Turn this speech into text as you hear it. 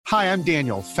Hi, I'm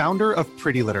Daniel, founder of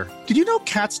Pretty Litter. Did you know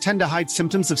cats tend to hide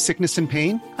symptoms of sickness and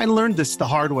pain? I learned this the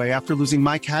hard way after losing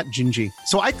my cat, Gingy.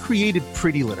 So I created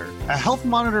Pretty Litter, a health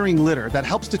monitoring litter that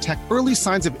helps detect early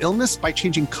signs of illness by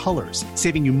changing colors,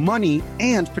 saving you money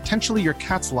and potentially your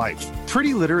cat's life.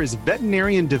 Pretty Litter is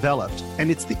veterinarian developed, and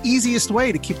it's the easiest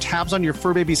way to keep tabs on your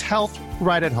fur baby's health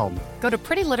right at home. Go to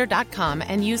prettylitter.com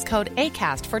and use code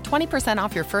ACAST for 20%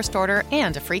 off your first order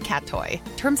and a free cat toy.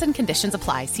 Terms and conditions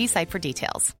apply. See site for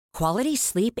details. Quality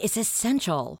sleep is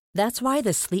essential. That's why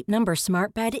the Sleep Number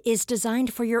Smart Bed is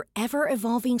designed for your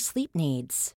ever-evolving sleep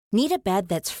needs. Need a bed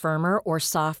that's firmer or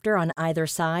softer on either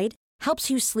side? Helps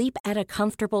you sleep at a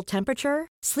comfortable temperature?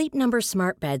 Sleep Number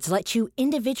Smart Beds let you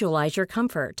individualize your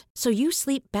comfort, so you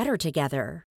sleep better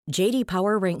together. J.D.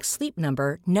 Power ranks Sleep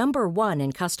Number number 1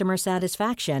 in customer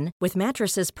satisfaction with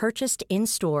mattresses purchased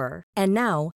in-store. And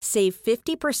now, save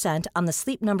 50% on the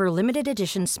Sleep Number Limited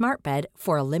Edition Smart Bed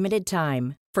for a limited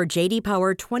time. For J.D.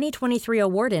 Power 2023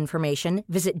 award information,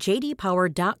 visit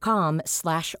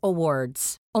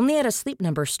jdpower.com/awards. Only at a Sleep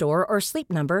Number store or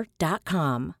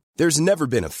sleepnumber.com. There's never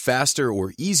been a faster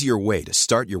or easier way to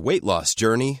start your weight loss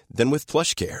journey than with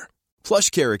PlushCare.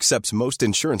 PlushCare accepts most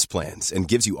insurance plans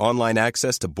and gives you online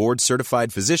access to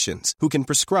board-certified physicians who can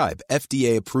prescribe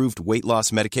FDA-approved weight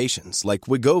loss medications like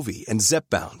Wegovy and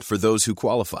Zepbound for those who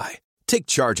qualify. Take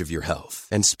charge of your health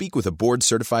and speak with a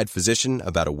board-certified physician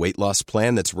about a weight loss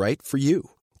plan that's right for you.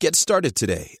 Get started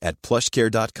today at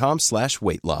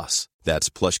plushcare.com/weightloss. That's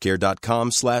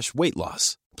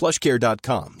plushcare.com/weightloss.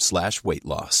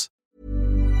 plushcare.com/weightloss.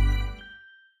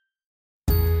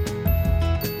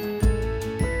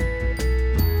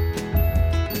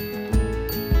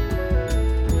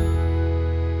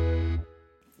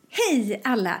 Hej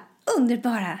alla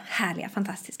underbara, härliga,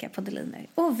 fantastiska poddeliner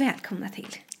och välkomna till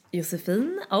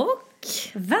Josefin och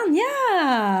Vanja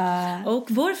och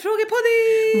vår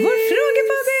frågepoddis! Vår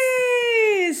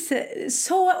frågepoddis!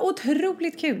 Så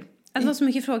otroligt kul att det var så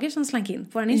mycket frågor som slank in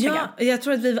på vår Instagram. Ja, jag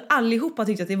tror att vi allihopa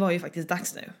tyckte att det var ju faktiskt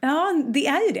dags nu. Ja, det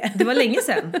är ju det. Det var länge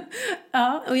sedan.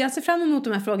 Ja, och jag ser fram emot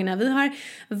de här frågorna. Vi har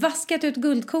vaskat ut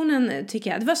guldkornen, tycker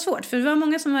jag. Det var svårt, för det var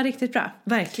många som var riktigt bra.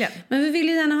 Verkligen. Men vi vill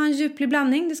ju gärna ha en djuplig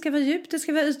blandning. Det ska vara djupt, det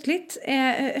ska vara ytligt,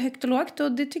 högt och lågt.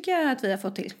 Och det tycker jag att vi har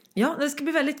fått till. Ja, det ska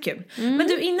bli väldigt kul. Men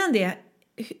du, innan det,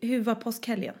 hur var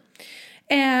påskhelgen?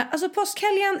 Alltså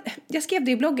påskhelgen, jag skrev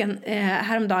det i bloggen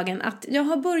häromdagen att jag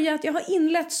har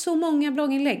inlett så många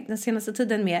blogginlägg den senaste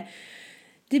tiden med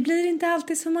det blir inte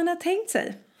alltid som man har tänkt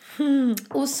sig.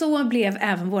 Och så blev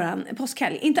även våran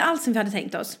påskhelg. Inte alls som vi hade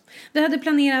tänkt oss. Vi hade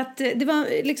planerat, det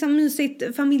var liksom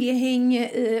mysigt familjehäng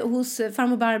hos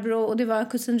farmor Barbro och det var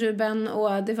kusin Ruben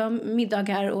och det var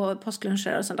middagar och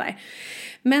påskluncher och sånt där.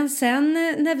 Men sen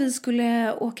när vi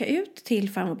skulle åka ut till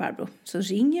farmor Barbro så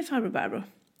ringer farmor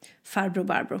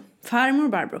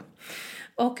Barbro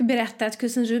och berättar att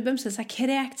kusin Ruben precis har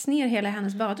kräkts ner hela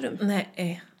hennes badrum.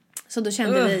 Nej. Så då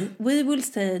kände vi, we will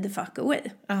stay the fuck away.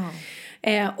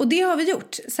 Och det har vi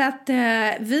gjort. Så att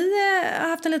vi har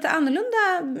haft en lite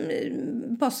annorlunda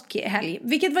påskhelg.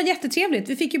 Vilket var jättetrevligt.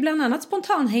 Vi fick ju bland annat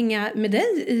spontanhänga med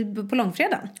dig på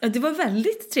långfredagen. Ja, det var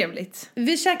väldigt trevligt.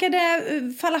 Vi käkade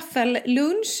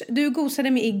falafel-lunch. Du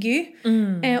gosade med Iggy.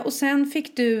 Och sen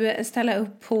fick du ställa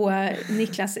upp på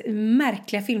Niklas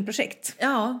märkliga filmprojekt.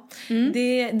 Ja,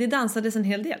 det dansades en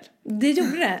hel del. Det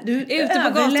gjorde det. Du ute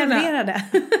på överlevererade.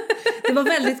 Det var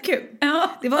väldigt kul.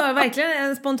 Ja. Det var verkligen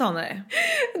en spontanare.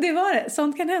 Det var det.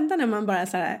 Sånt kan hända när man bara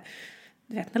så här,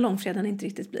 du vet, när långfredagen inte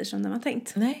riktigt blir som man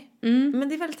tänkt. Nej, men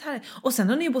det är väldigt härligt. Och sen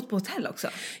har ni ju bott på hotell också.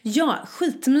 Ja,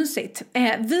 skitmysigt.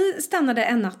 Vi stannade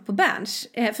en natt på Berns.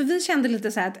 För vi kände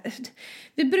lite så här att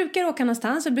vi brukar åka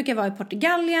någonstans. Vi brukar vara i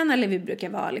Portugalien eller vi brukar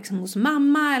vara liksom hos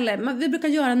mamma. Eller vi brukar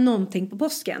göra någonting på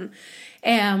påsken.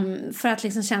 För att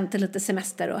liksom känna till lite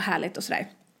semester och härligt och sådär.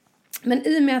 Men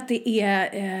i och med att det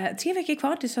är 3 veckor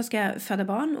kvar tills jag ska föda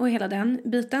barn och hela den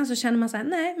biten så känner man så här,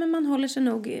 nej, men man håller sig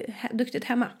nog duktigt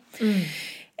hemma.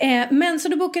 Men så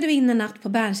då bokade vi in en natt på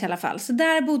Berns i alla fall. Så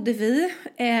där bodde vi,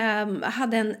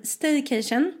 hade en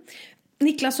staycation.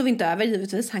 Niklas sov inte över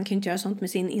givetvis, han kan ju inte göra sånt med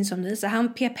sin insomni. Så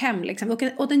han pep hem liksom, och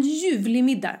åt en ljuvlig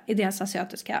middag i deras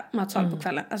asiatiska matsal på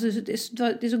kvällen. Alltså det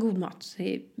är så god mat, så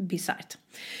det är bizarrt.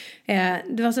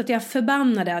 Det var så att jag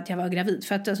förbannade att jag var gravid.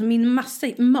 För att alltså, min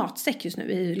matsäck just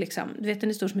nu är ju liksom, du vet, den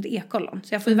är stor som ett ekollon.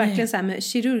 Så jag får ju verkligen så här med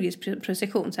kirurgisk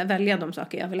precision så här, välja de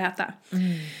saker jag vill äta.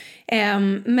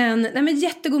 Men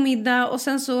jättegod middag. Och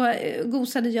sen så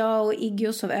gosade jag och Iggy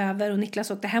och sov över. Och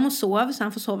Niklas åkte hem och sov, så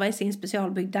han får sova i sin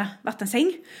specialbyggda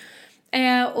vattensäng.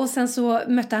 Och sen så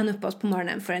mötte han upp oss på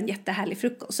morgonen för en jättehärlig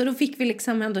frukost. Så då fick vi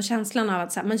liksom ändå känslan av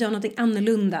att så här, man gör någonting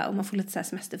annorlunda och man får lite så här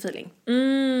semesterfeeling.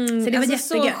 Så det var jättegött.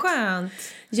 Så skönt.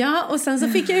 Ja, och sen så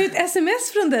fick jag ut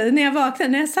sms från dig när jag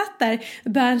vaknade. När jag satt där i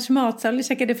Berns matsal och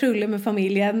käkade frulle med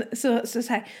familjen. Så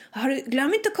här,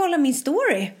 glöm inte att kolla min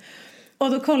story.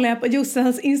 Och då kollade jag på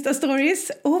Jossans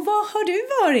Insta-stories. Och vad har du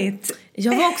varit?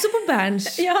 Jag var också på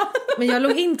Berns. Ja. Men jag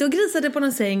låg inte och grisade på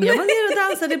någon säng. Jag var nere och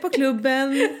dansade på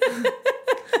klubben.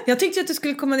 Jag tyckte att du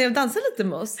skulle komma ner och dansa lite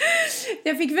med oss.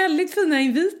 Jag fick väldigt fina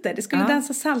inviter. Det skulle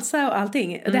dansa salsa och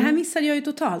allting. Det här missade jag ju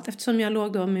totalt. Eftersom jag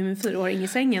låg då med min 4-åring i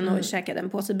sängen. Och käkade en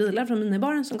påse bilar från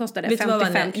minibaren som kostade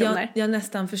 55 kronor. Jag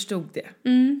nästan förstod det.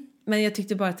 Men jag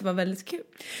tyckte bara att det var väldigt kul.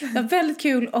 Det var väldigt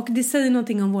kul och det säger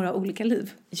någonting om våra olika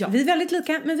liv. Ja. Vi är väldigt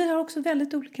lika, men vi har också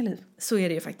väldigt olika liv. Så är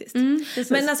det ju faktiskt.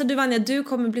 Men alltså du Vanja, du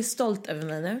kommer bli stolt över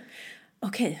mig nu.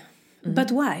 Okej.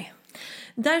 But why?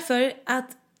 Därför att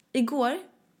igår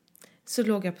så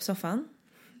låg jag på soffan.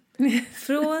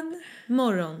 Från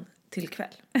morgon till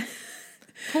kväll.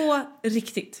 På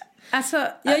riktigt. Alltså,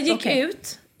 jag gick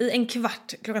ut i en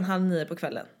kvart 8:30 på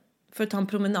kvällen. För att ta en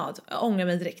promenad. Jag ångrar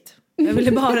mig direkt. Jag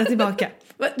ville bara tillbaka.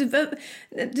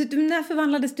 När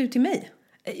förvandlades du till mig?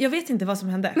 Jag vet inte vad som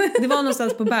hände. Det var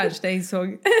någonstans på Berns där jag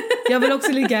insåg. Jag vill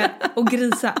också ligga och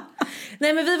grisa.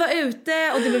 Nej, men vi var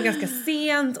ute och det blev ganska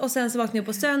sent. Och sen så vaknade jag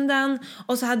på söndagen.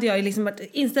 Och så hade jag liksom varit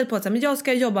inställd på att men jag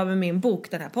ska jobba med min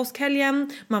bok den här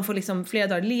påskhelgen. Man får liksom flera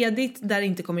dagar ledigt. Där det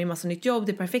inte kommer in massa nytt jobb. Det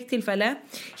är ett perfekt tillfälle.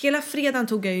 Hela fredagen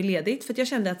tog jag ju ledigt. För att jag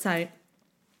kände att så här,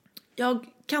 jag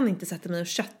kan inte sätta mig och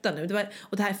kötta nu.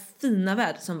 Och det här fina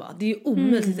vädret som var. Det är ju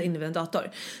omöjligt att sitta inne vid en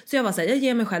dator. Så jag var så här, jag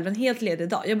ger mig själv en helt ledig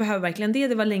dag. Jag behöver verkligen det.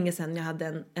 Det var länge sedan jag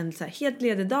hade en så här helt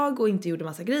ledig dag och inte gjorde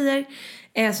massa grejer.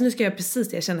 Så nu ska jag precis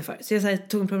det jag känner för. Så jag så här,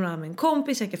 tog en promenad med en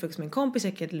kompis, käkade frukost med en kompis,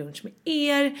 käkade lunch med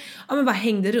er. Ja, men bara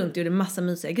hängde runt och gjorde massa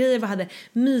mysiga grejer. Vi hade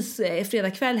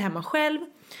fredag kväll hemma själv.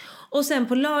 Och sen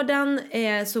på lördagen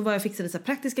så var jag fixade så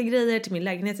praktiska grejer till min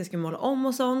lägenhet. Jag skulle måla om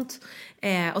och sånt.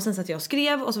 Och sen satt jag och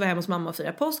skrev. Och så var jag hemma hos mamma och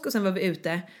firade påsk. Och sen var vi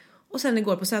ute. Och sen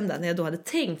igår på söndag när jag då hade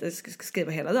tänkt att jag skulle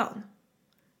skriva hela dagen.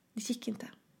 Det gick inte.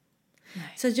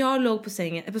 Nej. Så jag låg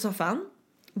på soffan.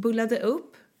 Bullade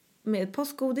upp med ett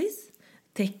påskgodis.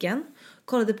 Tecken.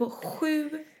 Kollade på 7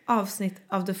 avsnitt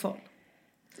av The Fall.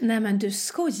 Nej, men du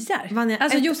skojar. Vanja,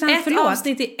 alltså, ett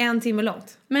avsnitt är 1 timme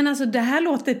långt. Men alltså det här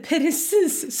låter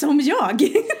precis som jag. Det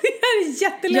här är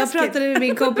jätteläskigt. Jag pratade med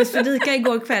min kompis Fredrika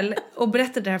igår kväll och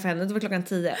berättade det här för henne. Det var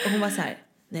 10:00 och hon var så här: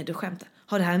 nej, du skämtar.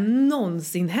 Har det här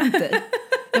någonsin hänt dig?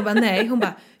 Jag bara nej. Hon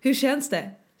bara, hur känns det?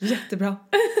 Jättebra.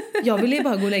 Jag ville ju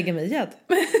bara gå och lägga mig igen.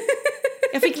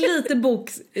 Jag fick lite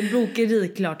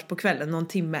bokeri klart på kvällen, någon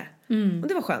timme. Och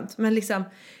det var skönt. Men liksom,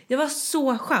 det var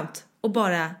så skönt att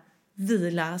bara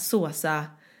vila, såsa.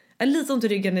 Jag är lite ont i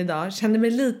ryggen idag. Kände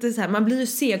mig lite så här, man blir ju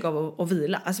seg av att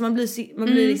vila. Alltså man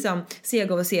blir liksom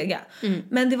seg av att sega.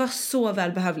 Men det var så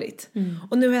välbehövligt.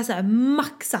 Och nu har jag så här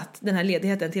maxat den här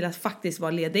ledigheten till att faktiskt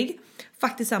vara ledig.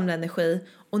 Faktiskt samla energi.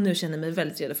 Och nu känner jag mig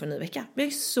väldigt redo för en ny vecka. Men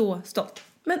jag är så stolt.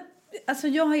 Men alltså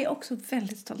jag är också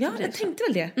väldigt stolt över det. Ja, jag tänkte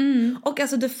väl det. Och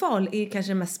alltså The Fall är kanske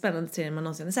den mest spännande serien man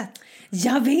någonsin har sett.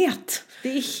 Jag vet! Det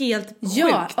är helt sjukt.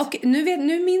 Ja, och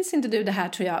nu minns inte du det här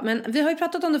tror jag. Men vi har ju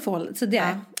pratat om The Fall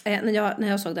tidigare, när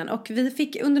jag såg den. Och vi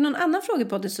fick under någon annan fråga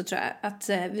på det så tror jag att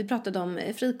vi pratade om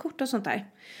frikort och sånt där.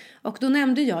 Och då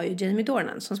nämnde jag ju Jamie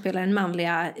Dornan som spelar den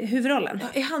manliga huvudrollen.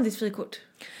 Ja, är han ditt frikort?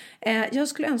 Jag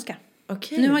skulle önska.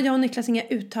 Okay. Nu har jag och Niklas inga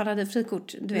uttalade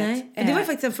frikort, du vet. Nej, det var ju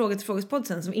faktiskt en fråga till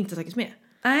Frågespodden som inte tagits med.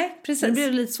 Nej, precis. Det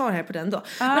blir lite svar här på den då.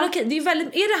 Ja. Men okej, det är väldigt,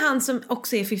 är det han som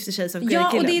också är 50 Shades of Grey?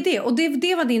 Ja, och det är det. Och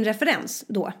det var din referens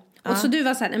då. Och så du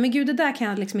var så här, nej men gud, det där kan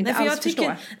jag liksom inte alls förstå.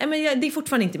 Nej, men det är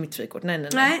fortfarande inte mitt frikort.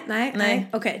 Nej.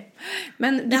 Okej.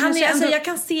 Men jag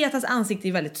kan se att hans ansikte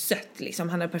är väldigt sött liksom.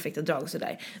 Han har perfekta drag och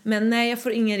sådär. Men nej, jag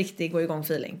får ingen riktig gå igång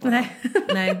feeling på honom.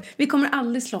 Nej. Vi kommer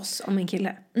aldrig slåss om en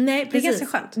kille. Nej, precis. Det är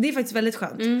ganska skönt. Det är faktiskt väldigt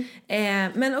skönt.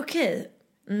 Men okej.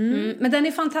 Men den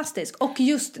är fantastisk. Och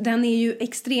just den är ju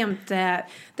extremt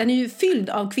den är ju fylld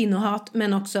av kvinnohat,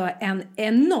 men också en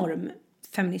enorm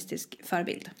feministisk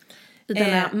förebild. I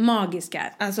denna magiska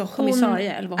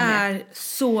kommissarie, eller vad hon är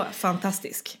så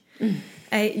fantastisk.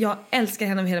 Jag älskar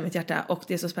henne med hela mitt hjärta. Och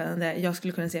det är så spännande. Jag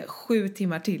skulle kunna se 7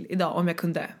 timmar till idag om jag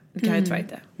kunde. Det kan jag tyvärr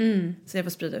inte. Så jag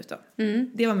får sprida ut dem.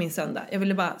 Det var min söndag. Jag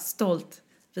ville bara stolt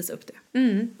visa upp det.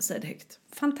 Och säga det högt.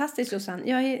 Fantastiskt, Jossan.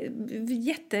 Jag är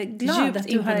jätteglad att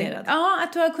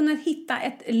du har kunnat hitta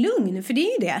ett lugn. För det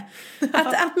är ju det.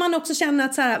 Att man också känner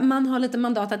att så här, man har lite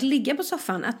mandat att ligga på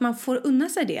soffan. Att man får unna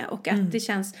sig det. Och att det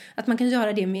känns att man kan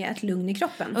göra det med ett lugn i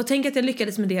kroppen. Och tänk att jag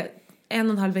lyckades med det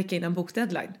 1,5 vecka innan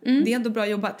bokdeadline. Det är ändå bra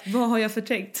jobbat. Vad har jag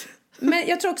förträngt? Men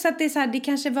jag tror också att det är så här, det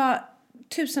kanske var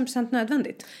 1000%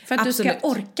 nödvändigt. För att Absolut. du ska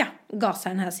orka gasa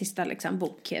den här sista liksom,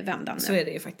 bokvändan. Så är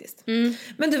det ju faktiskt.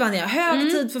 Men du Vanja,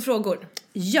 hög tid för frågor.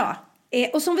 Ja,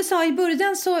 och som vi sa i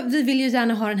början så vi vill ju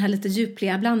gärna ha den här lite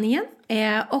djupliga blandningen.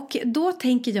 Och då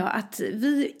tänker jag att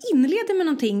vi inleder med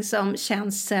någonting som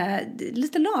känns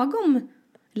lite lagom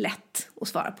lätt att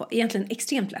svara på. Egentligen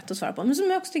extremt lätt att svara på. Men som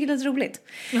jag också tycker är lite roligt.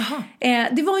 Jaha.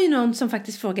 Det var ju någon som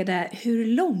faktiskt frågade hur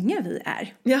långa vi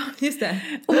är. Ja, just det.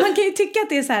 Och man kan ju tycka att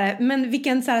det är så här, men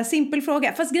vilken så här simpel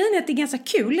fråga. Fast grejen är att det är ganska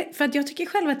kul. För att jag tycker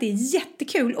själv att det är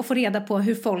jättekul att få reda på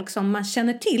hur folk som man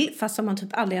känner till, fast som man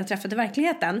typ aldrig har träffat i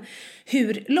verkligheten,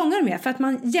 hur långa de är. För att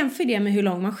man jämför det med hur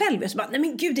lång man själv är. Så bara, nej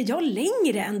men gud, är jag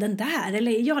längre än den där?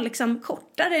 Eller är jag liksom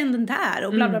kortare än den där?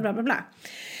 Och bla bla bla bla bla.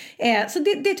 Så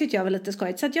det tyckte jag var lite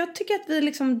skojigt. Så att jag tycker att vi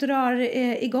liksom drar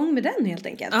igång med den helt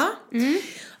enkelt. Ja.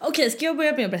 Okej, ska jag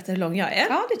börja med att berätta hur lång jag är?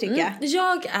 Ja, det tycker jag.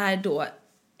 Jag är då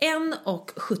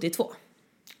 1,72.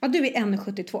 Ja, du är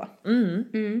 1,72.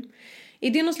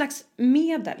 Är det någon slags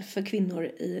medel för kvinnor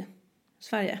i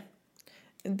Sverige?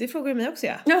 Det frågar du mig också,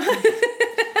 ja.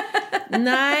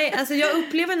 Nej, alltså jag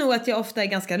upplever nog att jag ofta är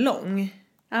ganska lång.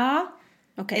 Ja.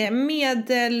 Okay.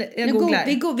 Medel, jag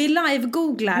googlar. Vi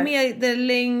live-googlar.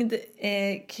 Medellängd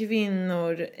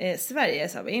kvinnor Sverige,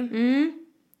 sa vi.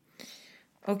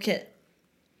 Okej.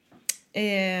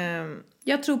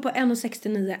 Jag tror på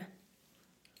 1,69.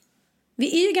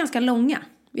 Vi är ju ganska långa.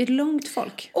 Vi är ett långt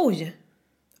folk. Oj.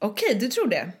 Okej, du tror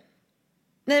det?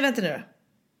 Nej, vänta nu då.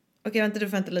 Okej, vänta, du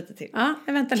får vänta lite till. Ja,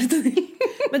 jag väntar lite till.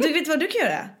 Men du vet vad du kan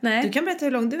göra? Nej. Du kan berätta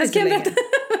hur lång du är. Jag kan berätta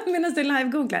medan du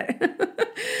live-googlar.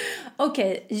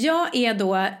 Okej, jag är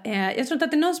då... jag tror inte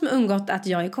att det är någon som har undgått att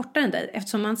jag är kortare än dig.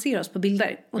 Eftersom man ser oss på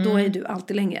bilder. Och då är du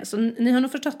alltid längre. Så ni har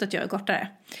nog förstått att jag är kortare.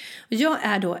 Jag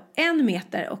är då 1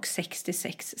 meter och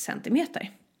 66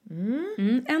 centimeter.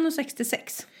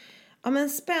 1,66. Ja, men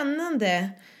spännande.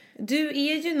 Du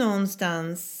är ju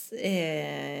någonstans...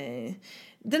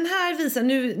 den här visar...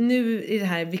 Nu är det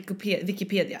här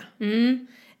Wikipedia.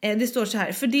 Det står så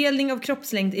här. Fördelning av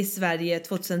kroppslängd i Sverige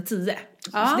 2010.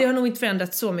 Ja. Så det har nog inte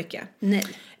förändrats så mycket. Nej.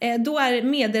 Då är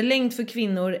medellängd för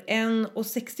kvinnor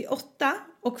 1,68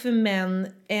 och för män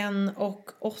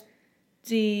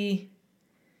 1,80.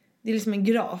 Det är liksom en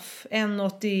graf.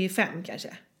 1,85 kanske.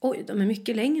 Oj, de är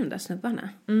mycket längre de där snubbarna.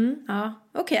 Ja,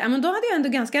 okej, men då hade jag ändå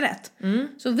ganska rätt.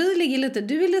 Så vi ligger lite,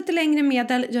 du är lite längre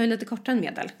medel, jag är lite kortare än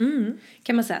medel.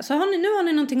 Kan man säga. Så nu har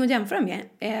ni någonting att jämföra med.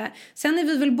 Sen är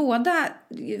vi väl båda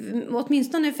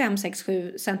åtminstone 5, 6,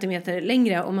 7 centimeter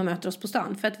längre om man möter oss på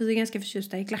stan. För att vi är ganska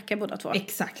förtjusta i klackar båda två.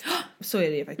 Exakt, så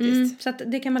är det ju faktiskt. Så att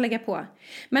det kan man lägga på.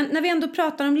 Men när vi ändå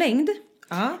pratar om längd.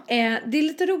 Ja. Det är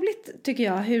lite roligt tycker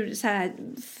jag hur så här,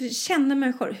 känner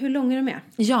människor hur långa de är.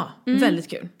 Ja, väldigt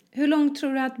kul. Hur långt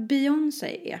tror du att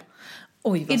Beyoncé är?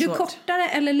 Oj, vad Är svårt. du kortare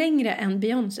eller längre än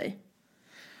Beyoncé?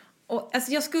 Och,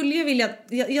 alltså, jag skulle ju vilja...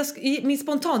 min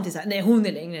spontant är så här, nej hon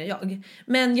är längre än jag.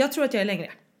 Men jag tror att jag är längre.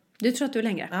 Du tror att du är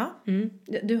längre? Ja.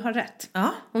 Du har rätt.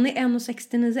 Ja. Hon är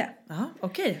 1,69. Ja,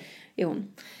 okej. Är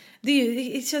hon.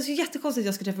 Det känns ju jättekonstigt att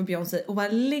jag ska träffa Beyoncé och vara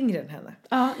längre än henne.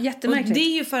 Ja, jättemärkligt. Och det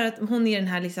är ju för att hon är den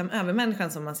här liksom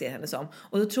övermänniskan som man ser henne som.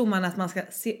 Och då tror man att man ska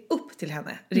se upp till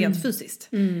henne rent fysiskt.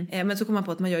 Men så kommer man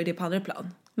på att man gör ju det på andra plan.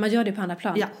 Man gör det på andra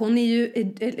plan. Ja. Hon är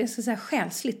ju, jag ska säga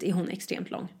själsligt är hon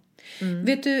extremt lång.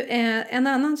 Vet du, en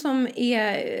annan som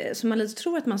man lite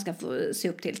tror att man ska få se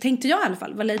upp till, tänkte jag i alla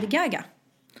fall, var Lady Gaga.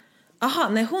 Aha,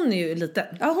 nej hon är ju liten.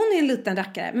 Ja, hon är en liten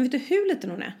rackare. Men vet du hur liten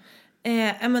hon är?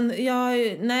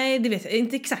 Nej, det vet jag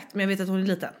inte exakt, men jag vet att hon är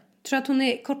liten. Tror att hon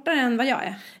är kortare än vad jag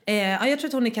är? Ja, jag tror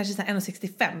att hon är kanske så här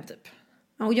 1,65 typ.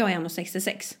 Ja, och jag är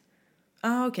 1,66.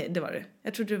 Okej, det var du.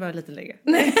 Jag trodde du var lite längre.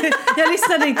 Jag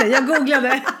lyssnade inte, jag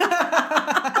googlade.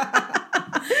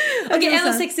 Okej,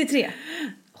 1,63.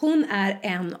 Hon är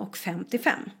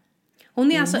 1,55.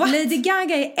 Hon är alltså, What? Lady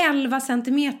Gaga är 11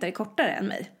 centimeter kortare än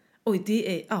mig. Oj,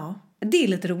 det är, ja. Det är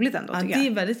lite roligt ändå, tycker det är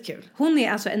jag. väldigt kul. Hon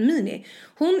är alltså en mini.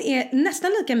 Hon är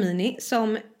nästan lika mini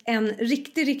som en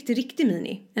riktig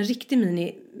mini. En riktig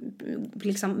mini,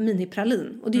 liksom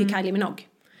mini-pralin. Och det är ju Kylie Minogue.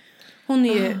 Hon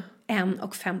är ju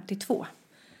 1,52.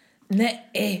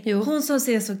 Nej, Jo. hon som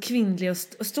ser så kvinnlig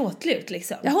och ståtlig ut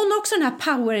liksom. Ja, hon har också den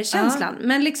här power-känslan.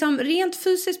 Men liksom rent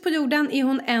fysiskt på jorden är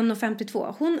hon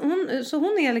 1,52. Så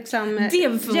hon är liksom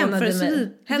Det förvånade mig.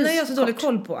 Henne har jag så dålig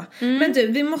koll på. Men du,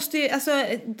 vi måste ju, alltså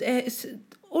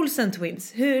Olsen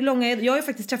Twins, hur långa är de? Jag har ju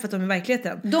faktiskt träffat dem i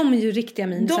verkligheten. De är ju riktiga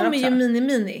minisar också. De är ju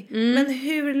mini. Men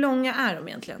hur långa är de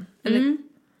egentligen? Eller?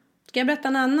 Ska jag berätta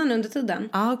en annan under tiden?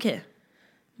 Ja, okej.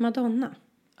 Madonna.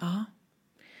 Ja.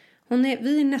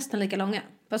 Vi är nästan lika långa.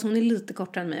 Fast hon är lite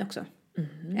kortare än mig också.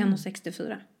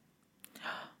 1,64.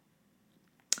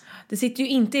 Det sitter ju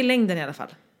inte i längden i alla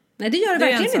fall. Nej, det gör det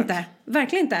verkligen inte.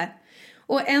 Verkligen inte.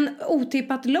 Och en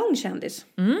otippat lång kändis.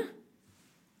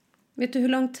 Vet du hur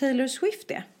lång Taylor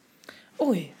Swift är?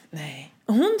 Oj, nej.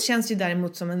 Hon känns ju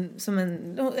däremot som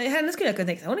en henne skulle jag kunna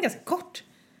tänka sig. Hon är ganska kort.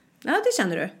 Ja, det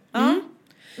känner du. Ja,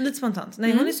 lite spontant.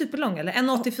 Nej, hon är superlång, eller?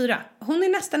 1,84. Hon är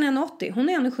nästan 1,80. Hon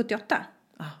är 1,78.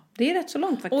 Det är rätt så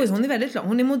långt faktiskt. Oj, hon är väldigt lång.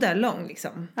 Hon är modellång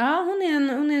liksom. Ja, hon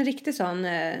är en riktig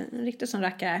sån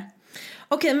rackare.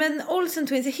 Okej, men Olsen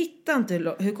Twins, jag hittar inte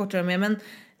hur korta de är, men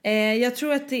jag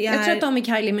tror att det är... Jag tror att de är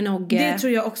Kylie Minogue. Det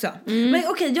tror jag också. Men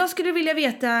okej, jag skulle vilja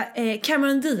veta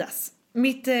Cameron Diaz. Jag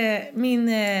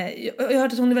har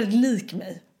hört att hon är väldigt lik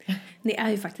mig. Ni är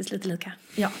ju faktiskt lite lika.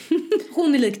 Ja.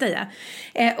 Hon är lik dig,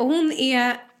 ja. Och hon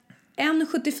är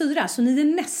 1,74, så ni är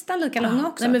nästan lika långa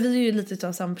också. Nej, men vi är ju lite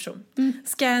av samma person.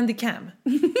 Scandi Cam.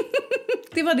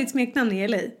 Det var ditt smeknamn i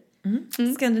LA.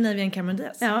 Scandinavian Cameron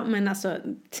Diaz. Ja, men alltså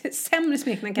sämre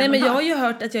smeknamn kan Nej, man men jag ha. har ju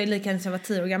hört att jag är lika henne sedan jag var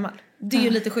 10 år gammal. Det är ju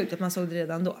lite sjukt att man såg det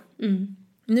redan då.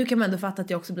 Nu kan man ändå fatta att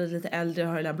jag också blir lite äldre och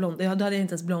har det där blond. Då hade jag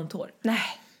inte ens blont hår. Nej.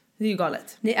 Det är ju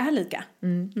galet. Ni är lika.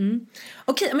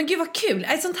 Okej, men gud vad kul.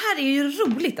 Sånt här är ju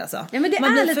roligt alltså. Ja, men det man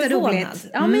är blir lite förvånad. roligt.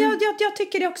 Ja, men jag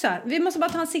tycker det också. Vi måste bara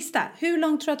ta en sista. Hur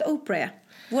långt tror du att Oprah är?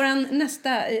 Våran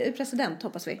nästa president,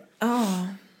 hoppas vi.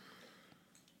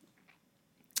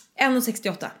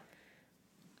 1,68.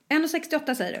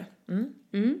 1,68 säger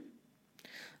du?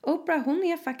 Oprah, hon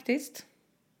är faktiskt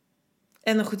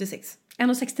 1,76.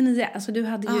 1,69. Alltså du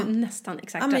hade ju nästan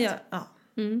exakt rätt.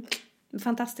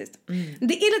 Fantastiskt.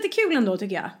 Det är lite kul ändå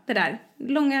tycker jag. Det där.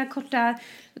 Långa, korta.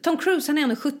 Tom Cruise, han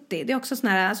är 1,70. Det är också sån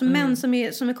här, alltså män som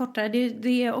är kortare.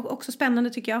 Det är också spännande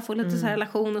tycker jag. Få lite så här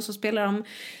relation och så spelar de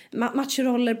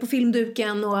matchroller på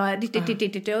filmduken och och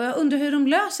jag undrar hur de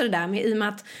löser det där med, i och med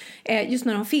att just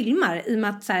när de filmar, i och med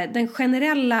att så här, den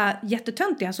generella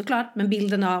jättetöntiga såklart, men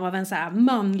bilden av en så här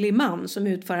manlig man som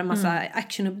utför en massa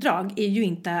actionuppdrag är ju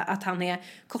inte att han är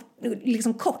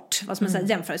kort, vad ska man säga,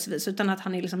 jämförelsevis, utan att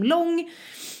han är liksom lång.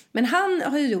 Men han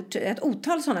har ju gjort ett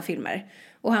otal sådana filmer.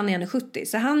 Och han är 1,70.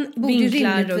 Så han borde ju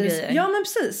rimligtvis... Ja, men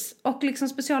precis. Och liksom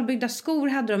specialbyggda skor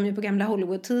hade de ju på gamla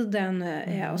Hollywood-tiden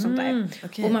och sånt där.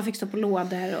 Okay. Och man fick stå på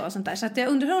lådor och sånt där. Så att jag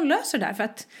undrar hur hon löser det där. För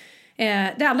att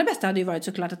det allra bästa hade ju varit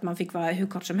såklart att man fick vara hur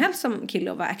kort som helst som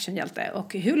kille och vara actionhjälte.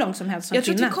 Och hur lång som helst som jag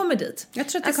kvinna. Jag tror att vi kommer dit. Jag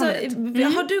tror att vi kommer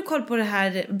dit. Har du koll på det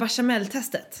här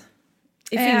bechamel-testet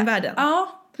i filmvärlden?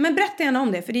 Ja. Men berätta gärna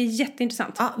om det, för det är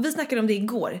jätteintressant. Ja, vi snackade om det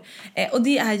igår. Och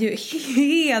det är ju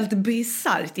helt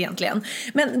bizarrt egentligen.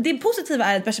 Men det positiva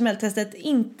är att bechamel-testet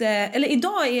inte... Eller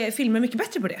idag är filmer mycket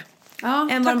bättre på det. Ja,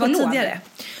 än vad de var tidigare.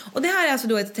 Och det här är alltså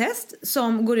då ett test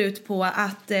som går ut på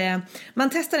att man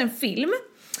testar en film.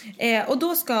 Och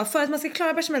då för att man ska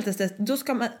klara bechamel-testet, då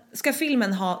ska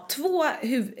filmen ha 2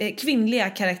 kvinnliga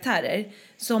karaktärer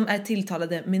som är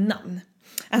tilltalade med namn.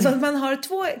 Alltså att man har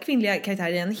 2 kvinnliga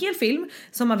karaktärer i en hel film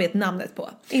som man vet namnet på.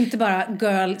 Inte bara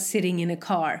girl sitting in a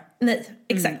car. Nej,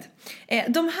 exakt.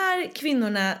 De här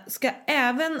kvinnorna ska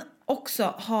även också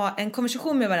ha en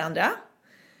konversation med varandra.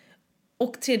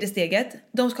 Och 3:e steget,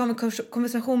 de ska ha en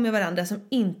konversation med varandra som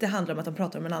inte handlar om att de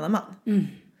pratar om en annan man.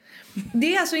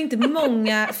 Det är alltså inte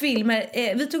många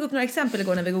filmer. Vi tog upp några exempel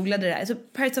igår när vi googlade det här. Så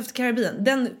Pirates of the Caribbean,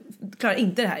 den klarar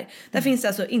inte det här. Där finns det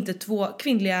alltså inte 2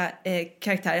 kvinnliga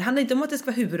karaktärer. Det handlar inte om att det ska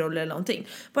vara huvudroller eller någonting.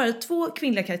 Bara 2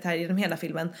 kvinnliga karaktärer genom hela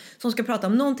filmen som ska prata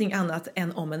om någonting annat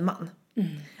än om en man.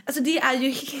 Alltså det är ju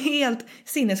helt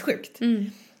sinnessjukt.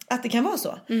 Att det kan vara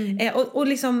så. Och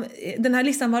liksom, den här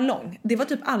listan var lång. Det var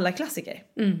typ alla klassiker.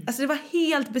 Alltså det var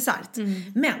helt bizarrt.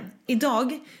 Men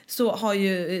idag så har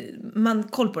ju man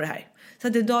koll på det här. Så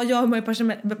att idag gör man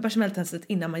ju bechamel-testet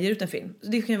innan man ger ut en film. Så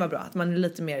det kan ju vara bra att man är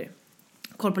lite mer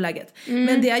koll på läget.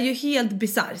 Men det är ju helt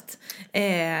bizarrt.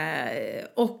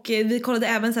 Och vi kollade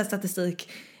även så här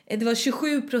statistik. Det var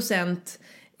 27%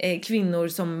 kvinnor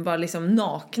som var liksom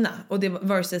nakna, och det var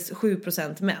versus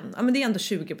 7% män. Ja, men det är ändå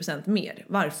 20% mer.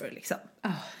 Varför liksom?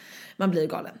 Man blir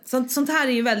galen. Sånt här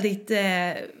är ju väldigt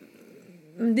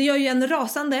det gör ju en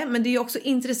rasande, men det är ju också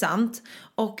intressant,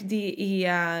 och det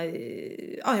är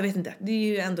jag vet inte. Det är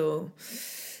ju ändå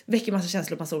väcker massa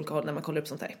känslor på massa olika håll när man kollar upp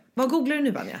sånt här. Vad googlar du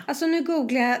nu, Vanja? Alltså nu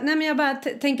googlar jag, nej men jag bara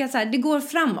tänker så här, det går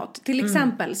framåt. Till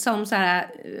exempel som så här,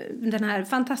 den här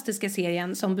fantastiska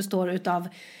serien som består utav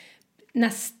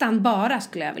nästan bara,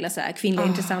 skulle jag vilja säga, kvinnliga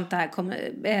intressanta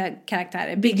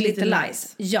karaktärer. Big Little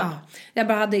Lies. Ja. Jag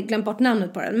bara hade glömt bort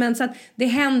namnet på den. Men så att det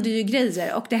händer ju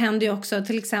grejer. Och det händer ju också,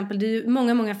 till exempel, det är ju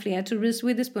många fler. Jag tror Reese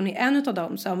Witherspoon är en av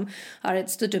dem som har ett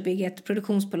stort upp eget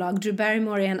produktionsbolag. Drew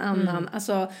Barrymore är en annan.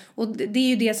 Alltså, och det är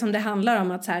ju det som det handlar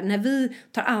om. Att så här, när vi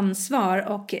tar ansvar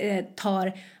och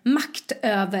tar makt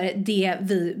över det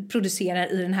vi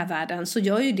producerar i den här världen, så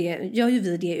gör ju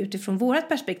vi det utifrån vårt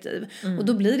perspektiv. Och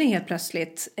då blir det helt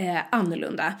plötsligt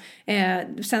annorlunda.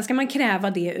 Sen ska man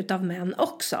kräva det utav män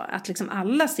också, att liksom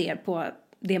alla ser på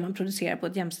det man producerar på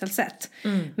ett jämställt sätt.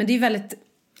 Men det är väldigt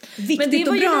viktigt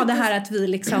och bra det här att vi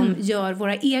liksom gör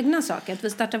våra egna saker, att vi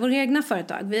startar våra egna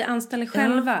företag, vi anställer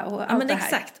själva och allt det här.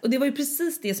 Exakt, och det var ju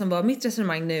precis det som var mitt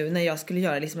resonemang nu när jag skulle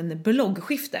göra liksom en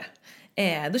bloggskifte.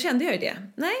 Då kände jag ju det.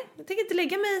 Nej, jag tänker inte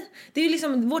lägga mig. Det är ju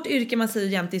liksom vårt yrke, man säger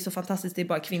jämt, det är så fantastiskt. Det är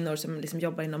bara kvinnor som liksom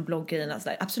jobbar inom blogggrejerna.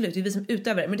 Absolut, det är vi som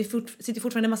utövar det. Men det sitter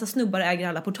fortfarande en massa snubbar och äger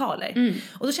alla portaler.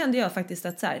 Och då kände jag faktiskt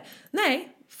att så här, nej,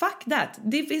 fuck that.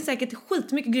 Det finns säkert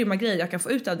skitmycket grymma grejer jag kan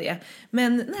få ut av det.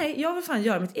 Men nej, jag vill fan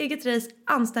göra mitt eget race,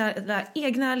 anställa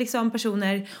egna liksom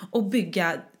personer och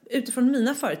bygga utifrån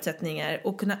mina förutsättningar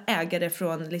och kunna äga det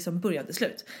från liksom början till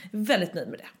slut. Väldigt nöjd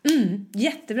med det.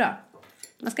 Jättebra.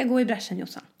 Man ska gå i bräschen,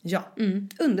 Jossan. Ja.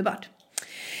 Underbart.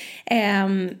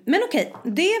 Men okej,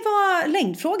 det var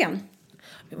längdfrågan.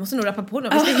 Vi måste nog rappa på nu.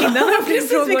 Vi ska hinna några fler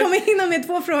frågor. Vi kommer hinna med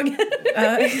 2 frågor.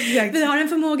 Vi har en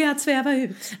förmåga att sväva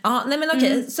ut. Ja, nej men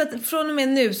okej. Så att från och med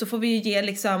nu så får vi ge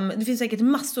liksom, det finns säkert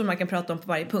massor man kan prata om på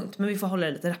varje punkt, men vi får hålla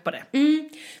det lite rappare.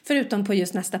 Förutom på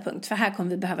just nästa punkt, för här kommer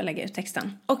vi behöva lägga ut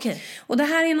texten. Okej. Och det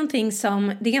här är någonting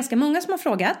som, det är ganska många som har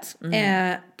frågat.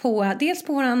 Dels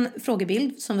på våran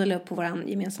frågebild som vi la upp på våran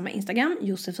gemensamma Instagram,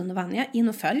 Josefin och Vanja, in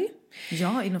och följ.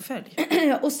 Ja, in och följ.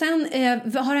 Och sen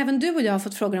har även du och jag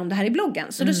fått frågor om det här i bloggen.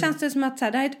 Så då känns det som att så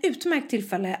här, det här är ett utmärkt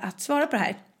tillfälle att svara på det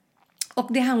här.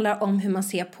 Och det handlar om hur man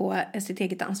ser på sitt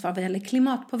eget ansvar vad gäller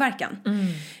klimatpåverkan.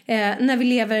 När vi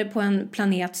lever på en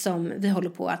planet som vi håller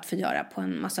på att förgöra på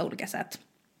en massa olika sätt.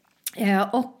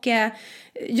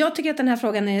 Jag tycker att den här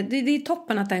frågan det är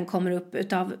toppen att den kommer upp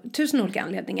utav 1000 olika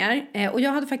anledningar. Och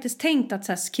jag hade faktiskt tänkt att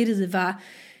så här, skriva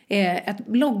ett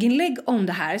blogginlägg om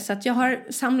det här. Så att jag har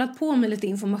samlat på mig lite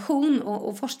information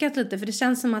och forskat lite. För det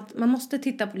känns som att man måste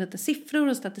titta på lite siffror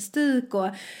och statistik. Och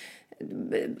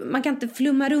man kan inte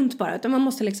flumma runt bara. Utan man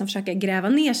måste liksom försöka gräva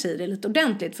ner sig i det lite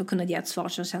ordentligt. För att kunna ge ett svar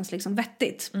som känns liksom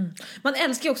vettigt. Man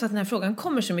älskar ju också att den här frågan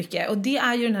kommer så mycket. Och det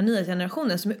är ju den här nya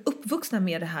generationen som är uppvuxna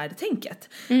med det här tänket.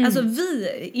 Alltså vi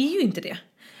är ju inte det.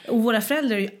 Och våra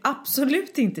föräldrar är ju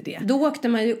absolut inte det. Då åkte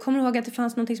man ju, kommer du ihåg att det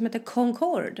fanns något som heter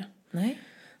Concorde? Nej.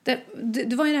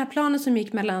 Det var ju det här planet som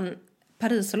gick mellan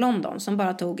Paris och London som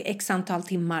bara tog x antal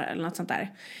timmar eller något sånt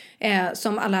där.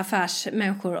 Som alla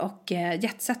affärsmänniskor och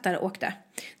jetsättare åkte.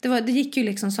 Det gick ju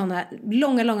liksom sådana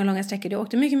långa sträckor. Det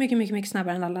åkte mycket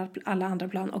snabbare än alla andra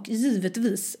plan. Och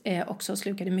givetvis också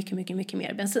slukade mycket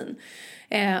mer bensin.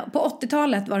 På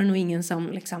 80-talet var det nog ingen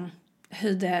som liksom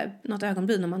höjde något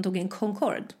ögonbryn om man tog en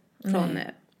Concorde från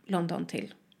London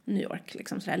till New York.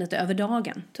 Liksom sådär lite över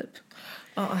dagen typ.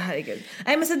 Ja, herregud.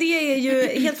 Nej, men så det är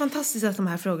ju helt fantastiskt att de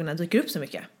här frågorna dyker upp så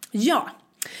mycket. Ja.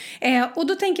 Och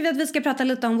då tänker vi att vi ska prata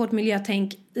lite om vårt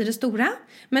miljötänk i det stora.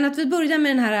 Men att vi börjar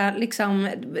med den här liksom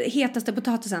hetaste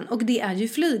potatisen. Och det är ju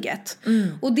flyget.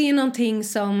 Och det är någonting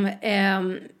som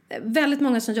väldigt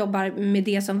många som jobbar med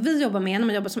det som vi jobbar med. När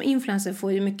man jobbar som influencer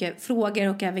får ju mycket frågor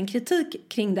och även kritik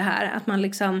kring det här. Att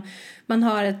man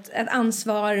har ett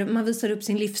ansvar, man visar upp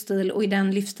sin livsstil. Och i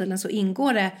den livsstilen så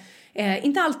ingår det,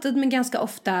 inte alltid men ganska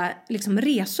ofta, liksom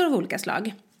resor av olika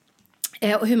slag.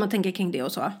 Och hur man tänker kring det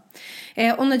och så.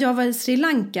 Och när jag var i Sri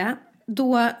Lanka,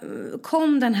 då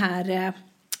kom den här,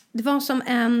 det var som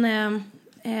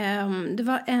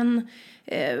en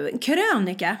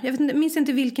krönika, jag minns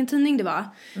inte vilken tidning det var,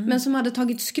 men som hade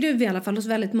tagit skruv i alla fall hos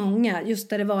väldigt många, just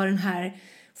där det var den här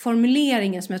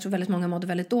formuleringen som jag tror väldigt många mådde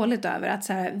väldigt dåligt över, att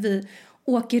så här, vi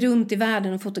åker runt i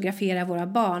världen och fotograferar våra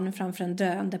barn framför en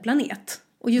döende planet.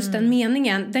 Och just den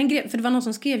meningen, för det var någon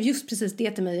som skrev just precis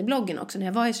det till mig i bloggen också när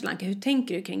jag var i Sri Lanka. Hur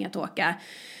tänker du kring att åka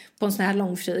på en sån här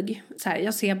långflyg? Så här,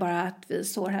 jag ser bara att vi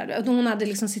står här. Och hon hade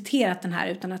liksom citerat den här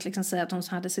utan att liksom säga att hon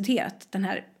hade citerat den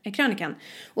här krönikan.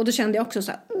 Och då kände jag också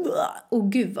så här,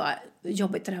 gud vad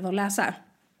jobbigt det där var att läsa.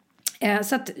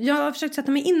 Så att jag har försökt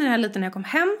sätta mig in i det här lite när jag kom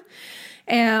hem.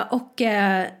 Och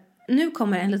nu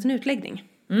kommer en liten utläggning.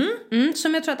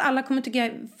 Som jag tror att alla kommer tycka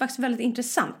är faktiskt väldigt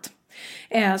intressant.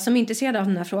 Som är intresserade av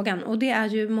den här frågan. Och det är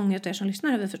ju många av er som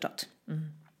lyssnar, har vi förstått.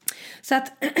 Så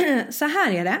att så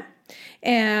här är det.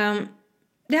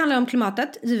 Det handlar om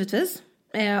klimatet, givetvis.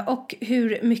 Och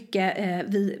hur mycket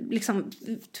vi liksom,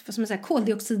 vad ska man säga,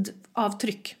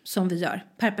 koldioxidavtryck som vi gör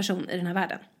per person i den här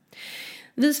världen.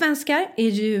 Vi svenskar är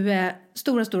ju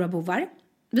stora bovar.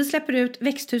 Vi släpper ut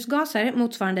växthusgaser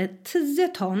motsvarande 10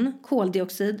 ton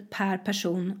koldioxid per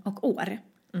person och år.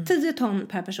 10 ton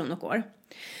per person och år.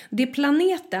 Det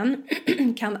planeten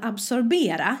kan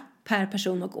absorbera per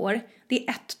person och år, det är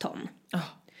 1 ton.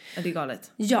 Är det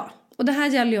galet? Ja, Och det här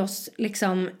gäller ju oss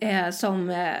liksom,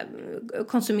 som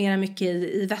konsumerar mycket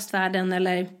i västvärlden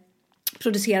eller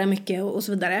producerar mycket och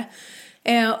så vidare.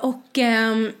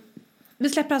 Vi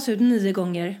släpper alltså ut 9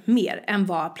 gånger mer än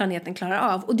vad planeten klarar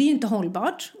av. Och det är ju inte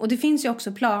hållbart. Och det finns ju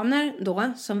också planer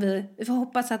då som vi får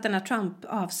hoppas att den här Trump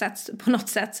avsätts på något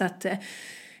sätt. Så att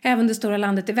även det stora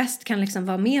landet i väst kan liksom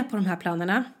vara med på de här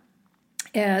planerna.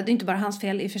 Det är inte bara hans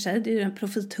fel i och för sig. Det är ju den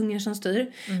profithunger som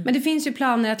styr. Men det finns ju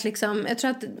planer att liksom, jag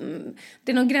tror att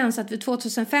det är någon gräns att vid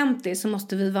 2050 så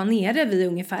måste vi vara nere vid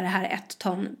ungefär det här 1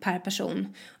 ton per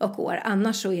person och år.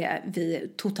 Annars så är vi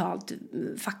totalt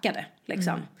fuckade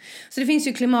liksom. Så det finns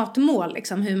ju klimatmål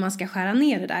liksom, hur man ska skära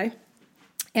ner det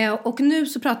där. Och nu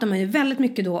så pratar man ju väldigt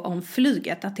mycket då om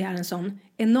flyget. Att det är en sån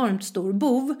enormt stor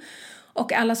bov.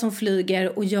 Och alla som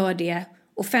flyger och gör det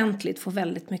offentligt får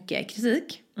väldigt mycket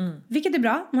kritik. Vilket är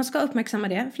bra, man ska uppmärksamma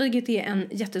det. Flyget är en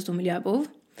jättestor miljöbov.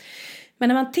 Men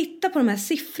när man tittar på de här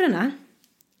siffrorna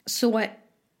så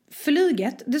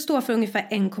flyget, det står för ungefär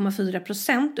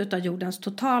 1,4% utav jordens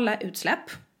totala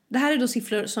utsläpp. Det här är då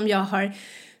siffror som jag har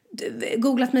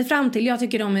googlat mig fram till. Jag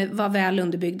tycker de var väl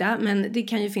underbyggda, men det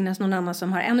kan ju finnas någon annan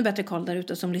som har ännu bättre koll där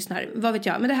ute som lyssnar. Vad vet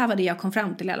jag, men det här var det jag kom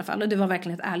fram till i alla fall. Och det var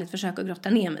verkligen ett ärligt försök att grotta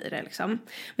ner mig i det liksom.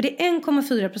 Men det är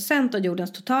 1,4% av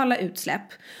jordens totala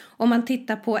utsläpp. Om man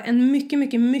tittar på en mycket,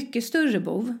 mycket, mycket större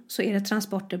bov så är det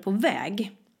transporter på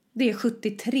väg. Det är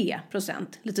 73%,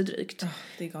 lite drygt.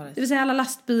 Det är galet. Det vill säga alla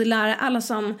lastbilar, alla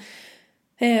som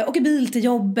åker bil till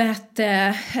jobbet,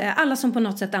 alla som på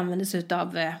något sätt använder sig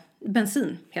av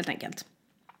bensin helt enkelt.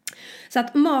 Så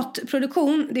att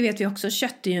matproduktion, det vet vi också,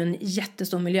 kött är ju en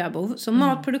jättestor miljöbov. Så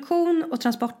matproduktion och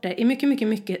transporter är mycket, mycket,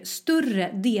 mycket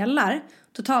större delar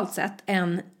totalt sett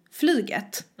än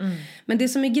flyget. Men det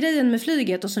som är grejen med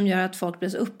flyget och som gör att folk blir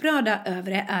så upprörda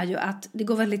över det är ju att det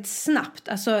går väldigt snabbt.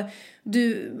 Alltså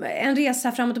en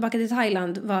resa fram och tillbaka till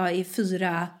Thailand var i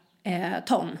 4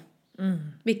 ton.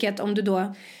 Vilket om du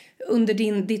då under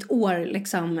ditt år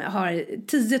liksom har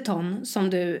 10 ton som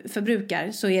du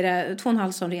förbrukar så är det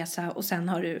 2,5 sån resa och sen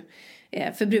har du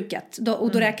förbrukat.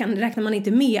 Och då räknar man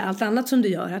inte med allt annat som du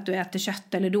gör. Att du äter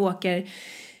kött eller du åker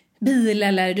bil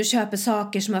eller du köper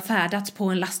saker som har färdats på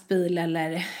en lastbil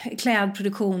eller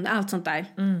klädproduktion, allt sånt där.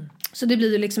 Så det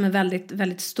blir ju liksom en väldigt,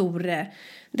 väldigt stor...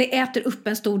 Det äter upp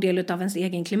en stor del av ens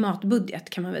egen klimatbudget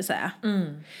kan man väl säga.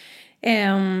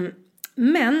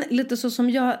 Men lite så som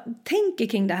jag tänker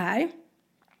kring det här,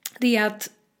 det är att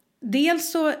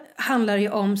dels så handlar det ju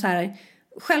om så här,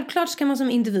 självklart ska man som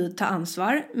individ ta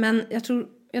ansvar, men jag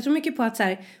tror mycket på att så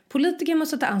här, politiker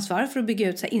måste ta ansvar för att bygga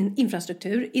ut så här,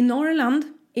 infrastruktur. I Norrland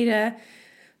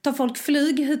tar folk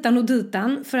flyg hitan och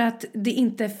ditan för att det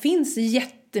inte finns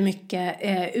jättemycket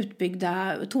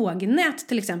utbyggda tågnät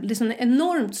till exempel. Det är sådana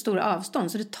enormt stora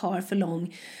avstånd så det tar för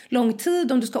lång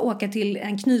tid om du ska åka till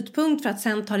en knutpunkt för att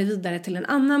sen ta dig vidare till en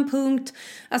annan punkt.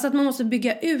 Alltså att man måste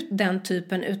bygga ut den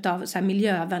typen utav så här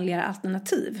miljövänligare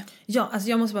alternativ. Ja, alltså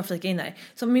jag måste bara flika in här.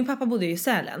 Så min pappa bodde ju i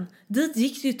Sälen. Dit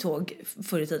gick det ju tåg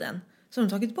förr i tiden. Så de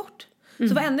tagit bort.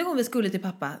 Så varenda gång vi skulle till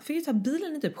pappa fick vi ta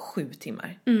bilen i typ 7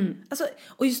 timmar. Alltså,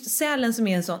 och just Sälen som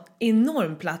är en sån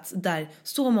enorm plats där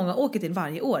så många åker till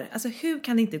varje år. Alltså hur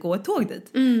kan det inte gå ett tåg dit?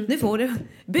 Nu får du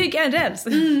bygga en räls.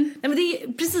 Nej, men det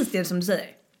är precis det som du säger.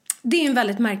 Det är en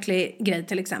väldigt märklig grej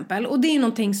till exempel. Och det är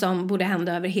någonting som borde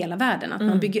hända över hela världen. Att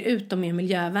man bygger ut de mer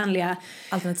miljövänliga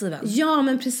alternativen. Ja,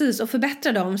 men precis. Och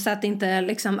förbättra dem så att inte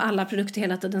liksom alla produkter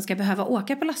hela tiden ska behöva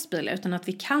åka på lastbilar. Utan att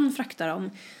vi kan frakta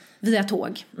dem via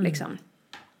tåg liksom.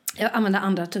 Använda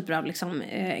andra typer av liksom,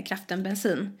 kraft än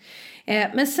bensin.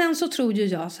 Men sen så tror ju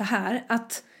jag så här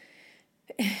att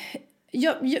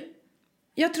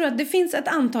jag tror att det finns ett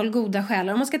antal goda skäl.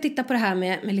 Om man ska titta på det här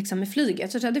med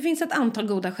flyget så tror jag att det finns ett antal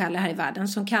goda skäl här i världen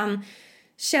som kan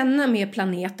känna med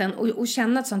planeten och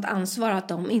känna ett sånt ansvar att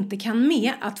de inte kan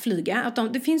med att flyga.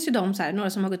 Att det finns ju de så här, några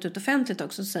som har gått ut offentligt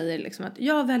också och säger liksom att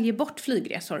jag väljer bort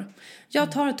flygresor.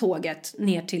 Jag tar tåget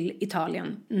ner till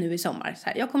Italien nu i sommar. Så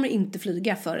här, jag kommer inte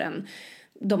flyga förrän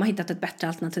de har hittat ett bättre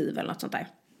alternativ eller något sånt där.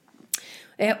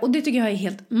 Och det tycker jag är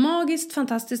helt magiskt,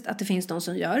 fantastiskt att det finns de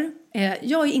som gör.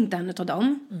 Jag är inte en av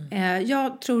dem.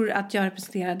 Jag tror att jag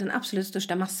representerar den absolut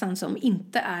största massan som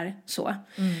inte är så.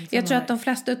 Jag tror att de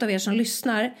flesta av er som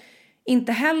lyssnar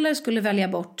inte heller skulle välja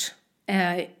bort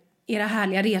era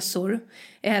härliga resor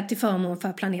till förmån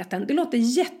för planeten. Det låter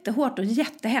jättehårt och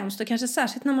jättehemskt och kanske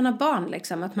särskilt när man har barn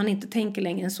liksom, att man inte tänker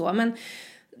längre än så. Men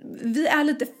vi är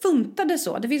lite funtade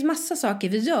så. Det finns massa saker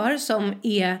vi gör som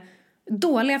är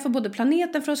dåliga för både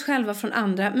planeten, för oss själva, från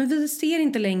andra. Men vi ser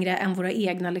inte längre än våra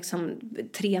egna liksom,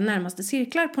 3 närmaste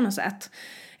cirklar på något sätt.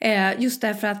 Just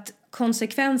därför att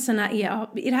konsekvenserna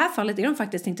är, i det här fallet är de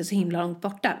faktiskt inte så himla långt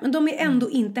borta. Men de är ändå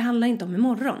handlar inte om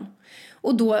imorgon.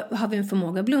 Och då har vi en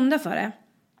förmåga att blunda för det.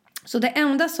 Så det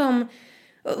enda som,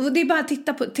 och det är bara att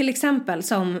titta på till exempel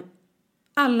som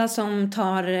alla som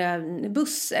tar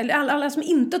buss, eller alla som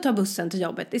inte tar bussen till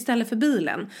jobbet istället för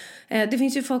bilen. Det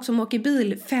finns ju folk som åker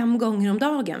bil 5 gånger om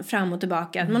dagen fram och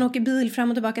tillbaka. Man åker bil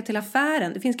fram och tillbaka till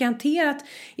affären. Det finns garanterat,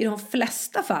 i de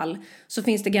flesta fall så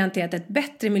finns det garanterat ett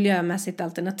bättre miljömässigt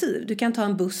alternativ. Du kan ta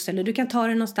en buss eller du kan ta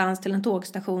dig någonstans till en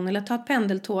tågstation eller ta ett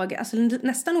pendeltåg. Alltså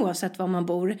nästan oavsett var man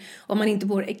bor. Om man inte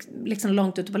bor liksom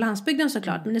långt ute på landsbygden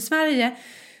såklart. Men i Sverige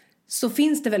så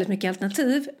finns det väldigt mycket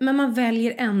alternativ. Men man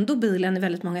väljer ändå bilen i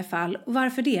väldigt många fall. Och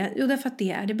varför det? Jo, därför att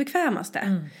det är det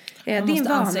bekvämaste. Man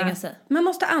måste anstränga sig. Man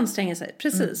måste anstränga sig,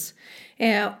 precis.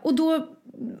 Och då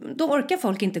orkar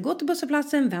folk inte gå till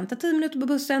busshållplatsen, vänta 10 minuter på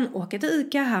bussen, åka till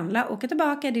ICA, handla, åka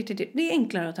tillbaka. Det är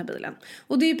enklare att ta bilen.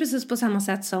 Och det är precis på samma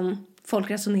sätt som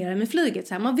folk resonerar med flyget.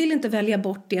 Så här, man vill inte välja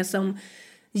bort det som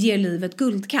ger livet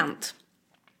guldkant.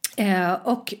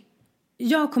 Och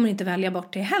jag kommer inte välja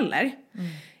bort det heller.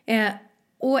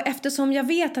 Och eftersom jag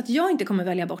vet att jag inte kommer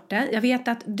välja bort det, jag vet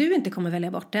att du inte kommer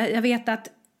välja bort det, jag vet att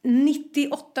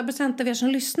 98% av er som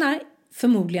lyssnar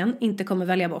förmodligen inte kommer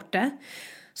välja bort det,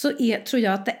 så tror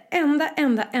jag att det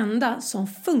enda som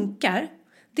funkar,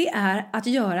 det är att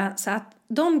göra så att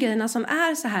de grejerna som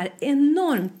är så här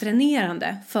enormt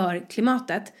dränerande för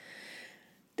klimatet,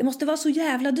 det måste vara så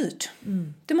jävla dyrt.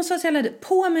 Det måste vara så jävla dyrt.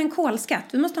 På med en kolskatt.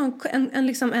 Vi måste ha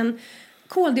en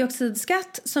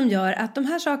koldioxidskatt som gör att de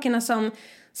här sakerna som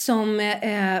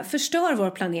förstör vår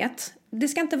planet, det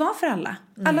ska inte vara för alla.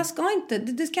 Alla ska inte,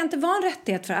 det ska inte vara en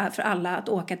rättighet för alla att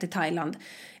åka till Thailand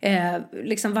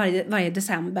liksom varje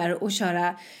december och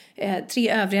köra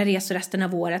 3 övriga resor resten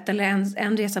av året, eller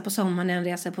en resa på sommaren, en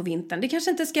resa på vintern. Det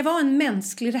kanske inte ska vara en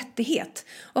mänsklig rättighet,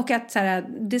 och att så här,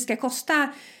 det ska kosta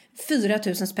 4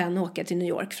 000 spänn att åka till New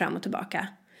York fram och tillbaka.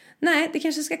 Nej, det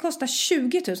kanske ska kosta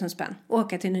 20 000 spänn att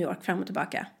åka till New York fram och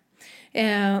tillbaka.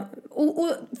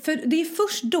 Och för det är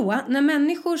först då, när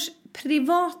människors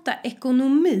privata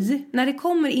ekonomi, när det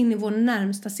kommer in i vår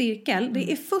närmsta cirkel,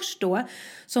 det är först då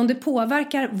som det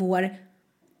påverkar vår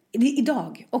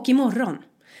idag och imorgon.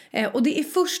 Och det är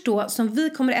först då som vi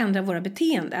kommer ändra våra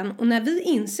beteenden. Och när vi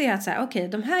inser att så här, okej,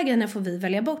 de här grejerna får vi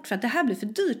välja bort för att det här blir för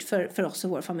dyrt för oss och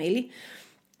vår familj,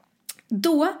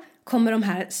 då kommer de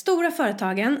här stora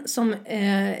företagen som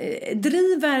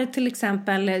driver till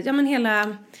exempel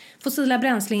hela fossila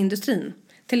bränsleindustrin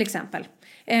till exempel,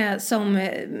 som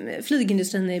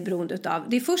flygindustrin är beroende utav.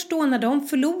 Det är först då när de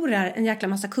förlorar en jäkla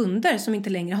massa kunder som inte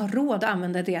längre har råd att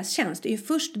använda deras tjänst. Det är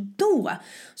först då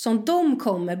som de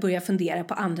kommer börja fundera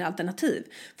på andra alternativ.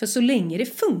 För så länge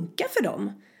det funkar för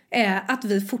dem att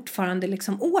vi fortfarande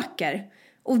liksom åker,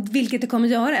 och vilket det kommer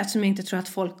göra eftersom jag inte tror att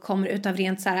folk kommer utav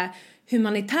rent så här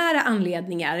humanitära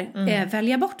anledningar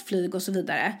välja bort flyg och så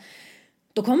vidare,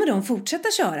 då kommer de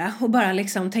fortsätta köra och bara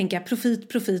liksom tänka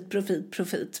profit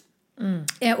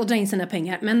och dra in sina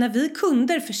pengar. Men när vi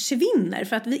kunder försvinner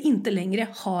för att vi inte längre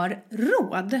har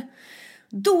råd,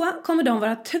 då kommer de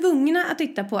vara tvungna att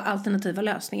titta på alternativa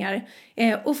lösningar,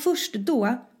 och först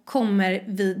då kommer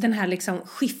den här liksom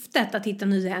skiftet att hitta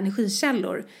nya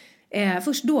energikällor.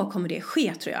 Först då kommer det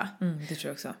ske, tror jag. Det tror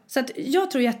jag också. Så att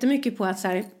jag tror jättemycket på att så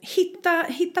här,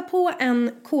 hitta på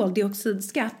en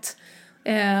koldioxidskatt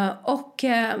och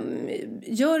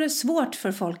gör det svårt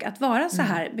för folk att vara så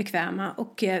här bekväma,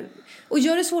 och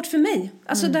gör det svårt för mig.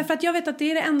 Alltså därför att jag vet att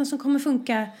det är det enda som kommer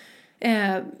funka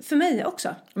för mig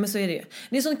också. Men så är det ju.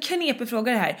 Det är en sån knepig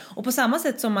fråga det här. Och på samma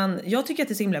sätt som jag tycker att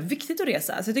det är så himla viktigt att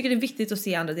resa. Alltså jag tycker det är viktigt att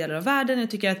se andra delar av världen. Jag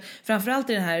tycker att framförallt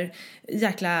i det här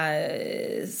jäkla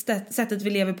sättet vi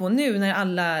lever på nu, när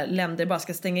alla länder bara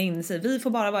ska stänga in sig. Vi får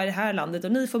bara vara i det här landet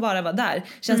och ni får bara vara där.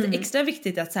 Känns det extra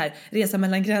viktigt att så här, resa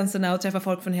mellan gränserna och träffa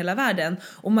folk från hela världen.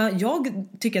 Och jag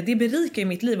tycker att det berikar ju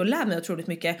mitt liv och lär mig otroligt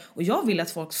mycket. Och jag vill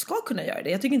att folk ska kunna göra det.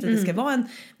 Jag tycker inte att det ska vara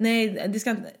det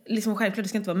ska liksom självklart, det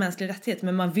ska inte vara mänsklig rättighet,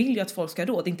 men man vill ju att folk ska ha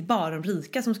råd. Det är inte bara de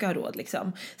rika som ska ha råd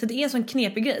liksom. Så det är en sån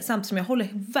knepig grej, samtidigt som jag håller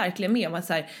verkligen med om att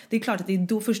så här, det är klart att det är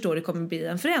då först då det kommer bli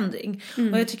en förändring.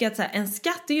 Och jag tycker att så här, en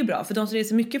skatt är ju bra, för de som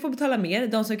reser mycket får betala mer.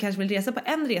 De som kanske vill resa på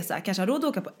en resa kanske har råd att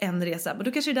åka på en resa, och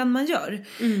då kanske det är den man gör.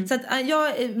 Så att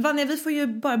Vanja, vi får ju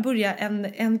bara börja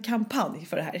en kampanj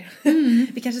för det här.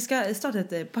 Vi kanske ska starta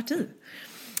ett parti.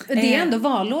 Det är ändå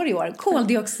valår i år.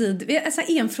 Alltså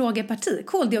enfrågeparti.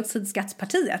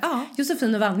 Koldioxidskattspartiet. Ja.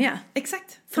 Josefin och Vanja.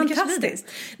 Exakt. Fantastiskt.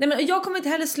 Nej, men jag kommer inte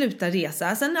heller sluta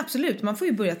resa. Sen absolut, man får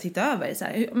ju börja titta över. Så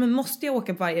här, men måste jag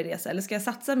åka på varje resa? Eller ska jag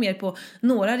satsa mer på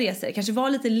några resor? Kanske vara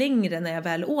lite längre när jag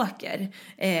väl åker.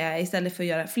 Istället för att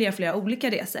göra flera olika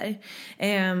resor.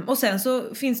 Och sen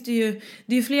så finns det är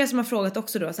ju flera som har frågat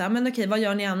också då. Så här, men okej, vad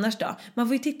gör ni annars då? Man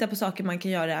får ju titta på saker man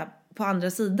kan göra på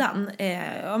andra sidan.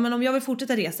 Men om jag vill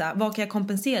fortsätta resa, vad kan jag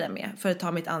kompensera med för att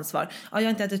ta mitt ansvar? Ja, jag har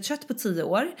inte ätit kött på 10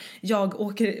 år. Jag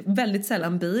åker väldigt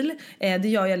sällan bil. Det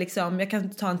gör jag liksom, jag kan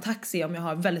ta en taxi om jag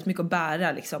har väldigt mycket att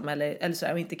bära liksom, eller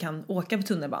så, och inte kan åka på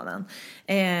tunnelbanan.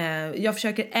 Jag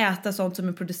försöker äta sånt som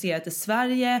är producerat i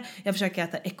Sverige. Jag försöker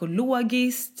äta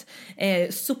ekologiskt.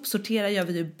 Sopsortera gör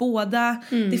vi ju båda.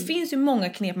 Det finns ju många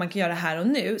knep man kan göra här och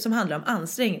nu som handlar om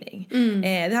ansträngning.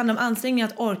 Det handlar om ansträngning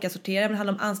att orka sortera, men det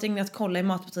handlar om ansträngning att kolla i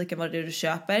matbutiken vad det är du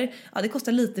köper. Ja, det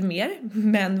kostar lite mer,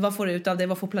 men vad får du ut av det?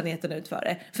 Vad får planeten ut för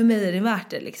det? För mig är det värt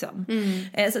det liksom.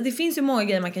 Så det finns ju många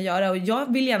grejer man kan göra, och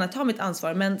jag vill gärna ta mitt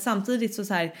ansvar, men samtidigt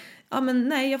så här, ja men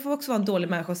nej, jag får också vara en dålig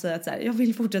människa och säga att så här, jag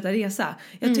vill fortsätta resa.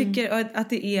 Jag tycker att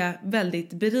det är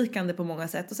väldigt berikande på många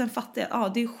sätt, och sen fattar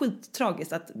jag, det är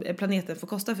skittragiskt att planeten får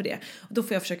kosta för det. Och då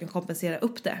får jag försöka kompensera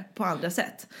upp det på andra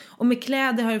sätt. Och med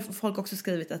kläder har ju folk också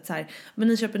skrivit att så här, men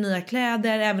ni köper nya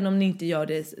kläder även om ni inte gör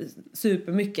det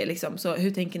supermycket liksom. Så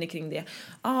hur tänker ni kring det?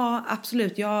 Ja,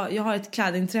 absolut. Jag har ett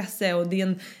klädintresse, och det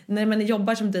är när man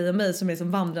jobbar som dig och mig som är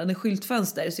som vandrande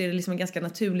skyltfönster, så är det liksom en ganska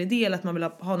naturlig del att man vill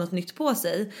ha något nytt på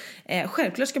sig.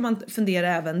 Självklart ska man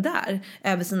fundera även där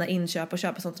över sina inköp och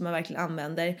köpa sånt som man verkligen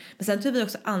använder. Men sen tar vi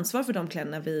också ansvar för de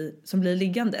kläderna som blir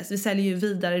liggandes. Vi säljer ju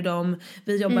vidare dem.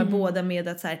 Vi jobbar båda med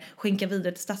att så här, skänka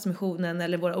vidare till Stadsmissionen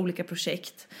eller våra olika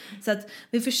projekt. Så att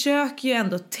vi försöker ju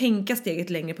ändå tänka steget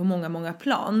längre på många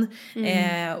plan.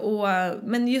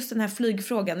 Men just den här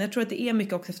flygfrågan, jag tror att det är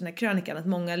mycket också efter den här krönikan att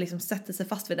många liksom sätter sig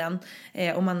fast vid den,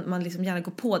 och man liksom gärna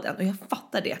går på den, och jag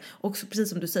fattar det. Och precis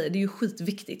som du säger, det är ju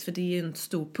skitviktigt, för det är ju en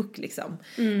stor puck liksom.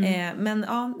 Men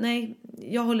ja, nej,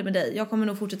 jag håller med dig. Jag kommer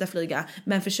nog fortsätta flyga,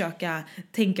 men försöka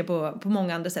tänka på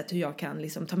många andra sätt hur jag kan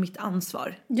liksom ta mitt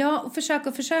ansvar. Ja,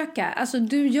 och försöka. Alltså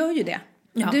du gör ju det.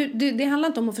 Ja. Det handlar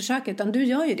inte om att försöka, utan du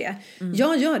gör ju det.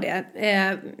 Jag gör det.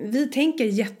 Vi tänker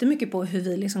jättemycket på hur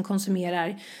vi liksom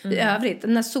konsumerar i övrigt.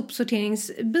 Den här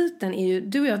sopsorteringsbiten är ju,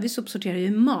 du och jag, vi sopsorterar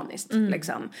ju maniskt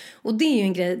liksom. Och det är ju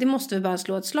en grej, det måste vi bara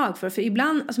slå ett slag för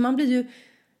ibland, alltså man blir ju,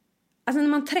 alltså när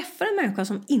man träffar en människa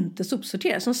som inte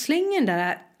sopsorterar, som slänger den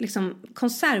där liksom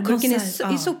konservburken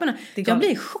i soporna, jag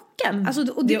blir chockad. Alltså,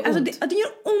 det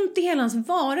gör ont i hela hans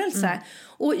varelse.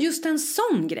 Och just en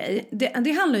sån grej,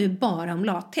 det handlar ju bara om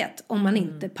lathet. Om man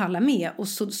inte pallar med och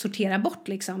sortera bort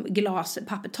liksom glas,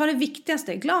 papper. Ta det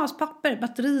viktigaste, glas, papper,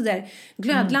 batterier,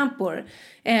 glödlampor,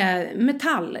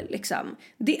 metall liksom.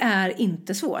 Det är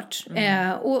inte svårt.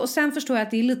 Och sen förstår jag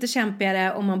att det är lite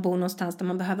kämpigare om man bor någonstans där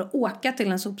man behöver åka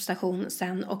till en sopstation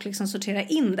sen och liksom sortera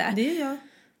in det. Det är jag.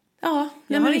 Ja,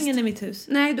 jag har ingen i mitt hus.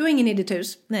 Nej, du har ingen i ditt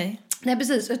hus. Nej,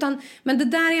 precis. Men det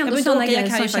där är ändå sådana grejer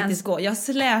som känns... faktiskt gå. Jag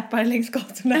släpar längs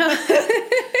gatorna.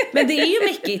 Men det är ju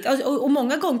mäckigt. Och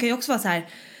många gånger kan jag också vara så här...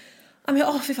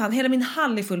 för fan, hela min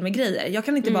hall är full med grejer. Jag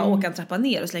kan inte bara åka en trappa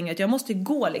ner och slänga ut. Jag måste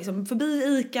gå liksom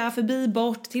förbi Ica, förbi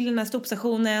bort till den här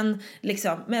stopstationen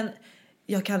liksom. Men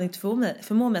jag kan inte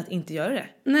förmå mig att inte göra det.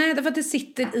 Nej, därför att det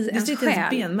sitter i ens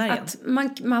själ att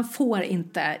man får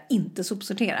inte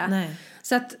sopsortera. Nej.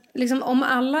 Så att liksom, om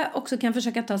alla också kan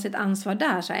försöka ta sitt ansvar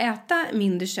där, så äta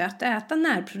mindre kött, äta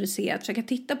närproducerat, försöka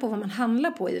titta på vad man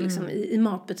handlar på i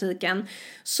matbutiken,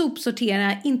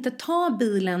 sopsortera, inte ta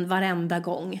bilen varenda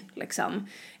gång liksom.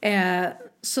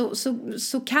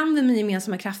 Så kan vi med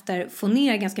gemensamma krafter få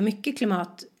ner ganska mycket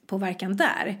klimatpåverkan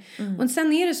där. Och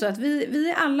sen är det så att vi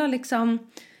är alla liksom...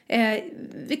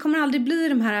 vi kommer aldrig bli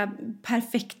de här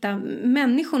perfekta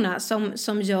människorna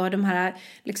som gör de här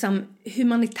liksom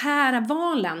humanitära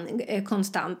valen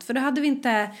konstant. För då hade vi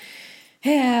inte...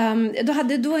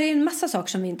 Då är det en massa saker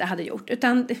som vi inte hade gjort.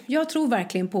 Utan jag tror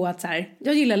verkligen på att så här,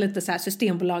 jag gillar lite så här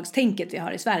systembolagstänket vi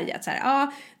har i Sverige. Att så här,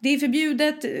 det är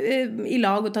förbjudet i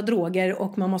lag att ta droger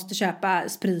och man måste köpa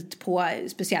sprit på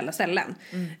speciella ställen.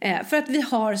 För att vi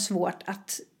har svårt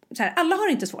att... Så här, alla har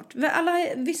inte svårt.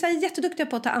 Vissa är jätteduktiga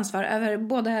på att ta ansvar över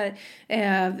både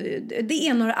det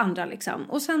ena och det andra liksom.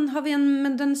 Och sen har vi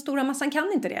men den stora massan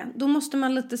kan inte det. Då måste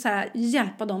man lite så här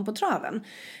hjälpa dem på traven.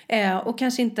 Och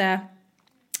kanske inte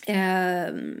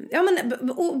Ja, men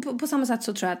på samma sätt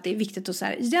så tror jag att det är viktigt att så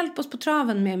här, hjälp oss på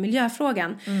traven med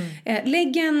miljöfrågan.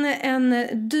 Lägg en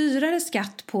dyrare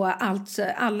skatt på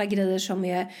alla grejer som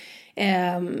är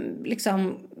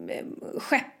liksom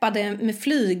skeppade med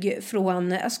flyg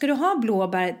från, ska du ha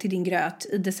blåbär till din gröt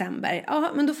i december,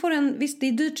 ja men då får den, visst det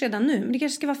är dyrt redan nu, men det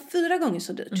kanske ska vara 4 gånger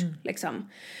så dyrt liksom.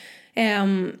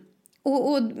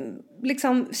 Och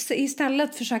liksom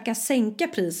istället försöka sänka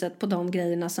priset på de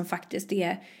grejerna som faktiskt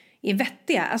är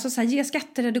vettiga. Alltså så här, ge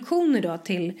skattereduktioner då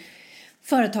till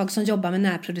företag som jobbar med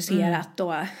närproducerat.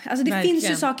 Och, alltså det finns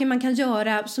ju saker man kan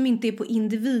göra som inte är på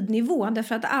individnivå.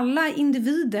 Därför att alla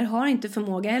individer har inte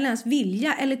förmåga eller ens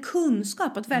vilja eller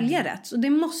kunskap att välja rätt. Så det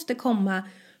måste komma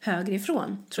högre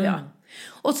ifrån, tror jag.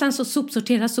 Och sen så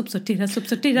sopsortera. Ja.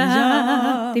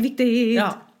 Det är viktigt.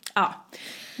 Ja.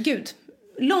 Gud.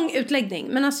 Lång utläggning,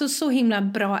 men alltså så himla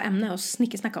bra ämne att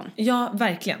snickesnacka om. Ja,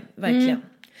 verkligen.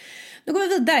 Nu går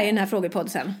vi vidare i den här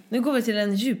frågepodden. Nu går vi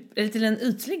till den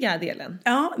ytliga delen.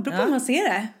 Ja, beror på hur man ser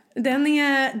det. Den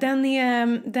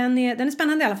är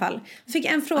spännande i alla fall. Vi fick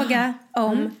en fråga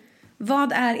om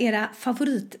vad är era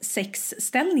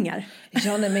favoritsexställningar?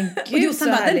 Ja, nej men gud, och så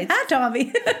härligt. Den här tar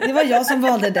vi. Det var jag som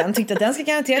valde den. Tyckte att den ska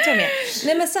garanterat vara med.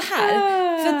 Nej men så här.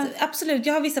 För att, absolut,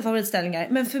 jag har vissa favoritställningar.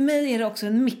 Men för mig är det också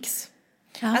en mix.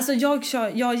 Ja. Alltså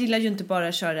jag gillar ju inte bara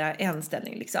att köra en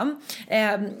ställning liksom.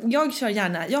 Jag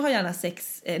har gärna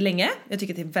sex länge. Jag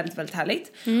tycker att det är väldigt, väldigt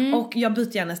härligt. Och jag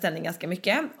byter gärna ställning ganska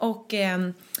mycket. Och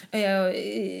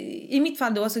i mitt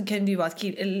fall då så kan det ju vara att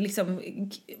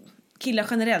killar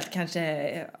generellt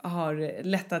kanske har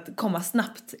lätt att komma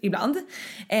snabbt ibland.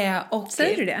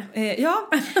 Säger du det? Ja.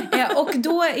 Och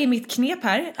då är mitt knep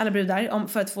här, alla brudar,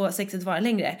 för att få sexet vara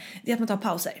längre, det är att man tar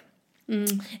pauser.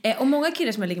 Och många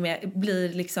killar som jag ligger med blir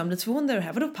liksom lite förvånade över det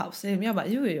här. Vadå paus? Jag bara,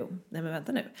 jo. Nej men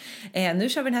vänta nu. Nu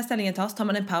kör vi den här ställningen ett tag. Så tar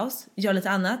man en paus, gör lite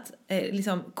annat.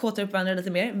 Liksom kåtar upp varandra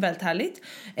lite mer. Väldigt härligt.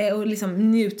 Och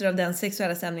liksom njuter av den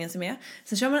sexuella stämningen som är.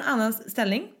 Sen kör man en annan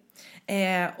ställning.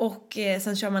 Och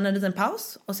sen kör man en liten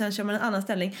paus. Och sen kör man en annan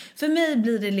ställning. För mig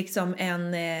blir det liksom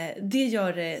det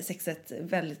gör sexet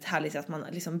väldigt härligt att man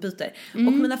liksom byter.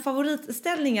 Och mina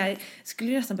favoritställningar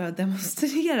skulle jag nästan behöva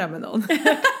demonstrera med någon.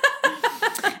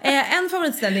 En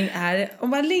favoritställning är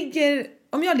om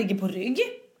jag ligger på rygg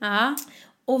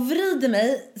och vrider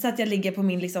mig så att jag ligger på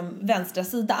min liksom vänstra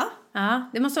sida. Ja,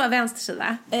 det måste vara vänster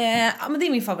sida. Ja, men det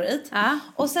är min favorit.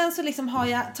 Och sen så liksom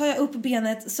tar jag upp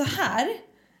benet så här.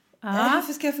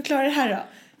 Hur ska jag förklara det här då?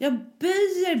 Jag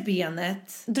böjer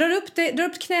benet. Drar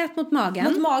upp knät mot magen.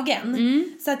 Mot magen.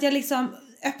 Så att jag liksom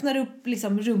öppnar upp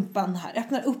liksom rumpan här.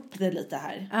 Öppnar upp det lite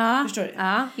här. Förstår du?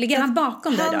 Ja. Ligger han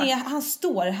bakom dig då? Han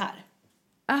står här.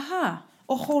 Aha.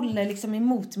 Och håller liksom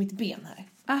emot mitt ben här.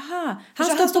 Aha.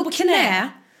 Han står på knä.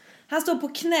 Han står på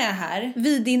knä här.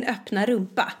 Vid din öppna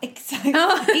rumpa. Exakt.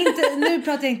 Nu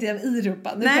pratar jag inte i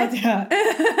rumpan. Nu pratar jag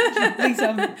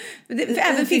liksom...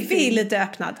 Även Fiffi är lite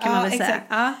öppnad kan man väl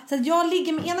säga. Så att jag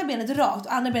ligger med ena benet rakt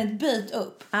och andra benet böjt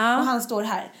upp. Och han står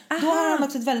här. Då har han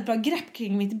också ett väldigt bra grepp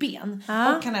kring mitt ben.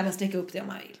 Och kan även sträcka upp det om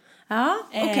han vill. Ja,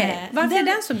 okej. Varför är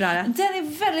den så bra då? Den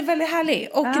är väldigt, väldigt härlig.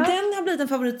 Och den har blivit en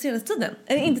favorit senaste tiden.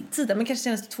 Eller inte tiden, men kanske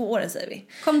senaste 2 åren säger vi.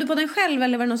 Kom du på den själv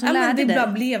eller var det någon som lärde dig? Det bara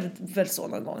blev väl så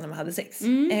någon gång när man hade sex.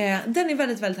 Den är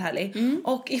väldigt, väldigt härlig.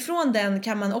 Och ifrån den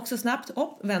kan man också snabbt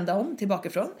vända om tillbaka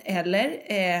ifrån. Eller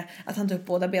att han tar upp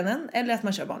båda benen. Eller att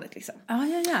man kör vanligt liksom.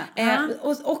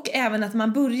 Och även att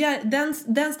man börjar,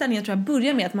 den ställningen tror jag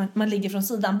börjar med att man ligger från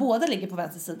sidan. Båda ligger på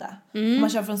vänster sida. Och man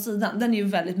kör från sidan. Den är ju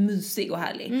väldigt mysig och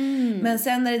härlig. Men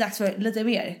sen när det är dags för lite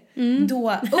mer,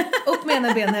 då upp med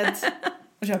ena benet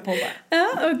och kör på bara. Ja,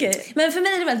 okej. Men för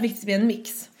mig är det väldigt viktigt med en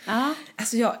mix.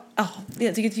 Alltså jag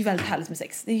tycker det är väldigt härligt med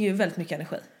sex. Det är ju väldigt mycket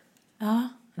energi. Ja,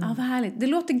 vad härligt. Det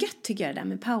låter gött tycker jag det där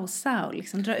med pausa och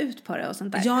liksom dra ut på det och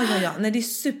sånt där. Ja. Nej, det är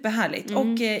superhärligt.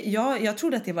 Och jag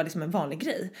trodde att det var liksom en vanlig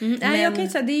grej. Nej, jag kan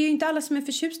inte säga, det är ju inte alla som är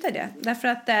förtjusta i det. Därför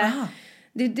att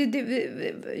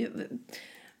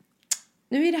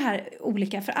nu är det här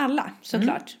olika för alla,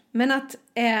 såklart. Men att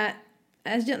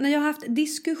när jag har haft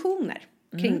diskussioner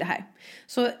kring det här.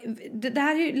 Så det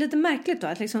här är ju lite märkligt då.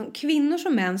 Att liksom kvinnors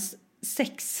och mäns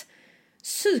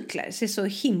sexcykler ser så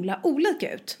himla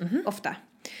olika ut ofta.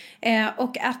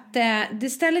 Och att det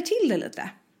ställer till det lite.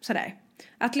 Sådär.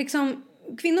 Att liksom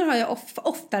kvinnor har ju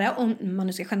oftare, om man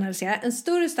nu ska generalisera, en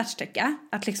större startsträcka.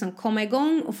 Att liksom komma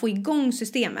igång och få igång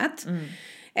systemet.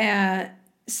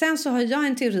 Sen så har jag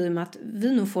en teori om att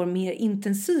vi nog får mer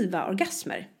intensiva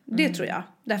orgasmer. Det tror jag.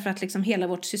 Därför att liksom hela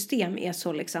vårt system är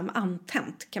så liksom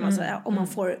antänt kan man säga. Om man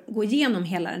får gå igenom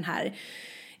hela den här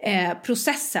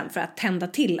processen för att tända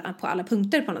till på alla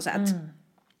punkter på något sätt.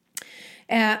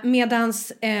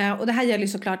 Medans, och det här gäller ju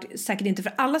såklart säkert inte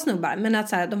för alla snubbar, men att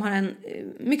så här, de har en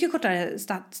mycket kortare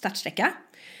startsträcka.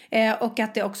 Och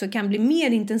att det också kan bli mer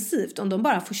intensivt om de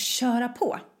bara får köra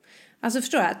på. Alltså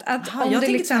förstår du? Om jag det tänker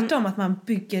liksom, tvärtom att man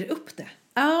bygger upp det.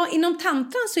 Ja, inom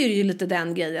tantran så är det ju lite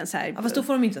den grejen så här. Ja, fast då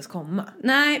får de inte ens komma.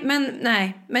 Nej,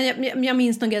 men jag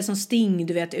minns någon grej som Sting,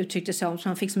 du vet, uttryckte sig om, som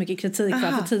han fick så mycket kritik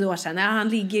för 10 år sedan. Ja, han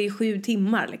ligger i 7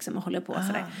 timmar liksom och håller på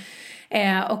sådär.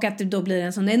 Och att det då blir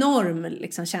en sån enorm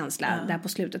liksom, känsla där på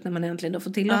slutet när man äntligen då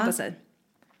får tillåta sig.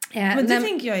 Men det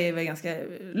tänker jag är väl ganska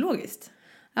logiskt.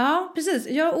 Ja, precis.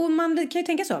 Ja, och man kan ju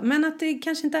tänka så. Men att det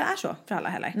kanske inte är så för alla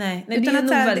heller. Nej, det är nog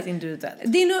väldigt individuellt.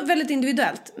 Det är nog väldigt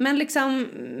individuellt.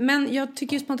 Men jag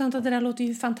tycker ju spontant att det där låter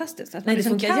ju fantastiskt. Att nej, det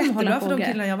funkar jättebra för de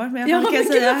killarna jag har varit med. Ja, kan jag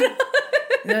säga.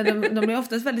 Ja, de är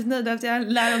oftast väldigt nöjda efter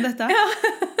jag lär om detta. Ja.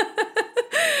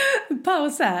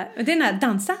 Pausa. Det är den här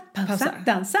dansa, pausa,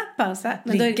 dansa, pausa.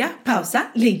 Ligga, pausa,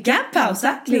 ligga,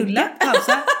 pausa, knulla,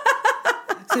 pausa.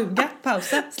 Suga,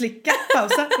 pausa, slicka,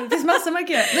 pausa. Det finns massor man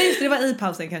kan göra. Nej, just det var i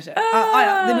pausen kanske.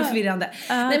 Ja, det blir förvirrande.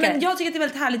 Nej, men jag tycker att det är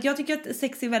väldigt härligt. Jag tycker att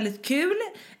sex är väldigt kul.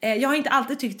 Jag har inte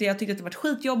alltid tyckt det. Jag tycker att det har varit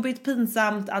skitjobbigt,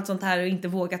 pinsamt, allt sånt här och inte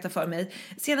vågat ta för mig.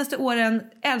 Senaste åren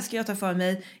älskar jag att ta för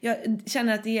mig. Jag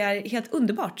känner att det är helt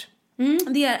underbart.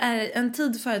 Det är en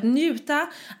tid för att njuta,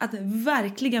 att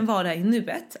verkligen vara i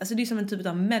nuet. Alltså det är som en typ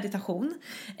av meditation.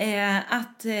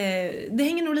 Det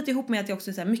hänger nog lite ihop med att jag också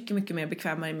är så här mycket, mycket mer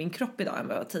bekvämare i min kropp idag än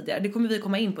vad jag var tidigare. Det kommer vi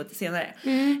komma in på lite senare.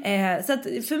 Så att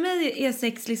för mig är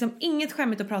sex liksom inget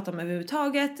skämmigt att prata om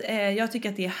överhuvudtaget. Jag tycker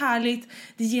att det är härligt.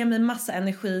 Det ger mig massa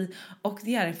energi och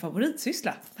det är en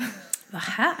favoritsyssla. Vad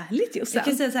härligt, Jossan. Jag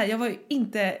kan säga så här, jag var ju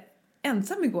inte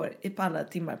ensam igår på alla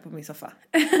timmar på min soffa.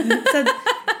 Så att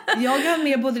jag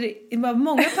har med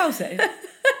många pauser.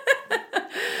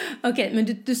 Okej,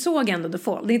 men du såg ändå The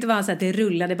Fall. Det är inte bara så att det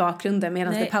rullade i bakgrunden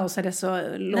medan det pausade så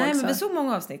låg. Nej, men vi såg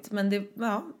många avsnitt. Men det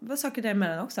var saker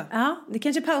däremellan också. Ja, det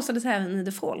kanske pausades även i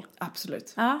The Fall.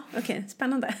 Absolut. Ja, okej,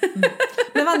 spännande.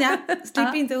 Men Vanja,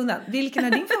 slipp inte undan. Vilken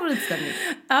är din favoritställning?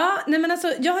 Ja, nej men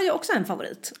alltså, jag har ju också en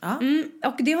favorit.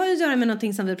 Och det har ju att göra med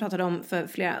någonting som vi pratade om för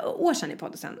flera år sedan i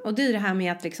podden. Och det är det här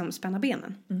med att liksom spänna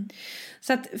benen.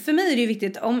 Så att för mig är det ju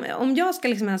viktigt, om jag ska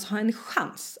liksom ens ha en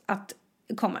chans att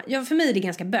komma. För mig är det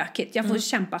ganska bökigt. Jag får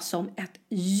kämpa som ett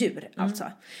djur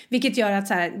alltså. Vilket gör att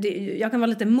så här, jag kan vara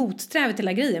lite motsträvig till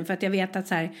hela grejen. För att jag vet att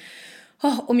så här,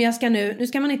 om jag ska nu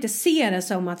ska man inte se det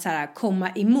som att så här, komma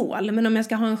i mål. Men om jag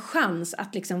ska ha en chans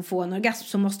att liksom få en orgasm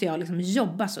så måste jag liksom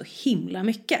jobba så himla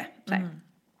mycket. Så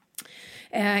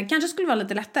kanske skulle vara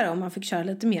lite lättare om man fick köra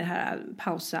lite mer här,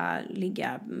 pausa,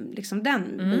 ligga, liksom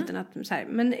den biten. Att, så här,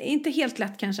 men inte helt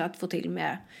lätt kanske att få till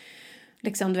med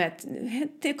liksom, du vet,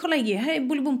 kolla Iggy, här är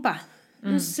Bolibompa.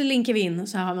 Nu slinker vi in och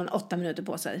så har man 8 minuter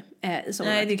på sig. Nej,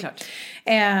 det är klart.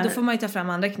 Då får man ju ta fram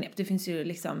andra knep. Det finns ju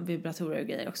liksom vibratorer och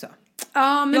grejer också.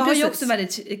 Ja, men jag precis. har ju också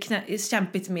väldigt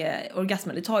kämpigt med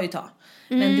orgasmen. Det tar ju tag.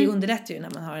 Men det underlättar ju när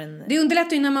man har en... Det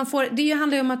underlättar ju när man får... Det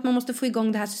handlar ju om att man måste få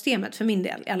igång det här systemet för min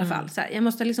del i alla fall. Så här, jag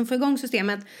måste liksom få igång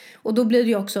systemet. Och då blir det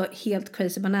ju också helt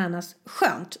crazy bananas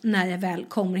skönt när jag väl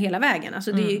kommer hela vägen.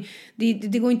 Alltså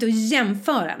det går inte att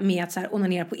jämföra med att så här,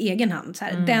 onanera på egen hand. Så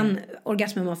här, den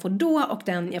orgasmen man får då och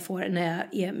den jag får när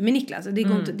jag är med Niklas. Det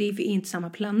går inte, det är inte samma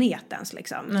planet ens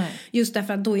liksom. Nej. Just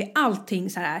därför att då är allting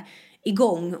så här...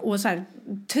 igång och så här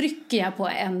trycker jag på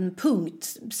en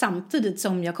punkt samtidigt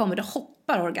som jag kommer, då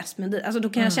hoppar orgasmen dit. Alltså då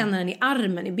kan jag känna den i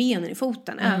armen, i benen, i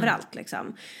foten, överallt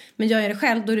liksom. Men gör jag det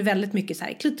själv, då är det väldigt mycket så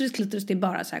här klitoris, det är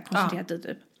bara så här koncentrerat dit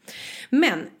typ.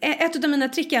 Men ett av mina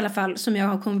trick i alla fall som jag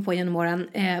har kommit på genom åren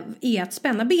är att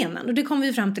spänna benen. Och det kommer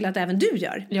vi fram till att även du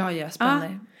gör. Ja, jag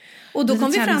spänner. Och då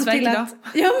kom vi fram till att...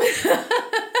 Ja, men...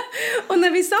 Och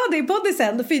när vi sa det i podden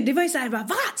sen, det var ju så här, va?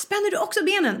 Spänner du också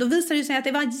benen? Då visade det sig att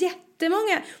det var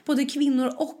jättemånga, både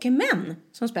kvinnor och män,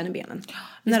 som spänner benen.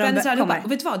 Vi spänner så här.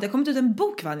 Och vet du vad, det har kommit ut en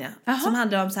bok, Vanja, som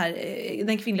handlar om så här,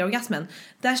 den kvinnliga orgasmen.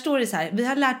 Där står det så här, vi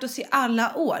har lärt oss i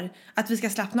alla år att vi ska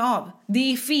slappna av.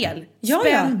 Det är fel.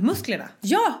 Spänn musklerna.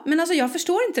 Ja, men alltså jag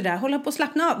förstår inte det där. Hålla på att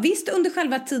slappna av. Visst under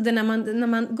själva tiden när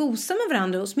man gosar med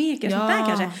varandra och smeker sånt där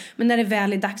kanske. Men när det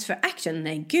väl är dags för action,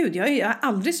 nej gud, jag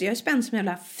är spänd som en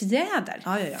jävla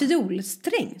fjäder.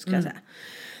 Fiolsträng skulle jag säga.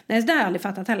 Nej, det har jag aldrig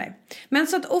fattat heller. Men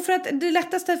så att, och för att det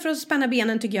lättaste för att spänna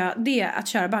benen tycker jag, det är att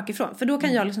köra bakifrån. För då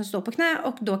kan jag liksom stå på knä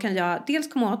och då kan jag dels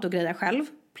komma åt och greja själv.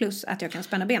 Plus att jag kan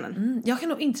spänna benen. Jag kan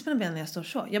nog inte spänna benen när jag står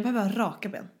så. Jag behöver ha raka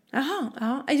ben. Jaha,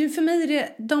 ja. För mig är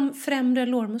det de främre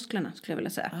lårmusklerna skulle jag vilja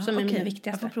säga. Som är mina viktigaste.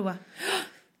 Jag får prova.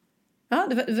 Ja,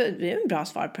 det är en bra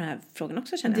svar på den här frågan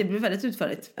också, känner jag. Det blir väldigt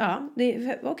utförligt. Ja,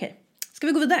 okej. Ska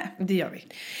vi gå vidare? Det gör vi.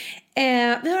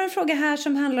 Vi har en fråga här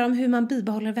som handlar om hur man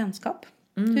bibehåller vänskap.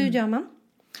 Hur gör man?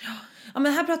 Ja,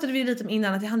 men här pratade vi lite om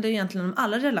innan att det handlar ju egentligen om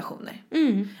alla relationer.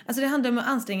 Alltså det handlar om att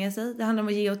anstränga sig, det handlar om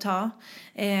att ge och ta.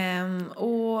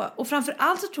 Och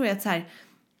framförallt så tror jag att så här,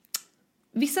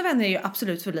 vissa vänner är ju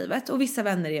absolut för livet och vissa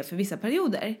vänner är för vissa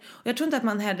perioder. Och jag tror inte att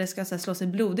man heller ska så här, slå sig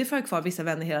blodig för att ha kvar vissa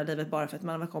vänner hela livet bara för att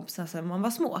man var kompisar sedan man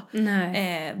var små.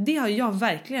 Det har jag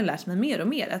verkligen lärt mig mer och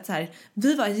mer. Att så här,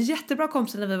 vi var jättebra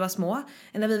kompisar när vi var små,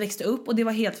 när vi växte upp, och det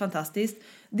var helt fantastiskt.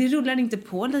 Det rullar inte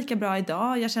på lika bra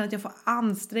idag. Jag känner att jag får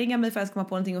anstränga mig för att komma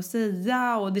på någonting att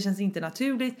säga och det känns inte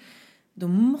naturligt. Då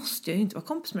måste jag ju inte vara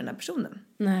kompis med den här personen.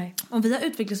 Nej. Om vi har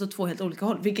utvecklats åt 2 helt olika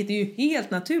håll, vilket är ju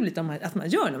helt naturligt att man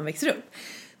gör när man växer upp,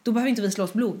 då behöver inte vi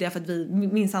slås blod, det är för att vi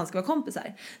minsann ska vara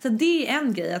kompisar. Så det är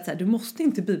en grej att så här, du måste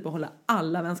inte bibehålla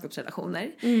alla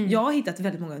vänskapsrelationer. Jag har hittat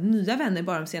väldigt många nya vänner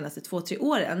bara de senaste 2-3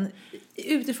 åren.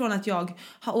 Utifrån att jag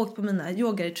har åkt på mina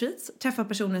yoga-retreats, träffat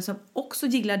personer som också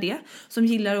gillar det. Som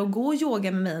gillar att gå och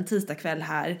yoga med mig en tisdagkväll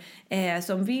här.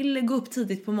 Som vill gå upp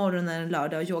tidigt på morgonen en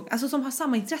lördag och yoga. Alltså som har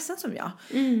samma intressen som jag.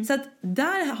 Så att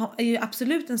där är ju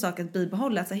absolut en sak att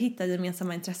bibehålla. Att hitta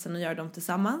gemensamma intressen och göra dem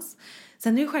tillsammans.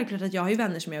 Sen är det självklart att jag har ju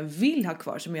vänner som jag vill ha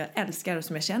kvar, som jag älskar och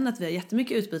som jag känner att vi har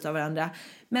jättemycket utbyte av varandra.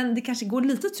 Men det kanske går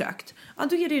lite trögt. Ja,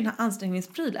 då är det ju den här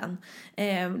ansträngningsprylen.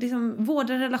 Liksom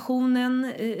vårda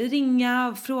relationen,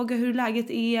 ringa, fråga hur läget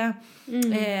är.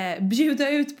 Bjuda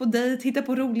ut på dejt, hitta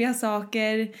på roliga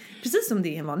saker. Precis som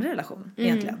det är en vanlig relation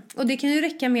egentligen. Och det kan ju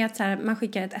räcka med att så här, man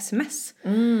skickar ett sms.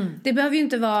 Det behöver ju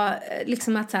inte vara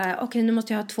liksom att så här, okej, nu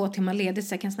måste jag ha 2 timmar ledigt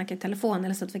så jag kan snacka i telefon.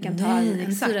 Eller så att vi kan ta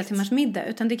en 4 timmars middag.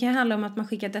 Utan det kan ju handla om att man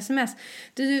skickar ett sms.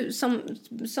 Det är ju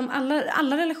som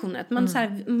alla relationer. Att man, så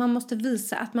här, man måste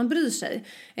visa att man bryr sig.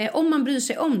 Om man bryr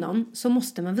sig om någon så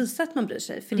måste man visa att man bryr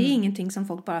sig. För det är ingenting som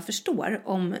folk bara förstår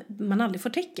om man aldrig får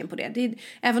tecken på det.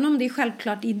 Även om det är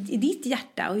självklart i ditt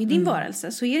hjärta och i din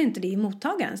varelse så är det inte det i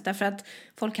mottagarens. Därför att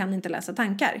folk kan inte läsa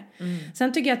tankar.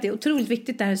 Sen tycker jag att det är otroligt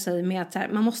viktigt det här du säger med att så här,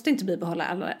 man måste inte bibehålla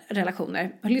alla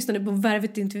relationer. Jag lyssnade på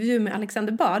Värvet intervju med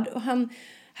Alexander Bard och han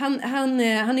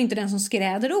är inte den som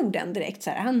skräder orden direkt. Så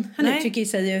här. Han uttrycker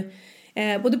sig ju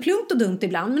både plumpt och dumt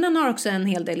ibland, men han har också en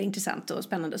hel del intressant och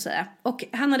spännande att säga. Och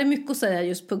han hade mycket att säga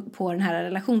just på den här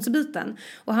relationsbiten.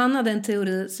 Och han hade en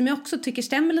teori som jag också tycker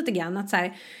stämmer lite grann. Att så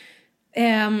här,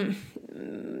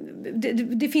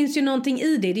 det finns ju någonting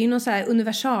i det. Det är ju någon så här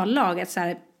universallag att så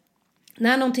här,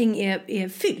 när någonting är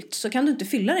fyllt så kan du inte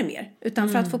fylla det mer. Utan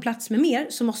för att få plats med mer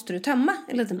så måste du tömma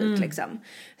en liten bit liksom.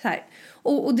 Så här.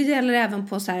 Och det gäller även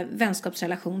på så här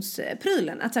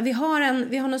vänskapsrelationsprylen. Att så här,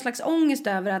 vi har någon slags ångest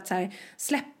över att så här,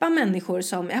 släppa människor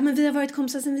som, ja men vi har varit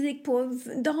kompisar sen vi gick på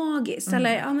dagis.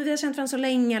 Eller, ja men vi har känt varandra så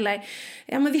länge. Eller,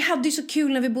 ja men vi hade ju så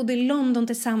kul när vi bodde i London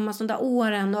tillsammans de där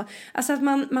åren. Och, alltså att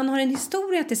man har en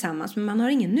historia tillsammans men man har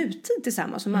ingen nutid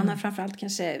tillsammans. Och man har framförallt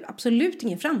kanske absolut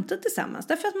ingen framtid tillsammans.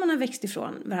 Därför att man har växt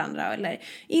ifrån varandra eller är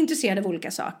intresserad av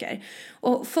olika saker.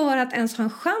 Och för att ens ha en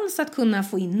chans att kunna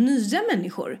få in nya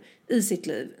människor i sitt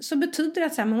liv så betyder det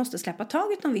att så här, man måste släppa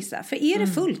taget om vissa. För är det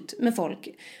fullt med folk,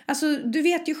 alltså du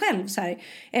vet ju själv så här,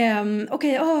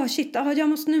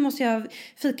 nu måste jag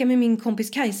fika med min kompis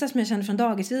Kajsa som jag känner från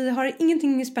dagis. Vi har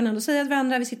ingenting spännande att säga till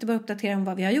varandra, vi sitter bara och uppdaterar om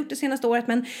vad vi har gjort det senaste året,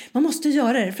 men man måste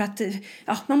göra det för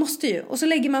att, man måste ju. Och så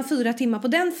lägger man 4 timmar på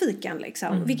den fikan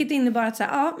liksom, vilket innebär att så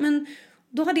här, men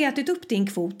då har det ätit upp din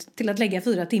kvot till att lägga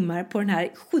 4 timmar på den här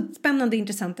skitspännande,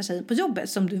 intressanta tjejen på jobbet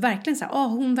som du verkligen säger,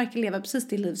 hon verkar leva precis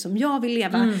det liv som jag vill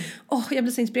leva. Jag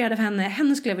blir så inspirerad av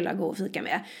henne skulle jag vilja gå och fika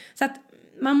med. Så att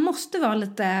man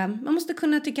måste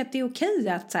kunna tycka att det är okej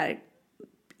att så här,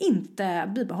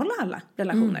 inte bibehålla alla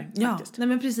relationer. Faktiskt. Nej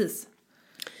men precis.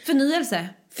 Förnyelse.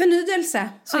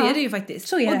 Så är det ju faktiskt.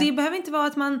 Så är det. Och det behöver inte vara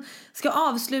att man ska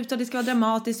avsluta och det ska vara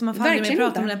dramatiskt och man får aldrig mer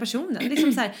prata med den personen.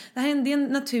 Liksom så här, det är en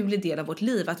naturlig del av vårt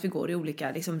liv att vi går i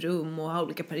olika liksom, rum och har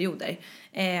olika perioder.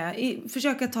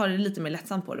 Försöka ta det lite mer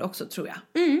lättsamt på det också, tror jag.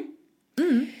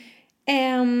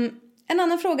 En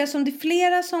annan fråga som det är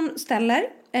flera som ställer,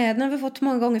 den har vi fått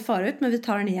många gånger förut, men vi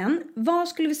tar den igen. Vad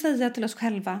skulle vi säga till oss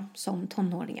själva som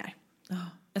tonåringar?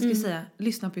 Jag skulle säga,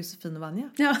 lyssna på Josefin och Vanja.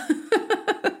 Ja.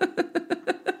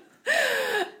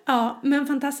 Ja, men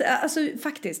fantastiskt. Alltså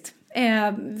faktiskt.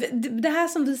 Det här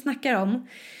som vi snackar om.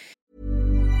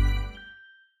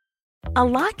 A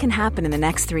lot can happen in the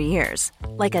next 3 years.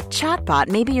 Like a chatbot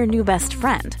may be your new best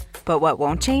friend. But what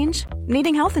won't change?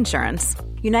 Needing health insurance.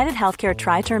 United Healthcare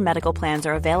Tri-Term Medical Plans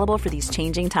are available for these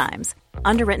changing times.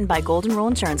 Underwritten by Golden Rule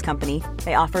Insurance Company,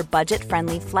 they offer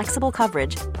budget-friendly, flexible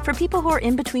coverage for people who are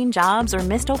in between jobs or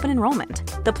missed open enrollment.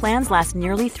 The plans last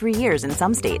nearly 3 years in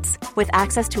some states, with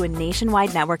access to a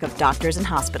nationwide network of doctors and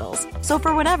hospitals. So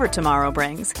for whatever tomorrow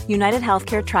brings, United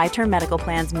Healthcare Tri-Term Medical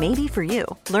Plans may be for you.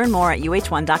 Learn more at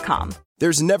uh1.com.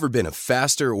 There's never been a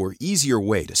faster or easier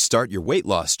way to start your weight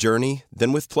loss journey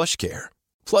than with PlushCare.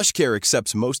 PlushCare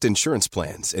accepts most insurance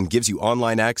plans and gives you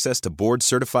online access to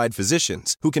board-certified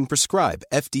physicians who can prescribe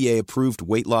FDA-approved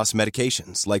weight loss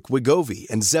medications like Wegovy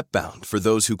and Zepbound for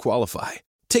those who qualify.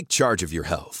 Take charge of your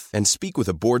health and speak with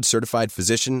a board-certified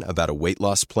physician about a weight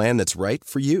loss plan that's right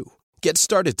for you. Get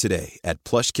started today at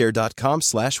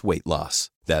plushcare.com/weightloss.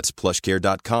 That's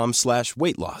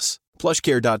plushcare.com/weightloss.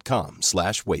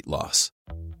 plushcare.com/weightloss.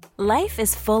 Life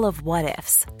is full of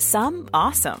what-ifs. Some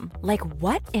awesome, like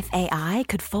what if AI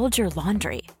could fold your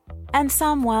laundry? And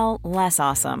some, well, less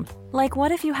awesome, like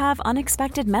what if you have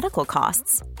unexpected medical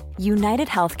costs? United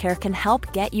Healthcare can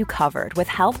help get you covered with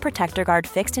Health Protector Guard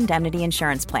fixed indemnity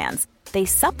insurance plans. They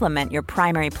supplement your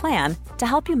primary plan to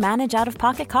help you manage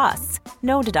out-of-pocket costs.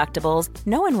 No deductibles,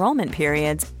 no enrollment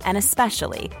periods, and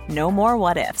especially no more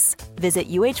what-ifs. Visit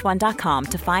uh1.com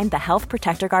to find the Health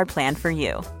Protector Guard plan for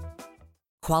you.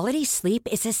 Quality sleep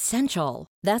is essential.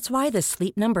 That's why the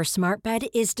Sleep Number Smart Bed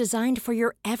is designed for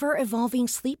your ever-evolving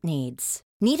sleep needs.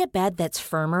 Need a bed that's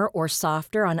firmer or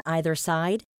softer on either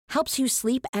side? Helps you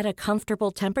sleep at a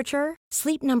comfortable temperature?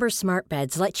 Sleep Number Smart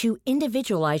Beds let you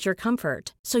individualize your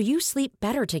comfort so you sleep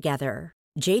better together.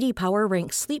 J.D. Power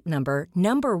ranks Sleep Number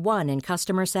 #1 in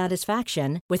customer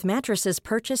satisfaction with mattresses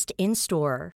purchased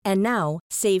in-store. And now,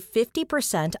 save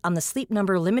 50% on the Sleep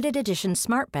Number Limited Edition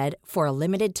Smart Bed for a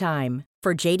limited time.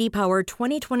 For J.D. Power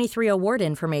 2023 award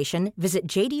information, visit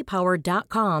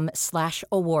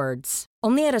jdpower.com/awards.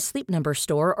 Only at a Sleep Number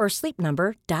store or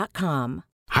sleepnumber.com.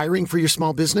 Hiring for your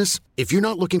small business? If you're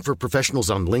not looking for professionals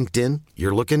on LinkedIn,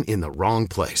 you're looking in the wrong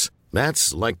place.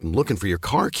 That's like looking for your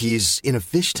car keys in a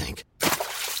fish tank.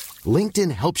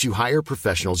 LinkedIn helps you hire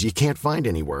professionals you can't find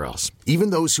anywhere else,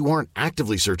 even those who aren't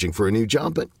actively searching for a new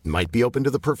job but might be open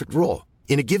to the perfect role.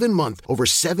 In a given month, over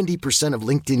 70% of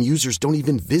LinkedIn users don't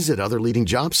even visit other leading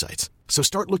job sites. So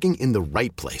start looking in the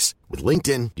right place. With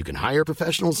LinkedIn, you can hire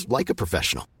professionals like a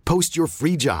professional. Post your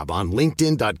free job on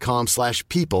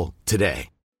linkedin.com/people today.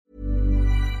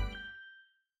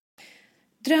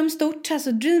 Dröm stort,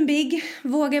 alltså dream big,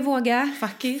 våga.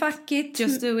 Fuck it.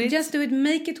 Just do it. Just do it,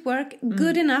 make it work,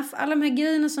 good enough. Alla de här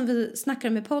grejerna som vi snackar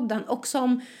om i podden och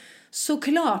som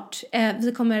såklart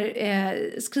vi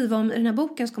kommer skriva om i den här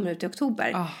boken som kommer ut i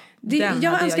oktober.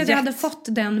 Jag önskar att jag hade fått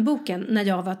den boken när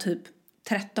jag var typ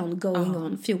 13 going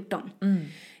on 14.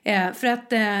 För att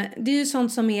det är ju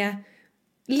sånt som är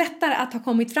lättare att ha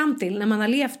kommit fram till när man har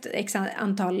levt x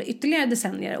antal ytterligare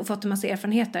decennier och fått en massa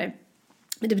erfarenheter.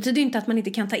 Men det betyder inte att man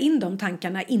inte kan ta in de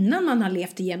tankarna innan man har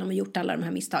levt igenom och gjort alla de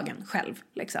här misstagen själv.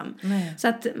 Liksom. Så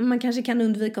att man kanske kan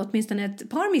undvika åtminstone ett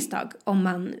par misstag om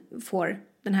man får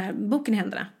den här boken i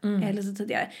händerna lite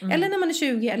tidigare. Eller när man är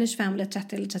 20 eller 25 eller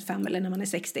 30 eller 35 eller när man är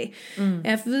 60.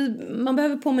 För man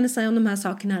behöver påminna sig om de här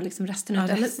sakerna liksom resten av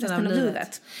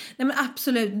livet. Nej men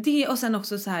absolut. Det och sen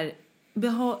också så här,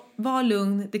 var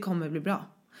lugn, det kommer bli bra.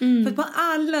 För på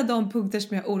alla de punkter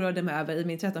som jag oroade mig över i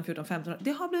min 13, 14, 15 år,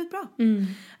 det har blivit bra.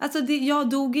 Alltså jag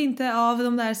dog inte av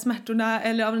de där smärtorna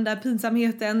eller av den där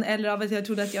pinsamheten eller av att jag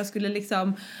trodde att jag skulle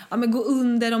liksom gå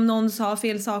under om någon sa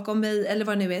fel sak om mig eller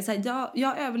vad det nu är. Så här,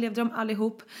 jag överlevde dem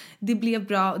allihop. Det blev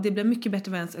bra och det blev mycket bättre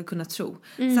än vad jag skulle kunna tro.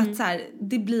 Så att så här,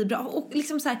 det blir bra. Och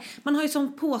liksom så här, man har ju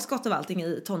sån påskott av allting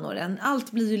i tonåren.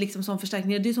 Allt blir ju liksom som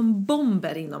förstärkningar. Det är som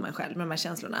bomber inom en själv med de här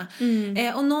känslorna.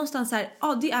 Och någonstans så här,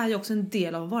 det är ju också en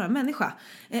del av vara människa.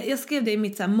 Jag skrev det i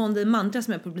mitt så här Monday mantra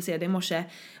som jag publicerade i morse,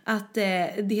 att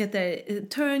det heter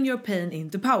Turn your pain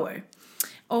into power.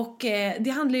 Och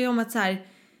det handlar ju om att så här,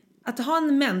 att ha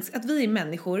att vi är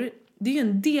människor, det är ju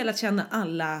en del att känna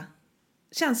alla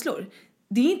känslor.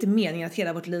 Det är inte meningen att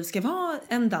hela vårt liv ska vara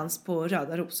en dans på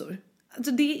röda rosor.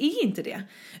 Alltså det är inte det.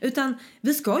 Utan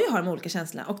vi ska ju ha de olika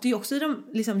känslorna. Och det är också i de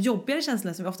liksom jobbigare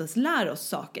känslorna som vi oftast lär oss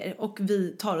saker. Och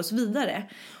vi tar oss vidare.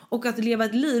 Och att leva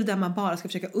ett liv där man bara ska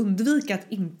försöka undvika att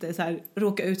inte så här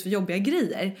råka ut för jobbiga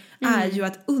grejer. Är ju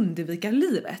att undvika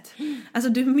livet.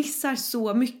 Alltså du missar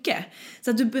så mycket.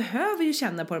 Så att du behöver ju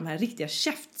känna på de här riktiga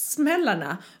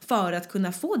käftsmällarna. För att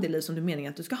kunna få det liv som du menar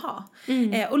att du ska ha.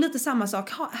 Och lite samma sak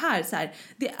här. Så här,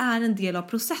 det är en del av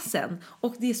processen.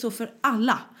 Och det är så för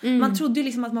alla. Man trodde ju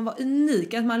liksom att man var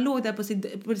unik. Att man låg där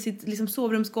på sitt liksom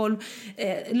sovrumsgolv.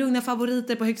 Lugna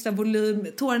favoriter på högsta volym.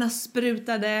 Tårarna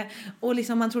sprutade. Och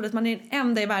liksom man trodde att man är den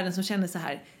enda i världen som känner så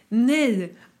här.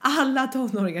 Nej, alla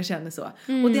tonåringar känner så.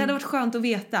 Och det hade varit skönt att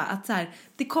veta att så här,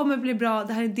 det kommer bli bra,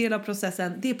 det här är en del av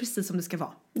processen. Det är precis som det ska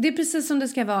vara. Det är precis som det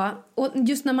ska vara. Och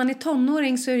just när man är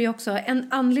tonåring så är det också en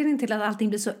anledning till att allting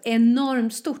blir så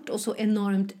enormt stort och så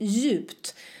enormt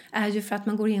djupt. Är ju för att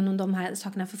man går igenom de här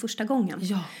sakerna för första gången.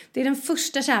 Ja. Det är den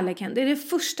första kärleken. Det är det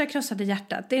första krossade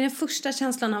hjärtat. Det är den första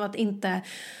känslan av att inte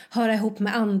höra ihop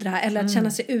med andra. Eller att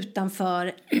känna sig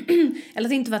utanför. Eller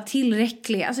att inte vara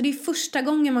tillräcklig. Alltså det är första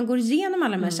gången man går igenom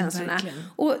alla de här känslorna. Verkligen.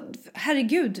 Och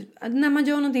herregud, när man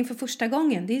gör någonting för första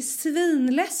gången. Det är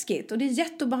svinläskigt. Och det är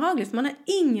jätteobehagligt. För man har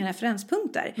inga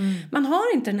referenspunkter. Man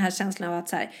har inte den här känslan av att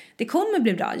så här, det kommer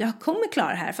bli bra. Jag kommer klara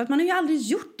det här. För att man har ju aldrig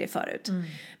gjort det förut.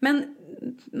 Men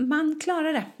man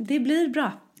klarar det. Det blir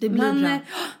bra. Det blir bra.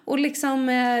 Och liksom...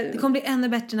 Det kommer bli ännu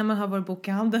bättre när man har vår bok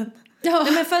i handen. Ja.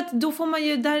 Nej, men för att då får man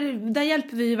ju, där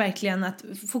hjälper vi ju verkligen att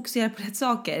fokusera på rätt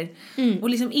saker. Och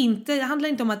liksom inte, det handlar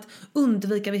inte om att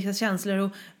undvika vissa känslor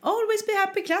och always be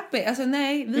happy clappy. Alltså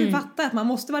nej, vi fattar att man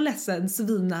måste vara ledsen,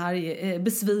 svinarg,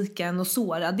 besviken och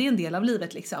sårad. Det är en del av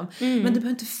livet liksom. Men du behöver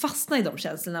inte fastna i de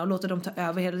känslorna och låta dem ta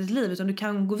över hela ditt liv. Utan du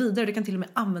kan gå vidare, du kan till och med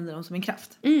använda dem som en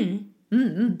kraft.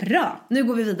 Bra. Nu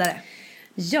går vi vidare.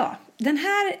 Ja, den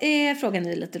här frågan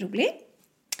är lite rolig.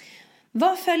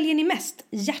 Vad följer ni mest?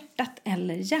 Hjärtat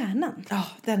eller hjärnan? Ja,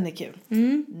 den är kul.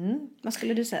 Vad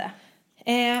skulle du säga?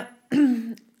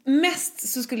 Mest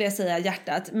så skulle jag säga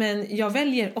hjärtat. Men jag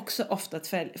väljer också ofta att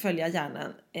följa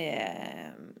hjärnan.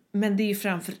 Men det är ju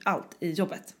framför allt i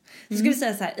jobbet. Så skulle jag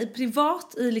säga så här, i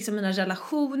privat, i liksom mina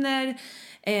relationer.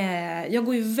 Jag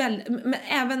går ju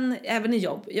men även i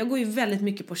jobb. Jag går ju väldigt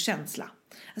mycket på känsla.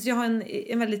 Alltså jag har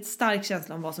en väldigt stark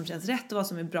känsla om vad som känns rätt och vad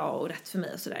som är bra och rätt för mig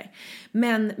och sådär.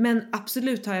 Men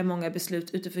absolut har jag många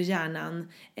beslut utifrån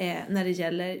hjärnan när det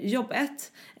gäller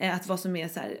jobbet. Att vad som är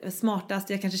så här smartast.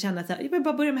 Jag kanske känner att så här, jag vill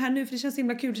bara börja med här nu för det känns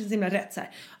himla kul, det känns himla rätt. Så här.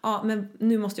 Ja, men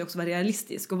nu måste jag också vara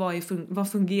realistisk och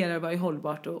vad fungerar, vad är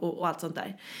hållbart och allt sånt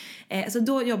där. Så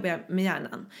då jobbar jag med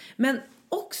hjärnan. Men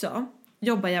också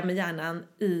jobbar jag med hjärnan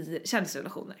i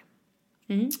kärleksrelationer.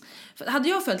 För hade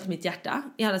jag följt mitt hjärta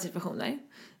i alla situationer,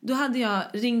 då hade jag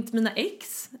ringt mina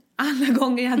ex alla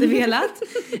gånger jag hade velat,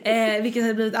 vilket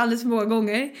hade blivit alldeles för många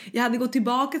gånger. Jag hade gått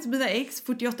tillbaka till mina ex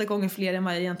 48 gånger fler än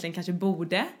vad jag egentligen kanske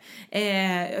borde.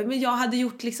 Men jag hade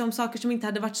gjort liksom saker som inte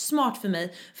hade varit smart för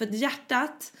mig. För att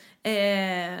hjärtat,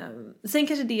 sen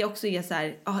kanske det också är så här,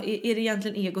 är det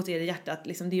egentligen egot, är det hjärtat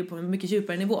liksom, det är på en mycket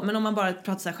djupare nivå. Men om man bara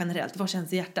pratar så här generellt, vad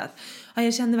känns i hjärtat?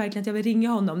 Jag känner verkligen att jag vill ringa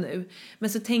honom nu. Men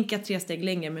så tänker jag 3 steg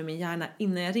längre med min hjärna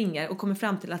innan jag ringer och kommer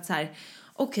fram till att så här,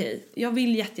 okej, jag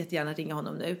vill jättegärna ringa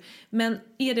honom nu. Men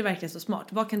är det verkligen så smart?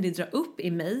 Vad kan det dra upp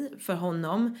i mig för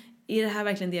honom? Är det här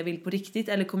verkligen det jag vill på riktigt?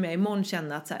 Eller kommer jag imorgon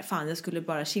känna att så här, fan, jag skulle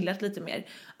bara chillat lite mer?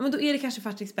 Men då är det kanske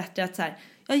faktiskt bättre att så här,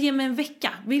 jag ger mig en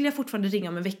vecka. Vill jag fortfarande ringa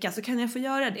om en vecka så kan jag få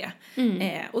göra det.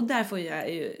 Och där får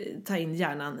jag ju ta in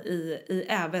hjärnan i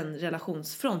även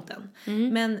relationsfronten.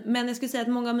 Men jag skulle säga att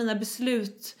många av mina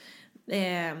beslut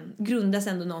grundas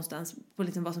ändå någonstans på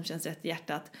liksom vad som känns rätt i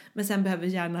hjärtat. Men sen behöver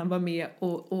hjärnan vara med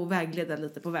och vägleda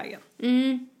lite på vägen.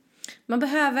 Man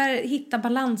behöver hitta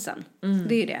balansen.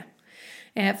 Det är ju det.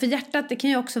 För hjärtat, det kan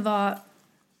ju också vara...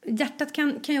 Hjärtat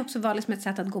kan ju också vara liksom ett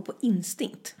sätt att gå på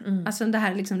instinkt. Alltså det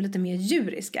här liksom lite mer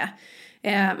djuriska.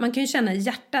 Man kan ju känna i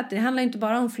hjärtat, det handlar inte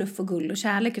bara om fluff och gull och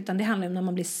kärlek, utan det handlar om när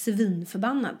man blir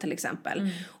svinförbannad till exempel.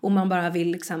 Och man bara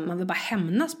vill liksom, man vill bara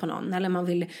hämnas på någon, eller man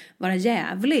vill vara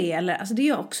jävlig, eller alltså det är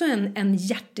ju också en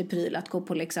hjärtepryl att gå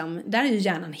på liksom, där är ju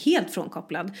hjärnan helt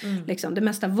frånkopplad. Liksom, det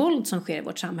mesta våld som sker i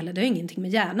vårt samhälle, det har ingenting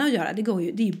med hjärnan att göra, det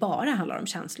är ju bara handlar om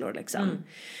känslor liksom.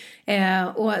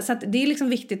 Och så att det är liksom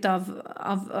viktigt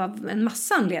av en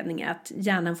massa anledningar att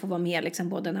hjärnan får vara med liksom,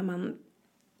 både när man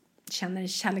känner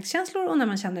kärlekskänslor och när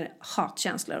man känner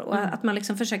hatkänslor. Och att man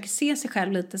liksom försöker se sig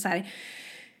själv lite så här.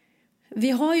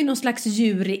 Vi har ju någon slags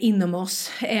djur inom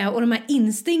oss. Och de här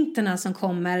instinkterna som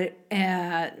kommer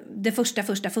det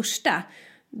första.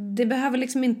 Det behöver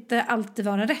liksom inte alltid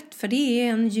vara rätt. För det är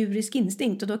en djurisk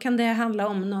instinkt. Och då kan det handla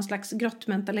om någon slags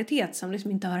grottmentalitet som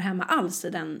liksom inte hör hemma alls i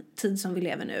den tid som vi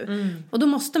lever nu. Och då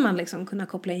måste man liksom kunna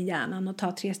koppla in hjärnan och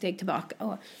ta 3 steg tillbaka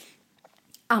och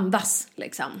andas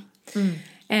liksom.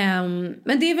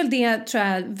 Men det är väl det, tror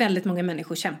jag, väldigt många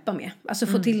människor kämpar med. Alltså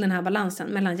få till den här balansen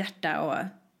mellan hjärta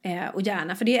och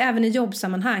hjärna. För det är även i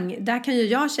jobbsammanhang. Där kan ju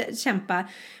jag kämpa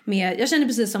med, jag känner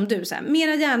precis som du, så här,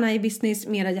 mera hjärna i business,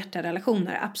 mera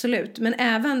hjärta-relationer, absolut. Men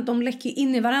även, de läcker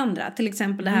in i varandra. Till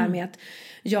exempel det här med att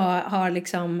jag har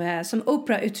liksom, som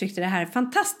Oprah uttryckte det här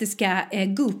fantastiska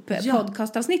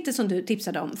Goop-podcastavsnittet som du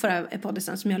tipsade om förra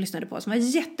podden som jag lyssnade på, som var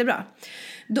jättebra.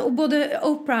 Både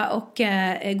Oprah och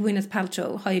Gwyneth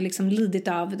Paltrow har ju liksom lidit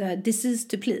av the disease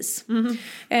to please.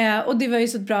 Och det var ju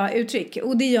så ett bra uttryck.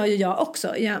 Och det gör ju jag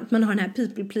också. Man har den här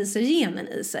people pleaser-genen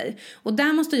i sig. Och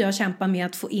där måste jag kämpa med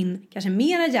att få in kanske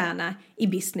mera hjärna i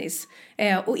business.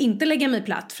 Och inte lägga mig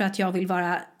platt för att jag vill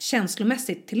vara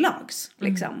känslomässigt till lags.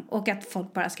 Liksom. Och att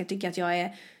folk bara ska tycka att jag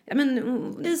är... Ja, men,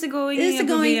 easygoing,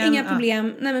 inga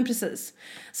problem. Nej men precis.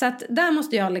 Så att där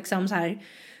måste jag liksom så här...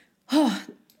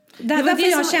 Där får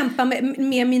jag kämpa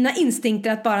med mina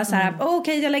instinkter att bara så här,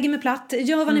 okej, jag lägger mig platt,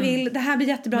 gör vad ni vill, det här blir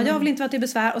jättebra, jag vill inte vara till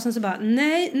besvär, och sen så bara,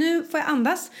 nej, nu får jag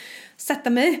andas, sätta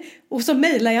mig, och så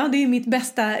mejlar jag. Det är mitt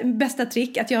bästa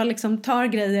trick, att jag liksom tar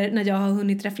grejer när jag har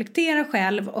hunnit reflektera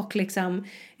själv, och liksom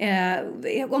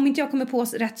om inte jag kommer på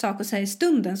rätt sak och säger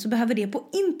stunden, så behöver det på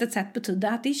intet sätt betyda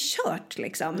att det är kört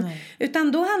liksom.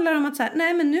 Utan då handlar det om att så här,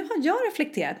 nej men nu har jag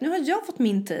reflekterat, nu har jag fått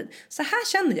min tid, så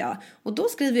här känner jag, och då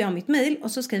skriver jag mitt mejl,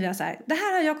 och så skriver jag så här, det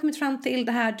här har jag kommit fram till,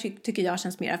 det här tycker jag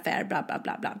känns mer fair, bla bla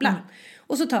bla bla bla.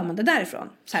 Och så tar man det därifrån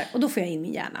så här, och då får jag in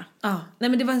min hjärna. Nej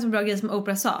men det var en så bra grej som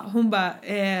Oprah sa. Hon bara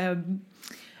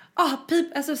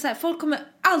alltså så här, folk kommer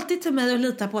alltid till mig och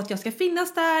lita på att jag ska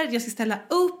finnas där, jag ska ställa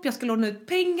upp, jag ska låna ut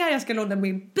pengar, jag ska låna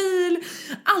min bil.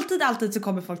 Alltid så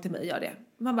kommer folk till mig och gör det.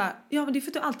 Man bara, ja men det är för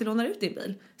att du alltid lånar ut din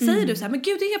bil. Säger du så här, men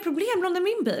gud det är inga problem, låna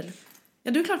min bil.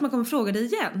 Ja, då är det klart man kommer fråga dig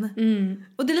igen.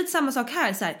 Och det är lite samma sak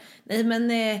här. Så här, nej men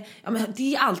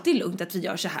det är alltid lugnt att vi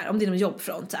gör så här. Om det är någon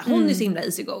jobbfront. Så här, hon är så himla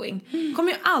easygoing.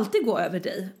 Kommer ju alltid gå över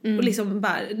dig. Och liksom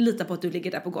bara lita på att du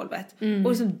ligger där på golvet. Och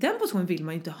liksom, den positionen vill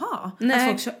man ju inte ha. Nej. Att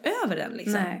folk kör över den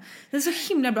liksom. Nej. Det är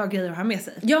så himla bra grejer att ha med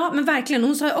sig. Ja, men verkligen.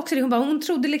 Hon sa också det. Hon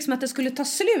trodde liksom att det skulle ta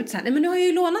slut. Så här, nej men nu har jag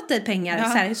ju lånat dig pengar. Så,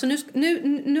 här, så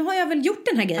nu har jag väl gjort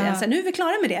den här grejen. Så här, nu är vi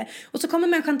klara med det. Och så kommer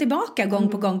människan tillbaka gång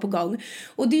på gång på gång.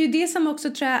 Och det är ju det som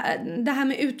också tror jag, det här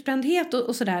med utbrändhet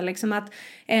och sådär liksom, att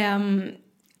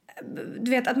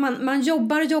du vet att man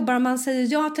jobbar och man säger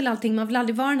ja till allting, man vill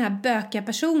aldrig vara den här bökiga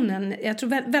personen. Jag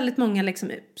tror väldigt många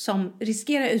liksom, som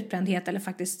riskerar utbrändhet eller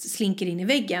faktiskt slinker in i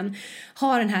väggen,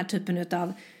 har den här typen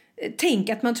utav tänk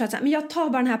att man tror att så här, men jag tar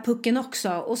bara den här pucken också,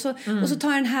 och så tar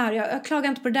jag den här, jag klagar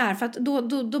inte på det där, för att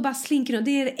då bara slinker det.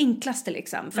 Det är det enklaste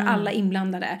liksom för alla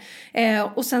inblandade,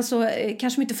 och sen så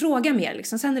kanske man inte frågar mer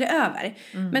liksom, sen är det över.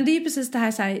 Men det är ju precis det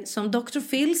här, så här som Dr.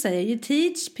 Phil säger, you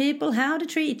teach people how to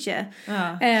treat you.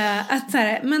 Att så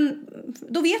här, men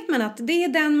då vet man att det är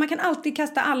den, man kan alltid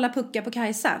kasta alla puckar på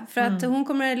Kajsa, för att hon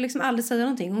kommer liksom aldrig säga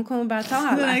någonting, hon kommer bara ta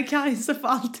alla. Nej, Kajsa får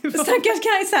alltid vara. Stackars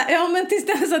Kajsa, ja men tills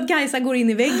dess att Kajsa går in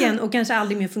i väggen och kanske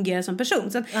aldrig mer fungerar som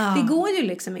person. Så att det går ju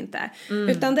liksom inte.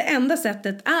 Utan det enda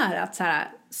sättet är att så här,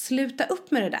 sluta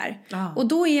upp med det där. Och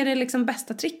då är det liksom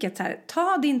bästa tricket så här,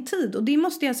 ta din tid, och det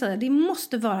måste jag säga, det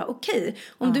måste vara okej.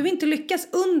 Om du inte lyckas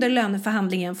under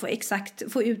löneförhandlingen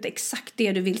få ut exakt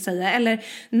det du vill säga, eller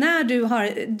när du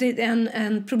har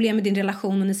en problem med din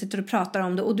relation och ni sitter och pratar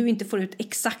om det och du inte får ut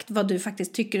exakt vad du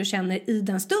faktiskt tycker och känner i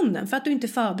den stunden för att du inte är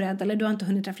förberedd eller du har inte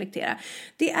hunnit reflektera.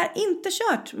 Det är inte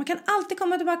kört. Man kan alltid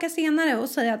komma tillbaka senare och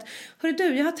säga att hörru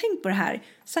du, jag har tänkt på det här.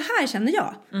 Så här känner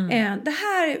jag. Det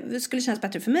här skulle kännas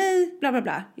bättre för mig. Bla bla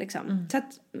bla. Liksom. Så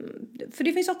att, för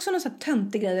det finns också någon sån här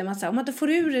töntig grej. Om man inte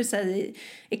får ur sig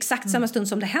exakt samma stund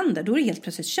som det händer. Då är det helt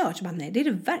plötsligt kört. Så bara, nej, det är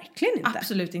det verkligen inte.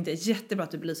 Absolut inte. Jättebra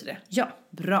att du belyser det. Ja.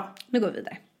 Bra. Nu går vi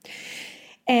vidare.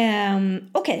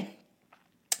 Okej.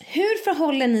 Hur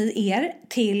förhåller ni er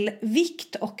till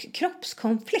vikt och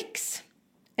kroppskomplex?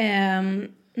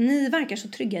 Ni verkar så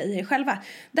trygga i er själva.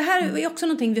 Det här är också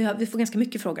någonting vi får ganska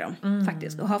mycket frågor om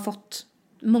faktiskt. Och har fått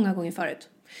många gånger förut.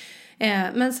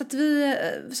 Men så att vi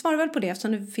svarar väl på det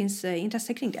eftersom det finns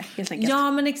intresse kring det helt enkelt.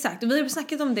 Ja men exakt, och vi har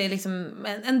snackat om det liksom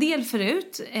en del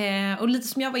förut, och lite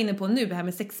som jag var inne på nu, det här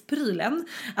med sexprylen,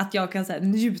 att jag kan så här,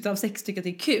 njuta av sex, tycka att det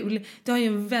är kul. Det har ju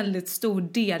en väldigt stor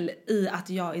del i att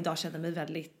jag idag känner mig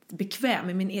väldigt bekväm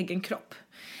i min egen kropp.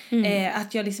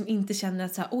 Att jag liksom inte känner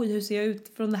att så här, oj hur ser jag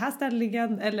ut från den här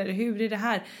ställningen, eller hur är det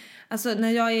här. Alltså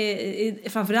när jag är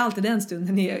framförallt i den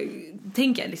stunden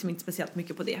tänker jag liksom inte speciellt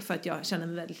mycket på det, för att jag känner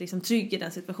mig väldigt liksom trygg i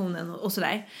den situationen och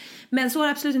sådär. Men så har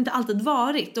det absolut inte alltid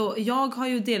varit, och jag har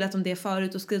ju delat om det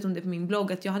förut och skrivit om det på min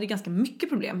blogg, att jag hade ganska mycket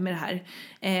problem med det här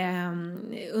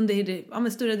under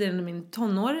större delen av min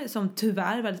tonår, som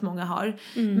tyvärr väldigt många har.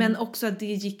 Men också att det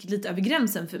gick lite över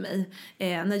gränsen för mig.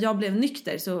 När jag blev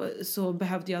nykter så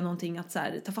behövde jag någonting att så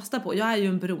här, ta fasta på. Jag är ju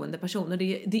en beroende person, och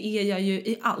det är jag ju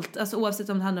i allt. Alltså oavsett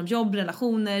om det handlar om jobb,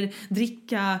 relationer,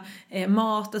 dricka,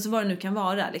 mat, alltså vad det nu kan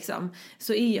vara liksom,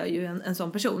 så är jag ju en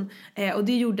sån person. Och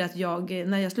det gjorde att jag,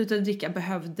 när jag slutade dricka,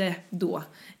 behövde då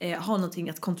ha någonting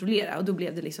att kontrollera, och då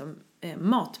blev det liksom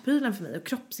matprylen för mig och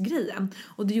kroppsgrejen.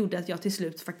 Och det gjorde att jag till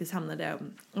slut faktiskt hamnade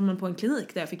på en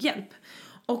klinik där jag fick hjälp.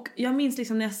 Och jag minns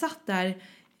liksom när jag satt där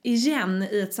igen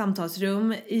i ett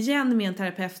samtalsrum, igen med en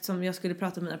terapeut som jag skulle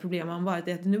prata om mina problem om, var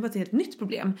det nu var ett helt nytt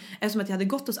problem, eftersom att jag hade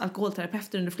gått hos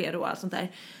alkoholterapeuter under flera år och allt sånt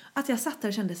där. Att jag satt där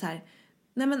och kände så här: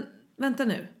 nej men vänta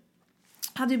nu,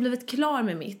 hade ju blivit klar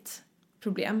med mitt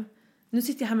problem, nu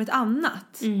sitter jag här med ett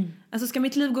annat. Alltså ska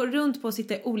mitt liv gå runt på att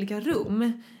sitta i olika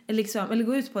rum eller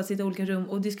gå ut på att sitta i olika rum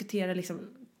och diskutera liksom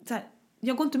så här,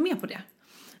 jag går inte med på det.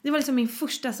 Det var liksom min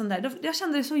första sån där, jag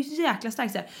kände det så jäkla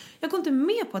starkt så här. Jag går inte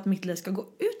med på att mitt liv ska gå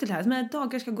ut till det här. Att mina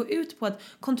dagar ska gå ut på att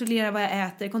kontrollera vad jag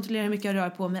äter, kontrollera hur mycket jag rör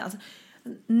på mig. Alltså,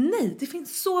 nej, det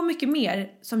finns så mycket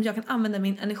mer som jag kan använda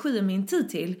min energi och min tid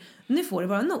till. Nu får det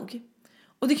vara nog.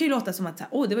 Och det kan ju låta som att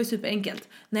det var ju superenkelt.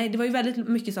 Nej, det var ju väldigt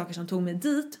mycket saker som tog mig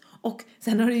dit. Och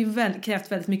sen har det ju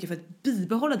krävt väldigt mycket för att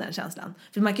bibehålla den känslan.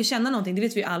 För man kan ju känna någonting, det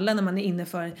vet vi ju alla när man är inne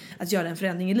för att göra en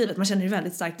förändring i livet. Man känner det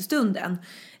väldigt starkt i stunden.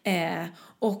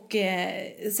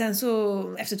 Sen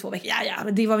så efter 2 veckor,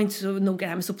 men det var inte så noga det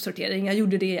här med sopsortering. Jag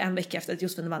gjorde det 1 vecka efter att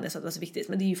Josefin vann, så det var så viktigt.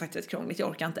 Men det är ju faktiskt krångligt, jag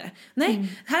orkar inte. Nej,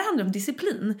 här handlar det om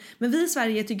disciplin. Men vi i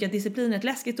Sverige tycker att disciplin är ett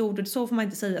läskigt ord, och så får man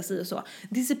inte säga sig och så.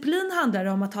 Disciplin handlar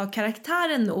om att ha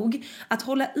karaktären nog att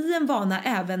hålla i en vana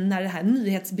även när det här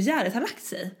nyhetsbegäret har lagt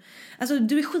sig. Alltså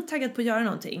du är skittaggad på att göra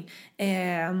någonting.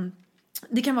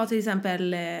 Det kan vara till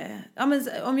exempel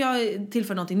om jag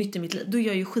tillför någonting nytt i mitt liv, då är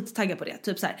jag ju skittaggad på det.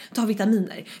 Typ så här, ta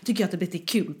vitaminer. Tycker jag att det blir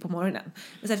kul på morgonen.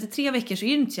 Men så efter 3 veckor så är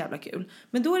det inte så jävla kul.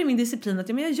 Men då är det min disciplin att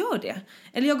jag gör det.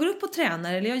 Eller jag går upp och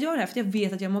tränar, eller jag gör det här för jag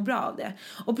vet att jag mår bra av det.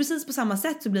 Och precis på samma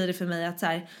sätt så blir det för mig att så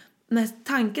här, när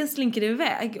tanken slinker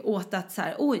iväg åt att så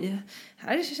här, oj,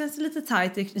 här känns det lite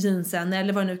tight i jeansen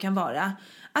eller vad det nu kan vara.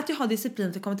 Att jag har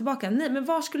disciplin för att komma tillbaka. Nej, men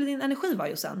var skulle din energi vara,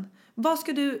 Jossan? Vad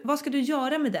ska du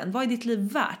göra med den? Vad är ditt liv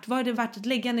värt? Vad är det värt att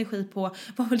lägga energi på?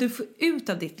 Vad vill du få ut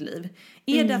av ditt liv?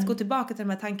 Är det att gå tillbaka till de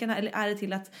här tankarna, eller är det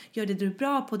till att göra det du är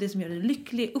bra på, det som gör dig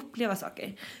lycklig, uppleva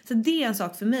saker? Så det är en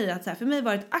sak för mig, att så här, för mig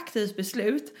var det ett aktivt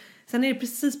beslut. Sen är det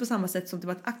precis på samma sätt som det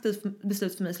var ett aktivt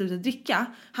beslut för mig att sluta dricka.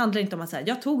 Handlar inte om att säga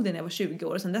jag tog det när jag var 20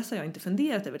 år och sen dess har jag inte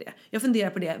funderat över det. Jag funderar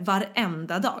på det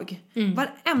varenda dag.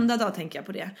 Varenda dag tänker jag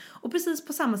på det. Och precis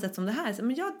på samma sätt som det här.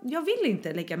 Men jag vill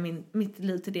inte lägga mitt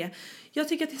liv till det. Jag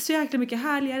tycker att det är så jäkla mycket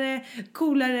härligare,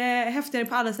 coolare, häftigare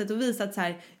på alla sätt att visa att så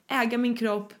här, äga min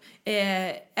kropp,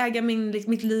 äga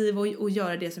mitt liv och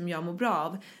göra det som jag mår bra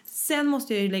av. Sen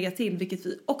måste jag ju lägga till, vilket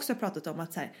vi också har pratat om,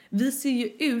 att så här, vi ser ju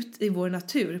ut i vår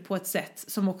natur på ett sätt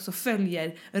som också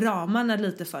följer ramarna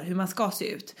lite för hur man ska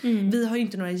se ut. Vi har ju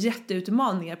inte några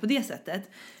jätteutmaningar på det sättet.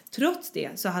 Trots det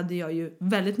så hade jag ju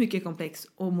väldigt mycket komplex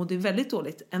och mådde väldigt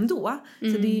dåligt ändå.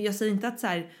 Så jag säger inte att så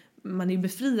här, man är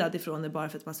befriad ifrån det bara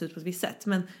för att man ser ut på ett visst sätt.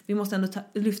 Men vi måste ändå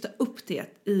lyfta upp det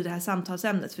i det här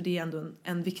samtalsämnet, för det är ändå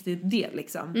en viktig del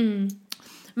liksom.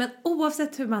 Men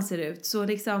oavsett hur man ser ut så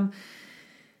liksom...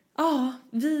 Ja,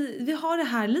 vi har det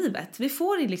här livet. Vi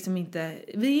får liksom inte...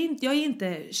 jag är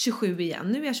inte 27 igen.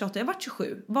 Nu är jag 28. Jag har varit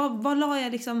 27.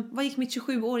 Vad gick mitt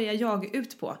 27-åriga jag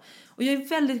ut på? Och jag är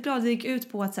väldigt glad att det gick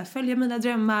ut på att så här, följa mina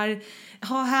drömmar,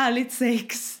 ha härligt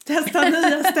sex, testa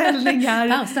nya ställningar.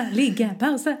 Pausa, ligga.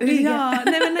 Ja,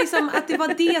 nej, men liksom att det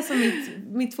var det som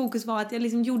mitt fokus var. Att jag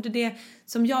liksom gjorde det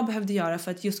som jag behövde göra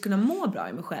för att just kunna må bra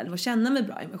i mig själv och känna mig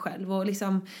bra i mig själv. Och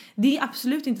liksom, det är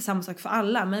absolut inte samma sak för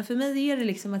alla. Men för mig är det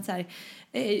liksom att så här,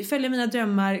 följa mina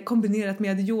drömmar kombinerat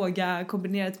med yoga,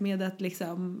 kombinerat med att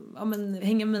liksom,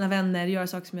 hänga med mina vänner, göra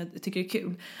saker som jag tycker är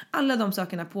kul. Alla de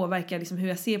sakerna påverkar liksom hur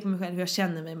jag ser på mig själv, hur jag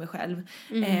känner mig själv.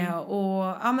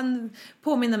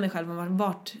 Påminna mig själv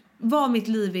om vad mitt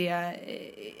liv är,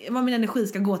 vad min energi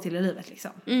ska gå till i livet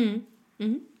liksom.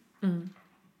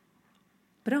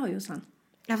 Bra, Jossan.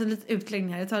 Jag har haft lite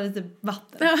utläggning här, jag tar lite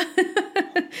vatten.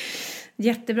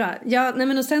 Jättebra. Ja, nej,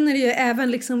 men och sen är det ju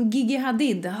även liksom Gigi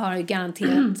Hadid har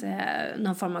garanterat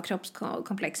någon form av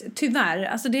kroppskomplex. Tyvärr,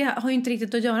 alltså det har ju inte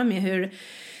riktigt att göra med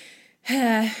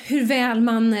hur väl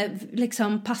man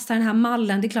liksom passar den här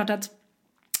mallen. Det är klart att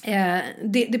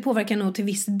Det påverkar nog till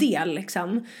viss del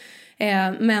liksom.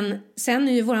 Men sen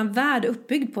är ju våran värld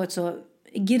uppbyggd på ett så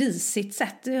grisigt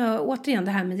sätt. Återigen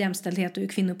det här med jämställdhet och hur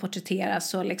kvinnor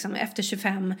porträtteras och liksom efter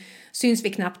 25 syns vi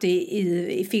knappt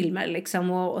i filmer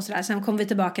liksom och sådär. Sen kommer vi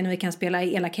tillbaka när vi kan spela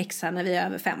elak häxa när vi är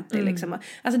över 50 liksom.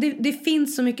 Alltså det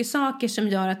finns så mycket saker som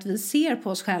gör att vi ser på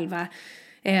oss själva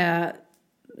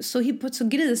på ett så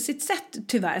grisigt sätt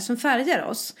tyvärr som färgar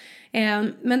oss.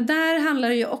 Men där handlar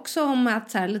det ju också om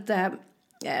att så här, lite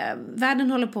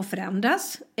världen håller på att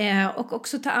förändras och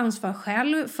också ta ansvar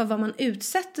själv för vad man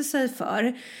utsätter sig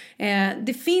för.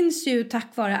 Det finns ju tack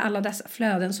vare alla dessa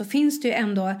flöden så finns det ju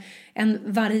ändå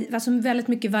alltså väldigt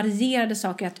mycket varierade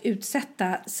saker att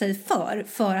utsätta sig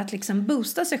för att liksom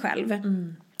boosta sig själv.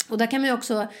 Och där kan man ju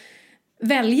också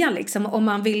välja liksom om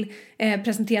man vill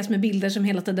presenteras med bilder som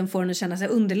hela tiden får en att känna sig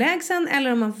underlägsen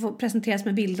eller om man får presenteras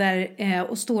med bilder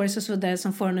och stories och så vidare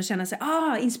som får en att känna sig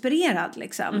inspirerad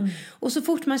liksom. Och så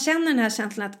fort man känner den här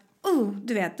känslan att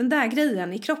du vet den där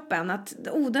grejen i kroppen att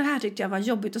det här tyckte jag var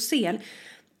jobbigt att se,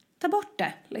 ta bort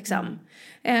det liksom.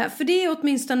 För det är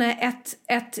åtminstone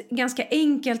ett ganska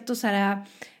enkelt och så här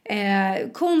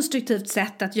konstruktivt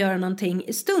sätt att göra någonting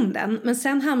i stunden. Men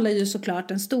sen handlar ju såklart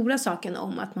den stora saken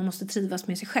om att man måste trivas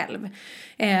med sig själv.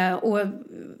 Och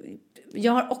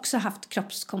jag har också haft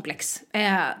kroppskomplex.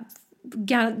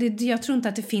 Jag tror inte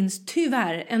att det finns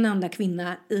tyvärr en enda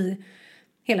kvinna i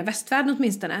hela västvärlden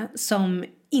åtminstone som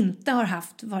inte har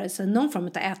haft vare sig någon form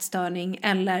av ätstörning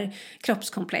eller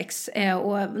kroppskomplex.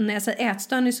 Och när jag säger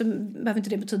ätstörning så behöver inte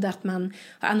det betyda att man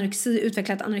har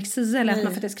utvecklat anorexi eller att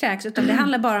man faktiskt kräks. Utan det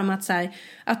handlar bara om att, så här,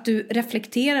 att du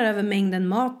reflekterar över mängden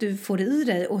mat du får i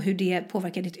dig och hur det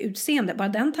påverkar ditt utseende. Bara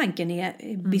den tanken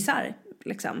är bizarr.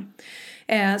 Liksom.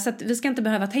 Så att vi ska inte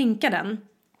behöva tänka den.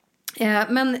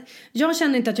 Men jag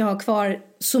känner inte att jag har kvar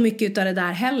så mycket av det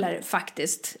där heller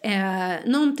faktiskt.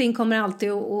 Någonting kommer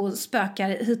alltid att spöka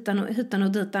hitan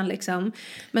och ditan liksom.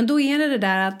 Men då är det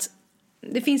där att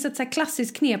det finns ett så här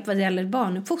klassiskt knep vad gäller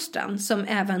barnuppfostran som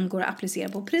även går att applicera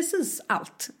på precis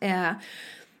allt.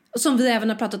 Som vi även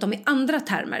har pratat om i andra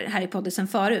termer här i podden sen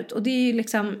förut. Och det är ju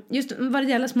liksom, just vad det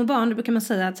gäller små barn, då brukar man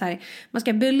säga att så här, man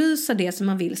ska belysa det som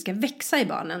man vill ska växa i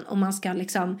barnen. Och man ska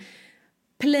liksom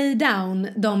play down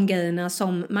de grejerna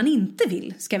som man inte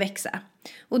vill ska växa.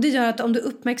 Och det gör att om du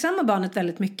uppmärksammar barnet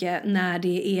väldigt mycket när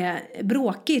det är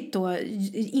bråkigt och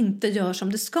inte gör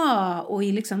som det ska och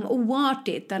är liksom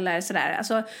oartigt eller sådär.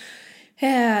 Alltså,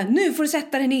 nu får du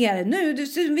sätta dig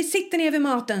ner. Vi sitter ner vid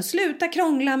maten. Sluta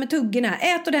krångla med tuggorna.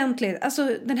 Ät ordentligt.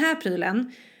 Alltså den här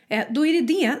prylen. Då är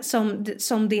det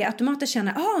som det automatiskt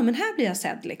känner. Men här blir jag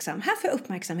sedd liksom. Här får jag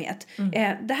uppmärksamhet.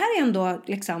 Det här är ändå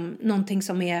liksom någonting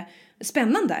som är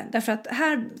spännande. Därför att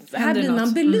här blir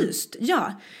man belyst.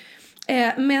 Ja.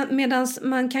 Medan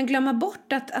man kan glömma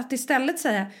bort att istället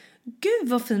säga Gud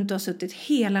vad fint du har suttit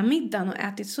hela middagen och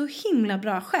ätit så himla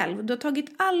bra själv. Du har tagit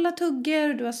alla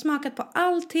tuggar, du har smakat på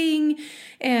allting.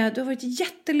 Du har varit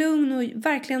jättelugn och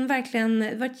verkligen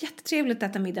varit jättetrevligt att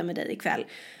äta middag med dig ikväll.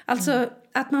 Alltså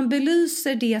att man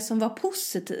belyser det som var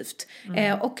positivt.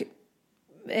 Och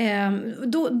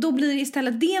då blir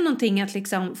istället det någonting att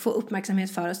liksom få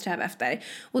uppmärksamhet för och sträva efter.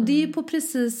 Och det är ju på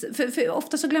precis för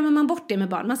ofta så glömmer man bort det med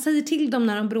barn. Man säger till dem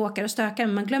när de bråkar och stökar,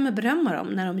 men man glömmer berömma dem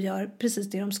när de gör precis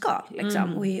det de ska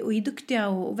liksom. Och är duktiga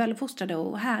och väluppfostrade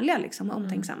och härliga liksom, och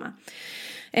omtänksamma.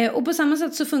 Och på samma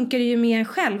sätt så funkar det ju med en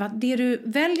själv, att det du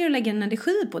väljer att lägga en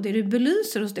energi på, det du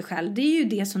belyser hos dig själv, det är ju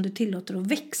det som du tillåter att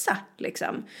växa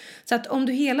liksom. Så att om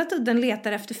du hela tiden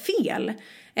letar efter fel,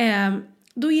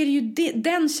 då är det ju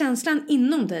den känslan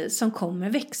inom dig som kommer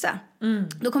växa.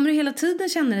 Då kommer du hela tiden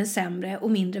känna dig sämre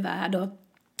och mindre värd och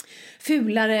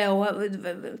fulare och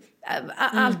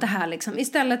allt det här liksom.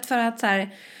 Istället för att så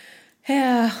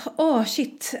här,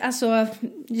 shit, alltså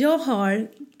jag har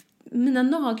mina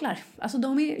naglar, alltså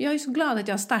jag är så glad att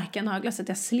jag har starka naglar så att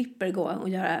jag slipper gå och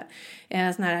göra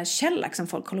såna här shellack som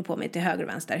folk håller på med till höger och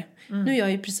vänster. Nu är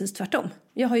jag ju precis tvärtom.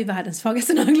 Jag har ju världens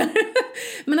svagaste naglar.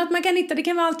 Men att man kan hitta, det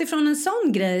kan vara allt ifrån en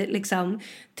sån grej liksom,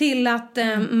 till att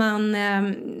man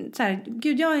så här,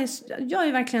 gud jag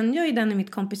är den i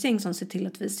mitt kompisgäng som ser till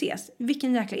att vi ses.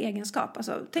 Vilken jäkla egenskap.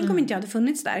 Alltså, tänk om inte jag hade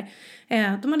funnits där.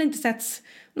 De hade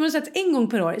setts en gång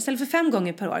per år istället för 5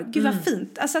 gånger per år. Gud vad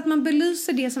fint. Alltså att man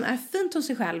belyser det som är fint hos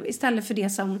sig själv istället för det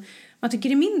som man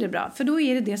tycker är mindre bra. För då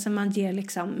är det som man ger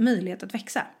liksom möjlighet att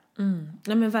växa.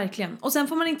 Ja men verkligen. Och sen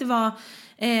får man inte vara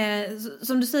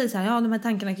som du säger så här, de här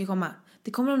tankarna kan komma.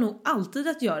 Det kommer de nog alltid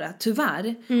att göra,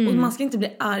 tyvärr. Och man ska inte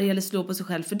bli arg eller slå på sig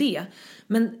själv för det.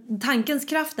 Men tankens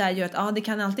kraft är ju att det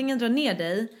kan antingen dra ner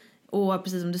dig Och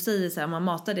precis som du säger så här, om man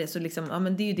matar det så liksom, ja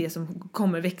men det är ju det som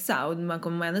kommer växa och man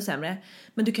kommer må ännu sämre.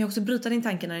 Men du kan ju också bryta din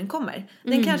tanke när den kommer.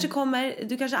 Den kanske kommer,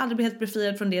 du kanske aldrig blir helt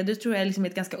befriad från det. Det tror jag är liksom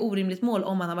ett ganska orimligt mål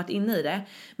om man har varit inne i det.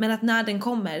 Men att när den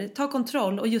kommer, ta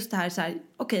kontroll och just det här så här,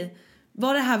 okej,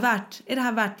 var det här värt, är det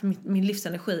här värt min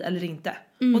livsenergi eller inte?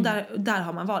 Och där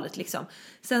har man valet liksom.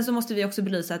 Sen så måste vi också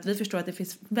belysa att vi förstår att det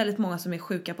finns väldigt många som är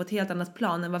sjuka på ett helt annat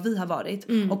plan än vad vi har varit.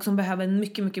 Och som behöver en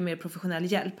mycket, mycket mer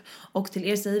professionell hjälp. Och till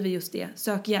er säger vi just det,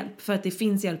 sök hjälp för att det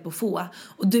finns hjälp att få.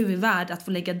 Och du är värd att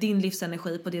få lägga din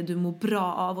livsenergi på det du mår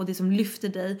bra av och det som lyfter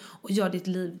dig och gör ditt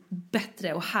liv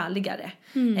bättre och härligare.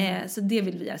 Så det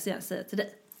vill vi säga till dig.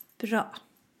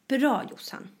 Bra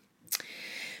Jossan.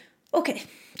 Okej,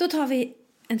 då tar vi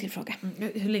en till fråga.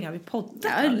 Hur länge har vi poddat?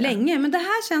 Ja, länge. Men det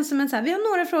här känns som en så här, vi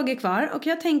har några frågor kvar. Och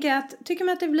jag tänker att, tycker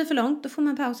man att det blir för långt, då får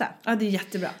man pausa. Ja, det är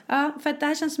jättebra. Ja, för att det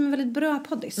här känns som en väldigt bra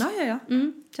poddis. Ja.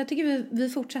 Så jag tycker vi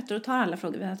fortsätter och tar alla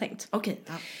frågor vi har tänkt. Okej.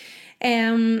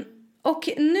 Och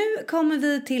nu kommer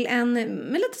vi till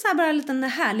med lite så här, bara en liten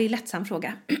härlig, lättsam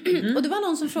fråga. Och det var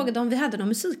någon som frågade om vi hade någon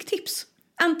musiktips.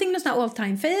 Antingen någon sån här all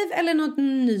time fave eller något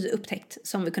ny upptäckt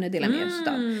som vi kunde dela med oss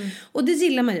av. Och det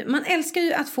gillar man ju. Man älskar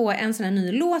ju att få en sån här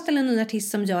ny låt eller en ny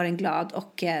artist som gör en glad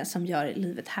och som gör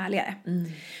livet härligare.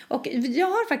 Och jag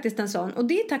har faktiskt en sån och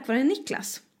det är tack vare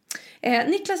Niklas.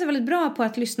 Niklas är väldigt bra på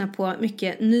att lyssna på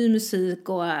mycket ny musik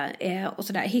och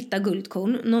sådär, hitta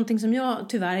guldkorn. Någonting som jag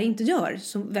tyvärr inte gör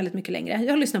så väldigt mycket längre.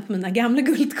 Jag lyssnar på mina gamla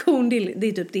guldkorn, det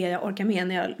är typ det jag orkar med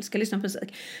när jag ska lyssna på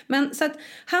musik. Men så att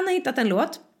han har hittat en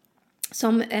låt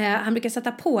som han brukar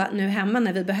sätta på nu hemma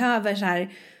när vi behöver så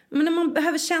här, men när man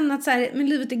behöver känna att så här, men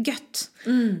livet är gött.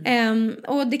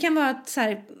 Och det kan vara att så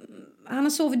här, han har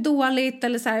sovit dåligt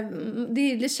eller så här, det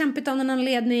är kämpigt av någon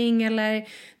anledning eller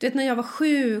du vet när jag var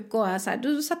sjuk och så här,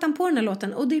 då satte han på den här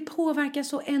låten och det påverkar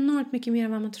så enormt mycket mer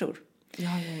än vad man tror.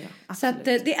 Ja. Så att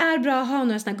det är bra att ha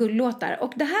några såna guldlåtar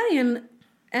och det här är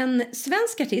en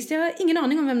svensk artist, jag har ingen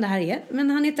aning om vem det här är, men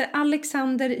han heter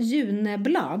Alexander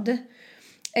Juneblad.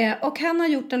 Och han har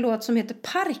gjort en låt som heter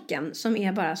Parken som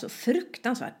är bara så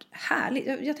fruktansvärt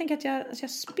härlig. Jag tänker att jag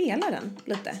spelar den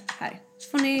lite här. Så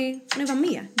får ni vara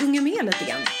med, gunga med lite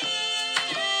grann.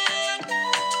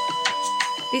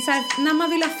 Det är så här, när man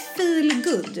vill ha feel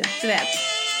good, du vet.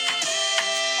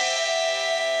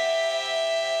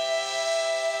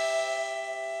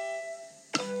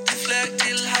 Du flög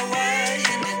till Hawaii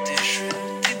 97,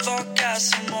 tillbaka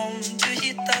som om du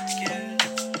hittat Gud.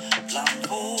 Bland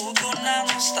vågorna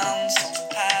någonstans som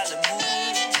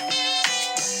pärlemor.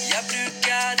 Jag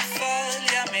brukade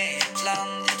följa med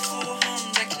ibland i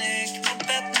 200 knäck på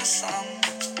bett med sand.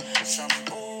 Sen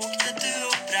åkte du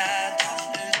och brädan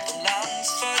utomlands.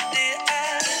 För det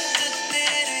är inte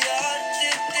det du gör, det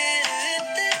är det du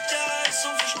inte gör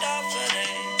som förstör för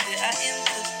dig. Det är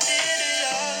inte det du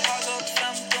gör. Har gått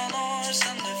 15 år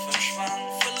sen du försvann.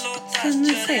 Förlåt att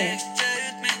jag räckte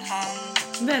ut min hand.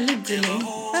 Väldigt billig.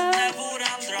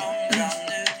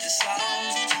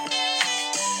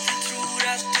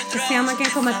 Och se om man kan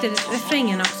komma till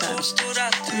refrängen också.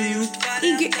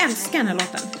 Iggy älskar den här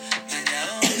låten.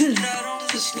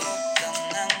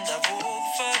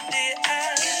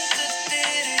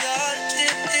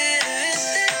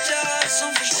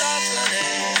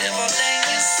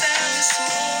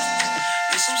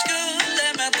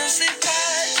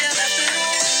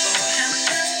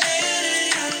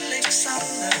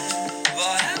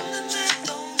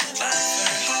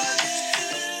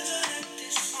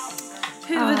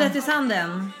 Huvudet i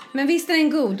sanden. Men visst är den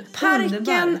god. Parken,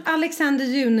 Underbar. Alexander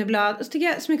Juneblad. Och så tycker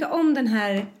jag så mycket om den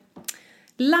här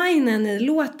linen i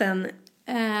låten.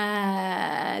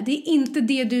 Det är inte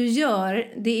det du gör,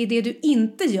 det är det du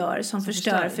inte gör som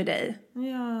förstör för dig.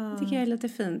 Ja. Det tycker jag är lite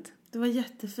fint. Det var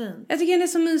jättefint. Jag tycker den är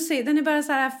så mysig. Den är bara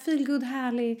så här feel good,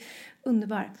 härlig,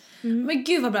 underbar. Men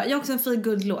gud vad bra. Jag har också en feel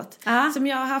good låt som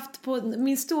jag har haft på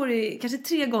min story kanske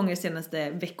 3 gånger senaste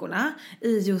veckorna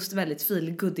i just väldigt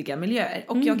feel goodiga miljöer.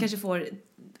 Och jag kanske får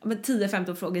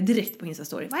 10-15 frågor direkt på Insta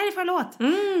story. Vad är det för låt?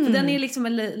 För den är liksom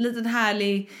en liten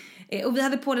härlig. Och vi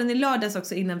hade på den i lördags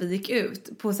också innan vi gick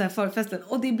ut på så här förfesten.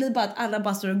 Och det blir bara att alla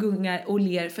bara står och gungar och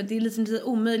ler. För det är liksom lite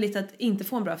omöjligt att inte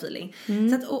få en bra feeling.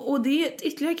 Så att, och det är ett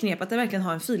ytterligare knep att jag verkligen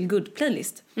har en feel good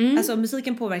playlist. Alltså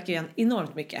musiken påverkar ju en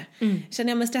enormt mycket.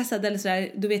 Känner jag mig stressad eller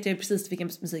sådär, då vet jag precis vilken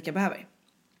musik jag behöver.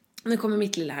 Nu kommer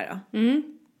mitt lilla här då.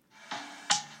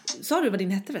 Sa du vad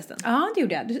din hette förresten? Ja, det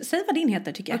gjorde jag. Säg vad din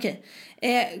heter tycker jag. Okej.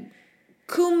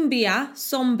 Cumbia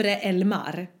Sombre El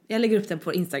Mar. Jag lägger upp den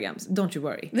på Instagram. Don't you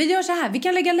worry. Vi gör så här. Vi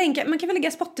kan lägga länkar. Man kan väl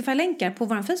lägga Spotify-länkar på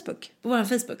vår Facebook. På vår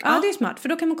Facebook? Ja, det är smart. För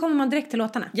då kan man komma direkt till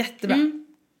låtarna. Jättebra.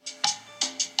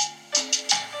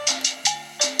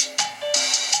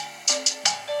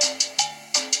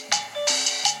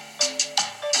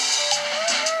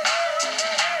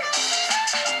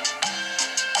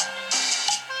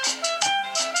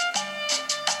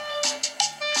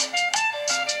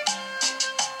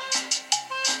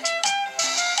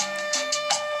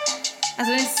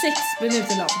 Alltså den är 6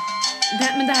 minuter lång.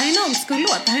 Men det här är en old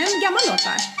school-låt. Det här är en gammal låt,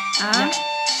 va? Ja.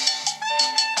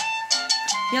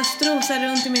 Jag strosar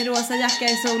runt i min rosa jacka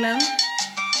i solen.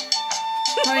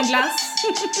 Tar en glass.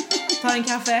 Tar en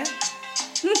kaffe.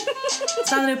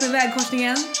 Stannar upp i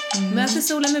vägkorsningen. Möter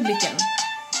solen med blicken.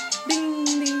 Ding,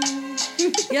 ding.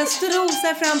 Jag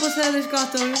strosar fram på Söders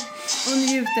gator och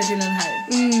njuter till den här.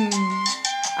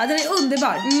 Ja, den är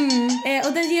underbar.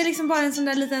 Och den ger liksom bara en sån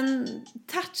där liten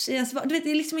touch i ens, du vet,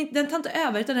 det är liksom inte, den tar inte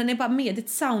över utan den är bara med ett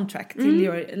soundtrack till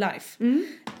your life.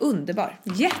 Underbar.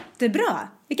 Jättebra.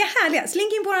 Vilka härliga.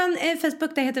 Slink in på vår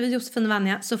Facebook, där heter vi Josefin och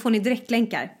Vanja, så får ni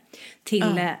direktlänkar till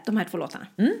de här 2 låtarna.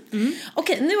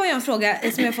 Okej, nu har jag en fråga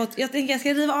som jag fått. Jag tänker jag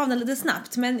ska riva av den lite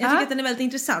snabbt, men jag tycker att den är väldigt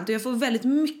intressant och jag får väldigt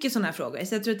mycket sådana här frågor,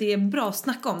 så jag tror att det är bra att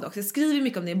snacka om det också. Jag skriver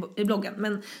mycket om det i bloggen,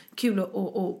 men kul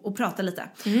att prata lite.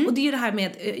 Och det är ju det här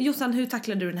med, Jossan, hur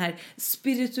tacklar du den här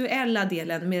spirituella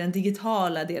delen med den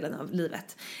digitala delen av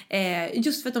livet?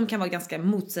 Just för att de kan vara ganska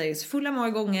motsägelsefulla många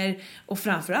gånger, och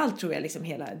framförallt tror jag liksom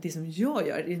hela det som jag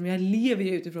gör, jag lever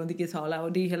ju utifrån digitala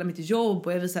och det är hela mitt jobb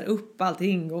och jag visar upp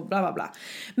allting och bla bla bla.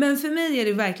 Men för mig är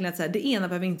det verkligen att så här, det ena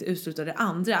behöver inte utesluta det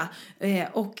andra,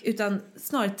 utan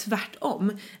snarare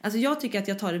tvärtom. Alltså jag tycker att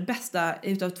jag tar det bästa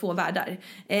utav 2 världar.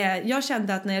 Jag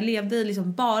kände att när jag levde i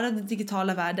liksom bara den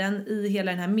digitala världen, i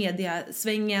hela den här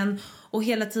mediasvängen och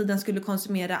hela tiden skulle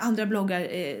konsumera andra bloggar,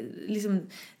 liksom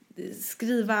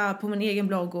skriva på min egen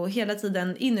blogg och hela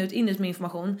tiden in ut med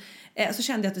information, så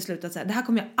kände jag till slut att så här, det här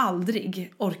kommer jag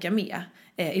aldrig orka med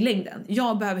i längden.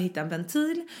 Jag behöver hitta en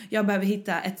ventil, jag behöver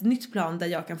hitta ett nytt plan där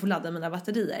jag kan få ladda mina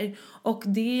batterier, och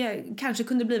det kanske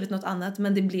kunde blivit något annat,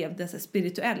 men det blev det så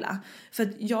spirituella, för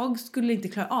att jag skulle inte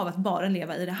klara av att bara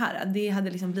leva i det här. Det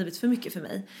hade liksom blivit för mycket för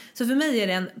mig. Så för mig är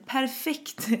det en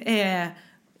perfekt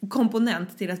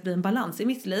komponent till att bli en balans i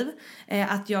mitt liv.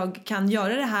 Att jag kan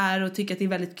göra det här och tycka att det är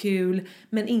väldigt kul,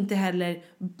 men inte heller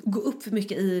gå upp för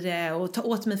mycket i det och ta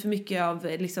åt mig för mycket av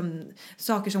liksom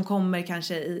saker som kommer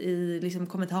kanske i liksom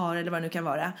kommentarer eller vad det nu kan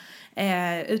vara.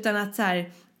 Utan att så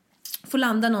här, få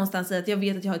landa någonstans i att jag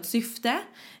vet att jag har ett syfte.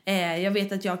 Jag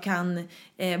vet att jag kan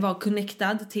vara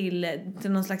connectad till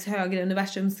någon slags högre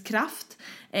universums kraft.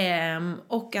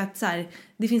 Och att så här,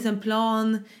 det finns en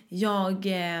plan. Jag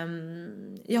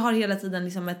har hela tiden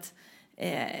liksom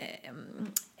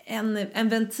en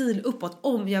ventil uppåt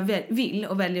om jag vill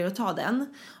och väljer att ta den.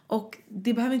 Och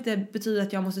det behöver inte betyda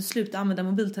att jag måste sluta använda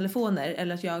mobiltelefoner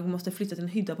eller att jag måste flytta till en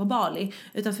hydda på Bali.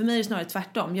 Utan för mig är det snarare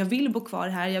tvärtom. Jag vill bo kvar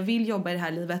här, jag vill jobba i det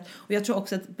här livet. Och jag tror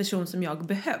också att person som jag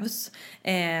behövs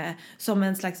som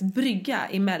en slags brygga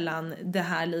emellan det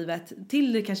här livet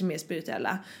till det kanske mer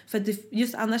spirituella. För att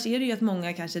just annars är det ju att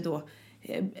många kanske då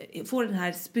får den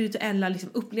här spirituella liksom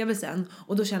upplevelsen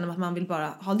och då känner man att man vill bara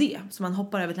ha det, så man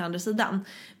hoppar över till andra sidan.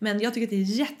 Men jag tycker att det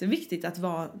är jätteviktigt att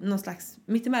vara någon slags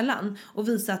mittemellan och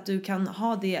visa att du kan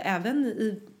ha det även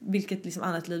i vilket liksom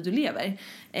annat liv du lever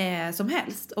som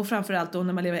helst. Och framförallt då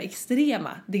när man lever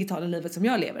extrema digitala livet som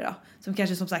jag lever då, som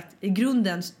kanske som sagt i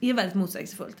grunden är väldigt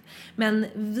motsägelsefullt. Men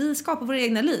vi skapar våra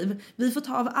egna liv. Vi får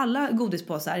ta av alla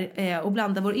godispåsar och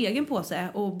blanda vår egen påse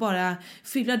och bara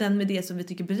fylla den med det som vi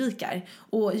tycker berikar.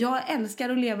 Och jag älskar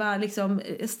att leva liksom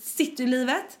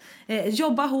citylivet,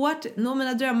 jobba hårt, nå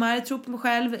mina drömmar, tro på mig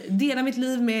själv, dela mitt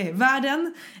liv med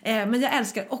världen. Men jag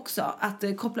älskar också att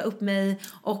koppla upp mig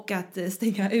och att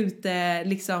stänga ut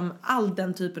liksom all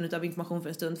den typen av information för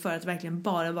en stund för att verkligen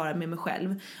bara vara med mig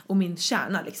själv och min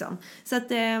kärna liksom. Så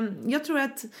att jag tror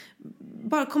att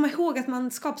bara komma ihåg att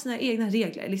man skapar sina egna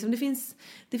regler liksom.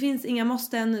 Det finns inga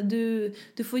måsten,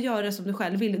 du får göra som du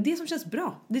själv vill, det som känns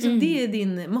bra, det är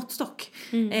din måttstock.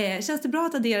 Känns det bra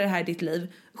att addera det här i ditt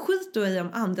liv, skit då i om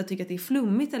andra tycker att det är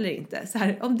flummigt eller inte. Så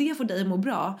här, om det får dig att må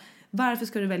bra, varför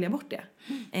ska du välja bort det?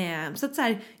 Så att så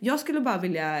här, jag skulle bara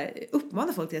vilja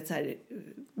uppmana folk till att så här,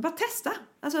 bara testa.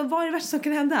 Alltså vad är det värsta som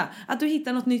kan hända? Att du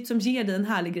hittar något nytt som ger dig en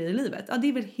härlig grej i livet. Ja, det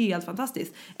är väl helt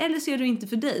fantastiskt. Eller så är du inte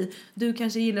för dig. Du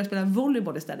kanske gillar att spela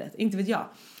volleyboll istället. Inte vet jag.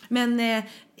 Men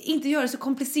inte göra det så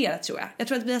komplicerat tror jag. Jag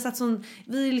tror att vi har satt sån,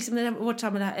 vi liksom i vårt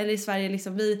samhälle eller i Sverige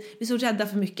liksom, vi är så rädda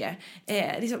för mycket.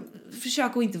 Liksom,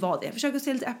 försök att inte vara det. Försök att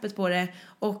se lite öppet på det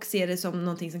och se det som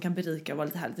någonting som kan berika och vara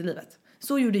lite härligt i livet.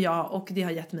 Så gjorde jag och det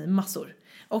har gett mig massor.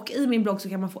 Och i min blogg så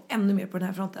kan man få ännu mer på den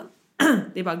här fronten.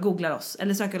 Det är bara att googla oss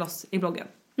eller söka loss i bloggen.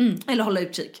 Eller hålla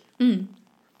utkik.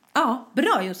 Ja,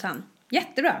 bra Jossan.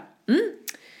 Jättebra.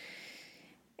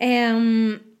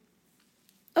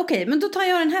 Okej, men då tar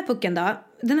jag den här pucken då.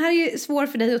 Den här är ju svår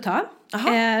för dig att ta.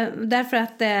 Därför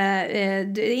att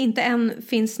det inte än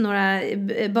finns några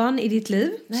barn i ditt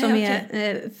liv som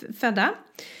är födda.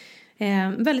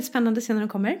 Väldigt spännande sen när de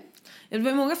kommer. Det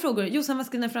var många frågor. Jossan, vad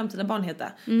ska dina framtida barn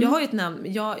heta? Jag har ju ett namn.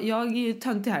 Jag är ju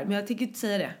töntig här, men jag tänker inte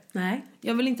säga det. Nej.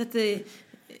 Jag vill inte att det...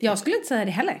 Jag skulle inte säga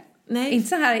det heller. Nej. Inte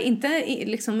så här,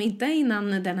 inte innan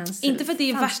den ens... Inte för att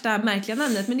det är värsta märkliga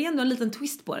namnet, men det är ändå en liten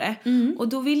twist på det. Och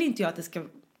då vill inte jag att det ska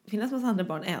finnas massa andra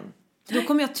barn än. Då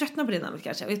kommer jag tröttna på det namnet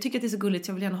kanske. Och jag tycker att det är så gulligt så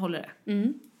jag vill gärna hålla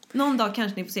det. Någon dag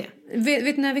kanske ni får se.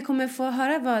 Vet när vi kommer få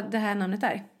höra vad det här namnet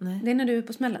är? Nej. Det är när du är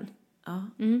på smällen. Ja,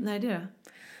 när är det då?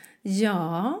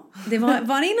 Ja, det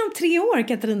var det inom 3 år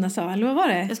Katarina sa, eller vad var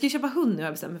det? Jag ska ju köpa hund nu har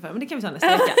jag bestämt mig för, men det kan vi ta nästa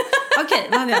vecka. Okej,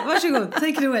 Vanja, varsågod, take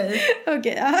it away.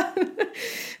 Okej, ja.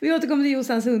 Vi återkommer till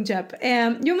Jossans hundköp.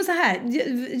 Jo men så här,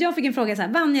 jag fick en fråga så här.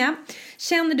 Vanja,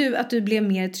 känner du att du blev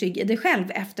mer trygg i dig själv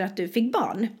efter att du fick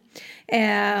barn?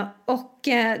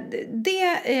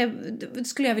 Det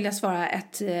skulle jag vilja svara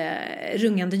ett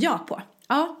rungande ja på.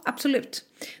 Ja, absolut.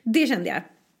 Det kände jag.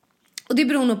 Och det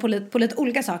beror nog på lite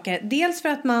olika saker. Dels för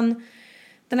att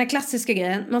den här klassiska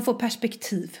grejen, man får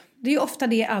perspektiv. Det är ju ofta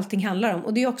det allting handlar om.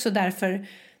 Och det är också därför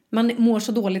man mår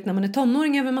så dåligt när man är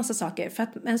tonåring över massa saker. För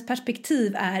att ens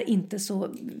perspektiv är inte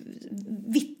så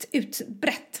vitt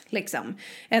utbrett liksom.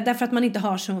 Därför att man inte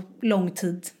har så lång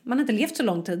tid. Man har inte levt så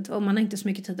lång tid och man har inte så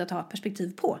mycket tid att ha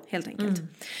perspektiv på helt enkelt.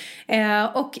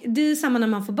 Och det är samma när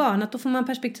man får barn. Att då får man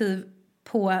perspektiv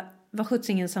på vad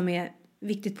skjutsingen som är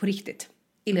viktigt på riktigt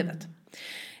i livet.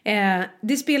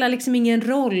 Det spelar liksom ingen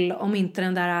roll om inte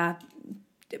den där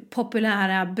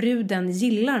populära bruden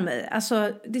gillar mig.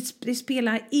 Alltså det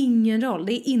spelar ingen roll.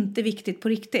 Det är inte viktigt på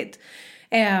riktigt.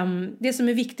 Det som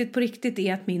är viktigt på riktigt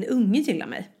är att min unge gillar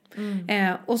mig.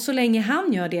 Och så länge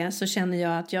han gör det så känner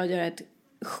jag att jag gör ett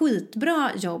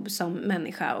skitbra jobb som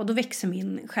människa. Och då växer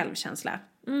min självkänsla.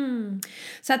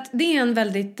 Så att det är en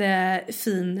väldigt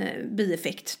fin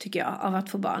bieffekt tycker jag av att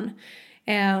få barn.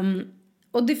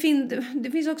 Och det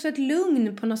finns också ett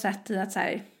lugn på något sätt i att så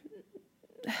här,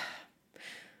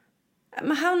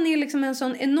 men han är liksom en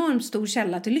sån enormt stor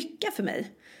källa till lycka för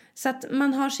mig. Så att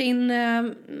man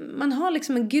har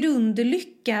liksom en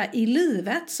grundlycka i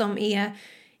livet som är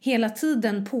hela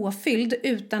tiden påfylld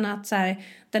utan att så här,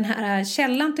 den här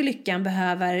källan till lyckan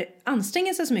behöver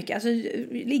anstränga sig så mycket. Alltså,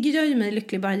 gör ju mig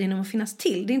lycklig bara genom att finnas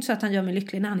till. Det är inte så att han gör mig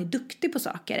lycklig när han är duktig på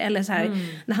saker. Eller så här,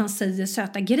 när han säger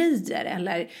söta grejer.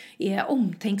 Eller är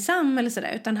omtänksam eller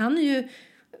sådär. Utan han är ju...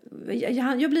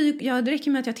 Det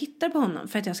räcker med att jag tittar på honom.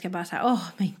 För att jag ska bara säga,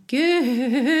 men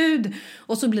gud.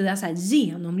 Och så blir jag så här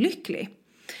genomlycklig.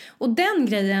 Och den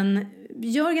grejen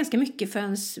gör ganska mycket för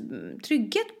ens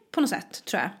trygghet på något sätt,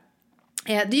 tror jag.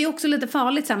 Det är ju också lite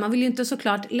farligt så här. Man vill ju inte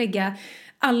såklart lägga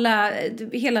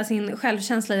hela sin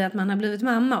självkänsla i att man har blivit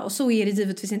mamma. Och så är det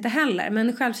givetvis inte heller.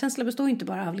 Men självkänsla består inte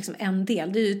bara av liksom en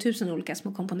del. Det är ju 1000 olika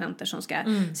små komponenter som ska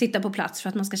sitta på plats för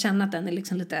att man ska känna att den är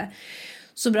liksom lite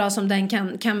så bra som den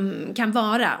kan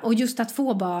vara. Och just att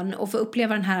få barn och få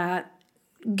uppleva den här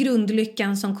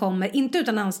grundlyckan som kommer, inte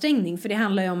utan ansträngning, för det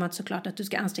handlar ju om att såklart att du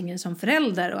ska anstränga dig som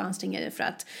förälder och anstränga dig för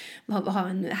att ha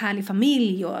en härlig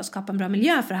familj och skapa en bra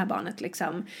miljö för det här barnet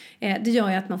liksom. Det gör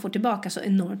ju att man får tillbaka så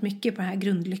enormt mycket på den här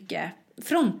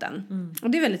grundlyckefronten. Och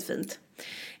det är väldigt fint.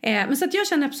 Men så att jag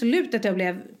känner absolut att jag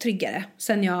blev tryggare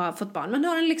sen jag har fått barn. Man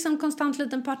har en liksom konstant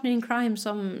liten partner in crime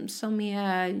som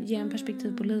ger en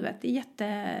perspektiv på livet. Det är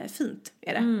jättefint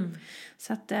är det.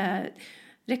 Så att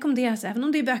rekommenderas, även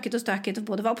om det är bökigt och stökigt att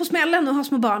både vara på smällen och ha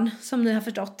små barn, som ni har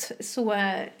förstått, så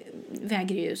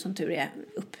väger det ju som tur är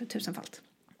upp 1000-falt.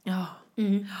 Ja,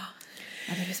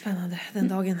 det blir spännande den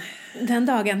dagen. Den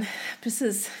dagen,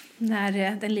 precis.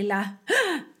 När den lilla,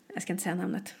 jag ska inte säga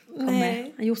namnet,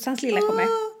 kommer. Jossans lilla kommer.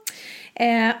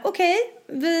 Okej,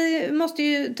 vi måste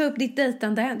ju ta upp ditt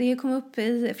dejtande. Det kommer upp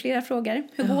i flera frågor.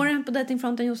 Hur går det på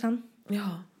dejtingfronten, Jossan?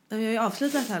 Ja, jag har ju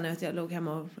avslutat här nu att jag låg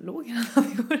hemma och låg hela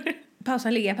dagen. Pausa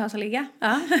ligga.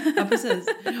 Ja, precis.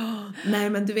 Nej,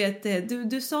 men du vet,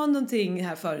 du sa någonting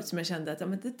här förut som jag kände att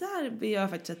men det där är jag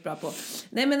faktiskt rätt bra på.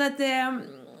 Nej, men att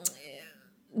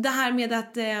det här med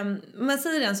att man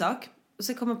säger en sak och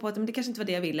så kommer man på att men det kanske inte var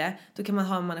det jag ville. Då kan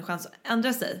man en chans att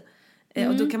ändra sig.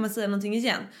 Och då kan man säga någonting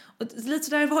igen. Och lite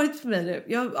så där har det varit för mig nu.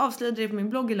 Jag avslöjade det på min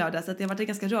blogg i lördag så att det har varit en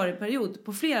ganska rörig period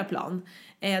på flera plan.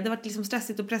 Det har varit liksom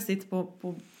stressigt och pressigt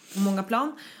på många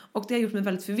plan. Och det har gjort mig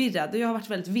väldigt förvirrad. Och jag har varit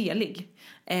väldigt velig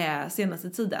senaste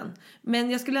tiden.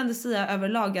 Men jag skulle ändå säga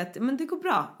överlag att men det går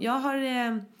bra. Jag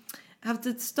har haft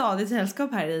ett stadigt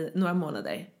sällskap här i några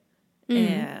månader.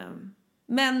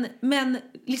 Men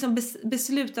liksom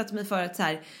beslutat mig för att så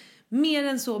här, mer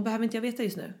än så behöver inte jag veta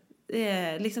just nu.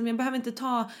 liksom, jag behöver inte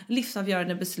ta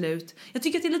livsavgörande beslut. Jag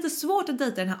tycker att det är lite svårt att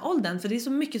dejta i den här åldern, för det är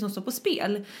så mycket som står på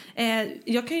spel.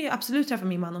 Jag kan ju absolut träffa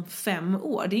min man om 5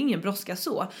 år, det är ingen brådska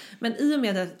så. Men i och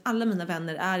med att alla mina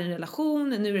vänner är i en relation,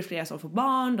 nu är det flera som får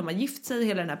barn, de har gift sig,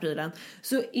 hela den här prylen,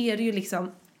 så är det ju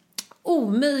liksom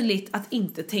omöjligt att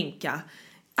inte tänka,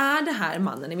 är det här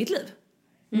mannen i mitt liv?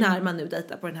 När man nu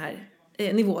dejtar på den här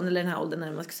nivån eller den här åldern,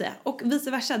 eller man ska säga. Och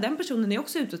vice versa, den personen är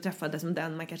också ute och träffade som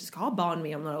den man kanske ska ha barn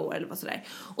med om några år eller vad sådär.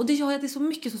 Och det gör att det är så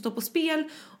mycket som står på spel,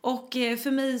 och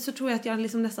för mig så tror jag att jag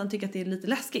liksom nästan tycker att det är lite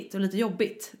läskigt och lite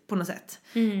jobbigt på något sätt.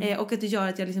 Och att det gör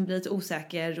att jag liksom blir lite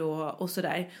osäker och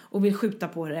sådär, och vill skjuta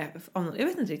på det, jag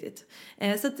vet inte riktigt.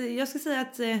 Så att jag ska säga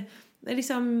att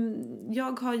liksom,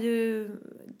 jag har ju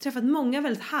träffat många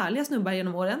väldigt härliga snubbar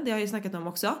genom åren. Det har jag ju snackat om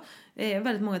också.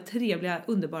 Väldigt många trevliga,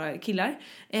 underbara killar.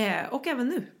 Och även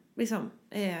nu. Liksom.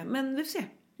 Men vi får se.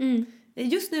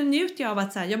 Just nu njuter jag av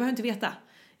att så här, jag behöver inte veta.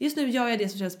 Just nu gör jag det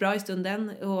som känns bra i stunden.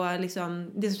 Och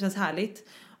liksom, det som känns härligt.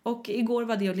 Och igår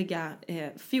var det att ligga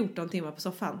 14 timmar på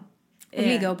soffan. Och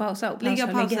ligga och pausa.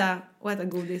 Och äta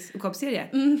godis och koppserier.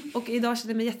 Och idag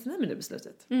känner jag mig jättenöjd med det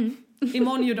beslutet.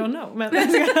 Imorgon you don't know. Men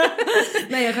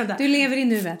nej, jag skämtar. Du lever i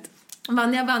nuet.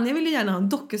 Vanja vill ju gärna ha en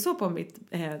dokusåpa på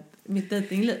mitt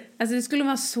dejtingliv. Alltså det skulle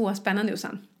vara så spännande,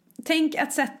 Jossan. Tänk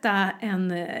att sätta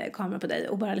en kamera på dig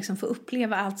och bara liksom få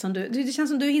uppleva allt som du... Det känns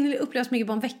som du hinner uppleva så mycket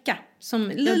på en vecka.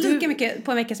 Lika mycket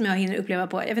på en vecka som jag hinner uppleva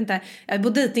på... Jag vet inte, på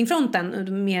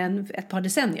dejtingfronten mer än ett par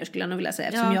decennier skulle jag nog vilja säga.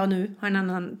 Eftersom jag nu har en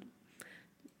annan...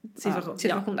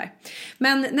 situation där.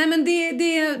 Men nej, men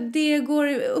det går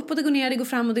upp och det går ner, det går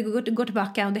fram och det går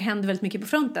tillbaka, och det händer väldigt mycket på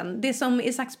fronten. Det som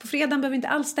är sagt på fredagen behöver inte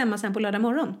alls stämma sen på lördag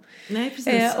morgon. Nej,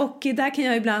 precis. Och där kan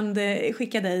jag ibland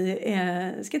skicka dig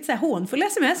ska inte säga hånfulla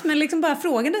sms, men liksom bara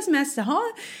frågande sms.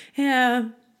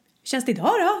 Känns det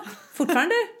idag då?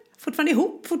 Fortfarande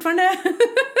ihop?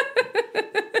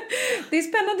 Det är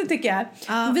spännande tycker jag.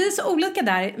 Vi är så olika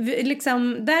där.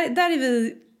 Där är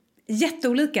vi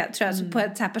jätteolika tror jag på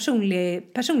ett så här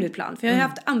personligt plan. För jag har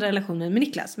haft andra relationer med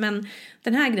Niklas. Men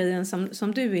den här grejen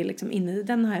som du är liksom inne i,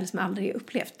 den har jag liksom aldrig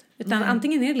upplevt. Utan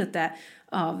antingen är det lite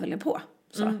av eller på.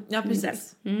 Så. Ja,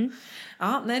 precis.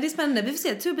 Ja, nej, det är spännande. Vi får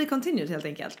se. To be continued helt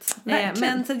enkelt.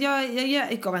 Men så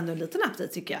jag gav ändå en liten update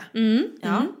tycker jag.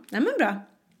 Ja, men bra.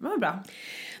 Ja, bra.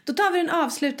 Då tar vi den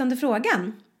avslutande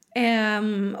frågan.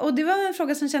 Och det var en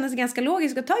fråga som kändes ganska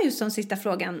logisk att ta just som sista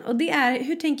frågan. Och det är,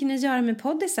 hur tänker ni göra med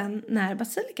poddisen när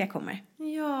Basilika kommer?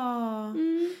 Ja.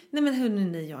 Nej men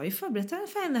hörni, jag har ju förberett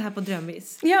för henne här på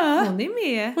Drömmis. Ja. Hon är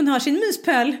med. Hon har sin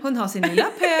myspöl. Hon har sin lilla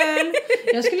pöl.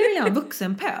 Jag skulle vilja ha en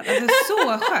vuxenpöl. Alltså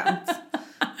så skönt.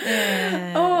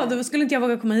 Då skulle inte jag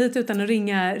våga komma hit utan att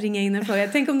ringa in en fråga.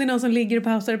 Tänk om det är någon som ligger och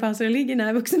pausar och ligger i den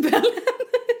här vuxenpölen.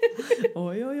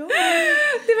 Oj.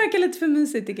 Det verkar lite för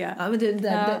mysigt tycker jag. Ja, men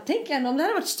tänk om det här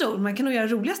har varit stor. Man kan nog göra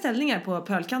roliga ställningar på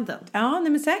pölkanten. Ja,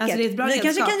 nej men säkert. Alltså, det är ett bra vi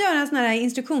redskap. kanske kan göra en sån här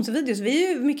instruktionsvideos. Vi är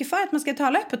ju mycket för att man ska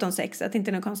tala öppet om sex. Att det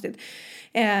inte är något konstigt.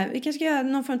 Vi kanske ska göra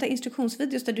någon form av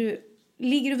instruktionsvideos där du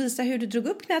ligger och visar hur du drog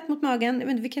upp knät mot magen.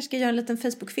 Men vi kanske ska göra en liten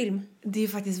Facebook-film. Det är ju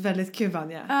faktiskt väldigt kul,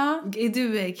 Vanja. Ja. Är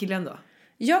du killen då?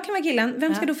 Jag kan vara killen.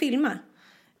 Vem ska då filma?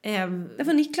 Det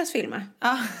får Niklas filma.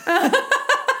 Ja.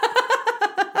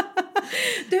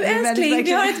 Du älskling,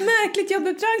 vi har ett märkligt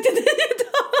jobbuppdrag till dig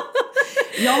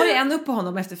idag. Jag har ju en upp på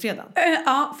honom efter fredag.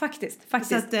 Ja, faktiskt. Så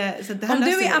att det här om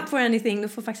du är up for anything, då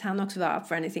får faktiskt han också vara up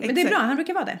for anything. Men det är bra, han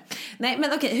brukar vara det. Nej,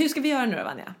 men okej, hur ska vi göra nu då,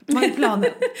 Vanja? Vad är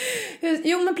planen?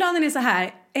 Jo, men planen är så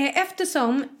här.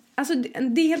 Eftersom... Alltså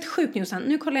det är helt sjukt nu.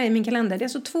 Nu kollar jag i min kalender. Det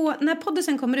är alltså när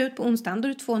podden kommer ut på onsdagen, då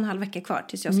är det 2,5 veckor kvar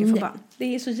tills jag ska få barn.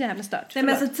 Det är så jävla stört. Nej,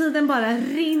 men alltså tiden bara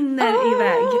rinner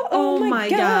iväg. Oh my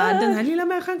god. Den här lilla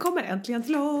människan kommer äntligen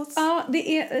till oss. Ja,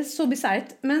 det är så bizarrt.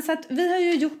 Men så att vi har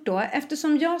ju gjort då,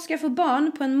 eftersom jag ska få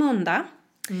barn på en måndag,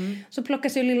 så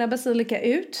plockas ju lilla Basilika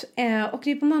ut. Och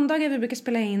det är på måndagar vi brukar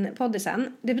spela in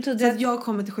poddisen. Det betyder så att jag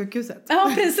kommer till sjukhuset.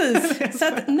 Ja, precis. Så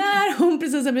att när hon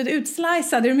precis har blivit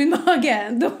utslicead ur min mage,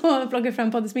 då plockar vi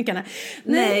fram poddismickarna.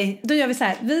 Nej, då gör vi så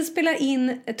här. Vi spelar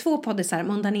in 2 poddisar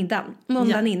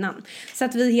måndagen innan. Så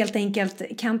att vi helt enkelt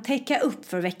kan täcka upp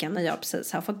för veckan när jag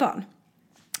precis har fått barn.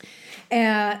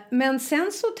 Men sen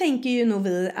så tänker ju nog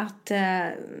vi att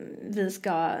vi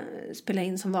ska spela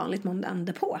in som vanligt måndagen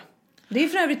därpå. Det är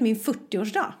för övrigt min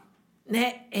 40-årsdag.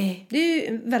 Nej. Det är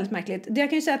ju väldigt märkligt. Jag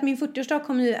kan ju säga att min 40-årsdag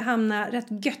kommer ju hamna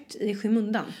rätt gött i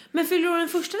skymundan. Men fyller du den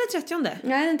 1 eller 30?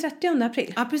 Nej, den 30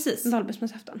 april. Ja, precis.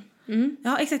 Valborgsmässoafton.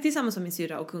 Ja, exakt. Det är samma som min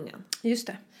syra och kungen. Just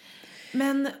det.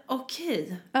 Men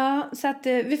okej. Ja, så att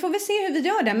vi får väl se hur vi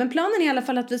gör det. Men planen är i alla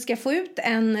fall att vi ska få ut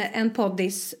en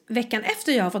poddis veckan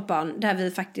efter jag har fått barn. Där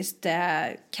vi faktiskt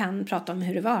kan prata om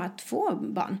hur det var att få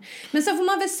barn. Men så får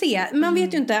man väl se. Man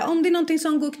vet ju inte. Om det är någonting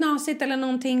som går knasigt eller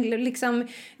någonting liksom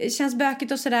känns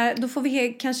bökigt och sådär. Då får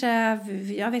vi kanske,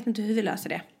 jag vet inte hur vi löser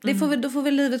det. Då får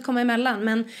väl livet komma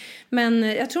emellan. Men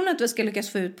jag tror nog att vi ska lyckas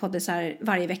få ut poddisar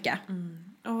varje vecka.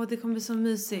 Det kommer bli så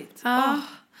mysigt. Ja.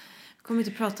 Kommer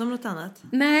inte prata om något annat.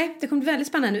 Nej, det kommer bli väldigt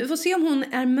spännande. Vi får se om hon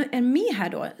är med här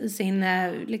då i sin,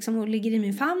 liksom hon ligger i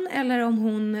min famn eller om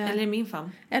hon... Eller i min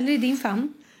famn. Eller i din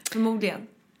famn. Förmodligen.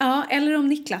 Ja, eller om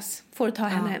Niklas får ta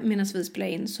henne medan vi spelar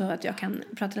in så att jag kan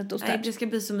prata lite ostört. Nej, det ska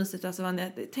bli så mysigt alltså,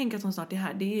 Vanja. Tänk att hon snart är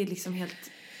här. Det är liksom helt...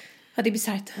 Ja, det är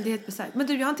bisarrt. Det är helt bisarrt. Men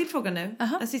du, jag har en till fråga nu.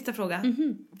 En sista fråga.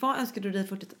 Vad önskar du dig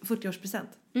 40-årspresent?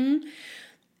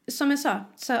 Som jag sa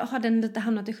så har den lite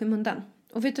hamnat i skymundan.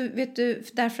 Och vet du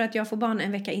därför att jag får barn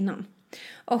en vecka innan.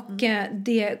 Och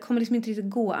det kommer liksom inte riktigt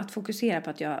gå att fokusera på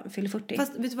att jag fyller 40.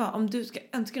 Fast vet du vad, om du ska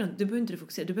önska något, du behöver inte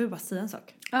fokusera, du behöver bara säga en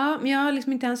sak. Ja, men jag har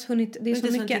liksom inte ens hunnit, det är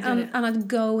så mycket annat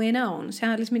going on. Så jag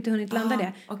har liksom inte hunnit landa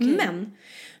det. Okay. Men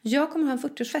jag kommer ha en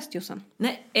 40-årsfest, Jossan.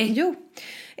 Nej. Jo.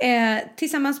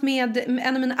 Tillsammans med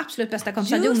en av mina absolut bästa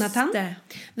kompisar, Jonathan. Det.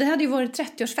 Vi hade ju vår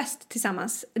 30-årsfest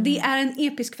tillsammans. Det är en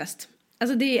episk fest.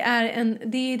 Alltså det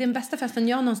är den bästa festen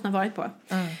jag någonsin har varit på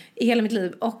i hela mitt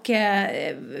liv. Och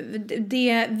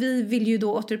vi vill ju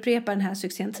då återupprepa den här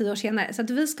succén 10 år senare. Så att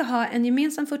vi ska ha en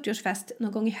gemensam 40-årsfest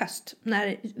någon gång i höst.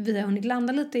 När vi har hunnit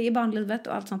landa lite i barnlivet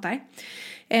och allt sånt där.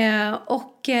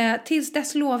 Och tills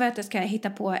dess lovar jag att jag ska hitta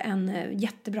på en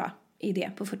jättebra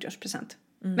idé på 40-årspresent.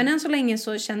 Men än så länge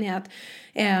så känner jag att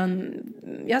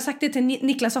jag har sagt det till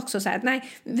Niklas också så här, att nej,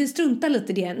 vi struntar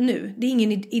lite i det nu. Det är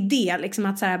ingen idé liksom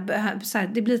att så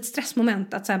här, det blir ett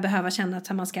stressmoment att så här, behöva känna att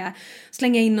så här, man ska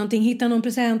slänga in någonting, hitta någon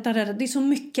present. Det är så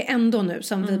mycket ändå nu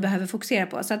som vi behöver fokusera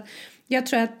på. Så att jag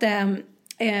tror att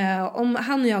om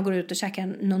han och jag går ut och käkar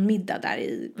någon middag där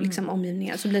i liksom,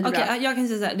 omgivningen så blir det bra. Jag kan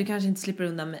säga så här, du kanske inte slipper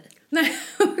undan mig. Nej,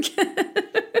 okej.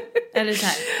 Eller så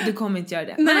här, du kommer inte göra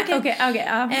det. Nej, okej.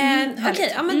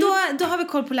 Ja, men då har vi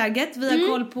koll på läget. Vi har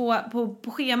koll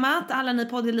på schemat. Alla ni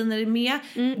poddeliner är med.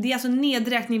 Det är alltså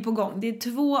nedräkning på gång. Det är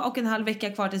 2,5 vecka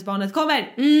kvar tills barnet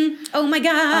kommer. Oh my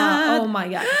god. Oh my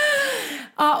god.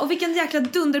 Ja, och vilken jäkla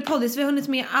dunderpoddis. Vi har hunnit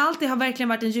med allt. Det har verkligen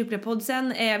varit en djuplare podd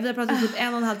sen. Vi har pratat typ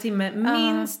 1,5 timme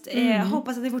minst.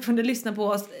 Hoppas att ni fortfarande lyssnar på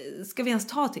oss. Ska vi ens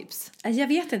ta tips? Jag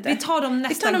vet inte. Vi tar dem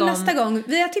nästa gång.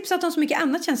 Vi har tipsat om så mycket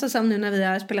annat känns det som nu när vi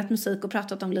har spelat musik och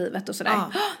pratat om livet och sådär.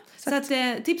 Så att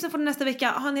tipsen får nästa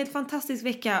vecka. Ha en helt fantastisk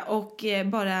vecka och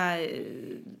bara...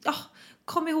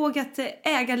 kom ihåg att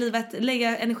äga livet,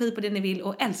 lägga energi på det ni vill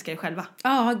och älska er själva.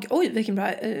 Ja, oj, vilken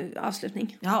bra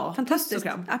avslutning. Ja, fantastiskt. Puss och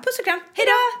kram. Ja, puss och kram. Hej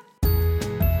då!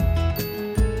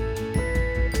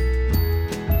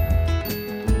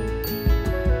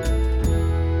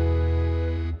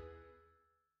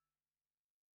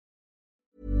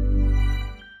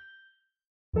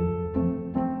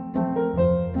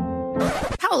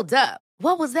 Hold up.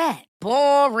 What was that?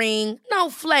 Boring. No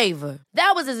flavor.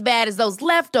 That was as bad as those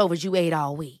leftovers you ate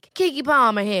all week. Keke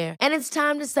Palmer here, and it's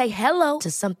time to say hello to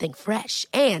something fresh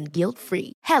and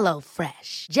guilt-free. Hello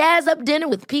Fresh. Jazz up dinner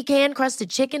with pecan-crusted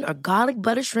chicken or garlic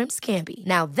butter shrimp scampi.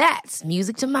 Now that's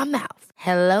music to my mouth.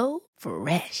 Hello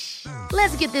Fresh.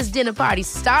 Let's get this dinner party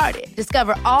started.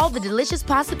 Discover all the delicious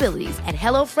possibilities at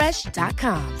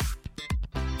hellofresh.com.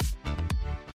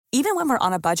 Even when we're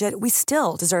on a budget, we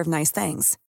still deserve nice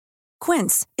things.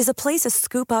 Quince is a place to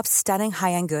scoop up stunning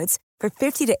high-end goods for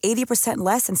 50 to 80%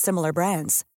 less than similar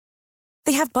brands.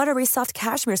 They have buttery soft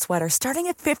cashmere sweaters starting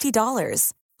at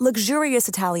 $50, luxurious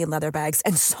Italian leather bags,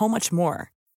 and so much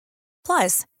more.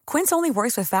 Plus, Quince only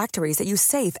works with factories that use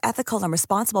safe, ethical, and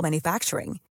responsible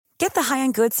manufacturing. Get the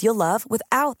high-end goods you'll love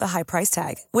without the high price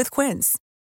tag with Quince.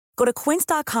 Go to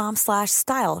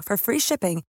quince.com/style for free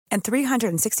shipping and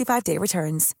 365-day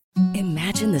returns.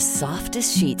 Imagine the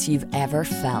softest sheets you've ever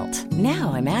felt.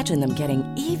 Now imagine them getting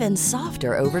even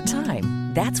softer over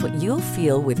time. That's what you'll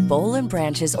feel with Boll &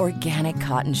 Branch's organic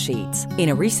cotton sheets. In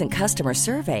a recent customer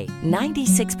survey,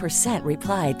 96%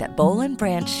 replied that Boll &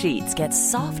 Branch sheets get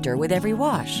softer with every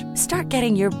wash. Start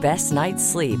getting your best night's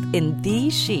sleep in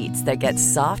these sheets that get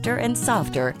softer and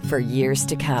softer for years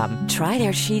to come. Try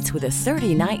their sheets with a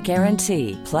 30-night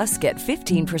guarantee. Plus, get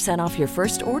 15% off your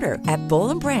first order at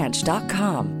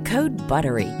bollandbranch.com. Code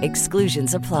BUTTERY.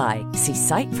 Exclusions apply. See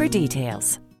site for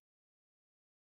details.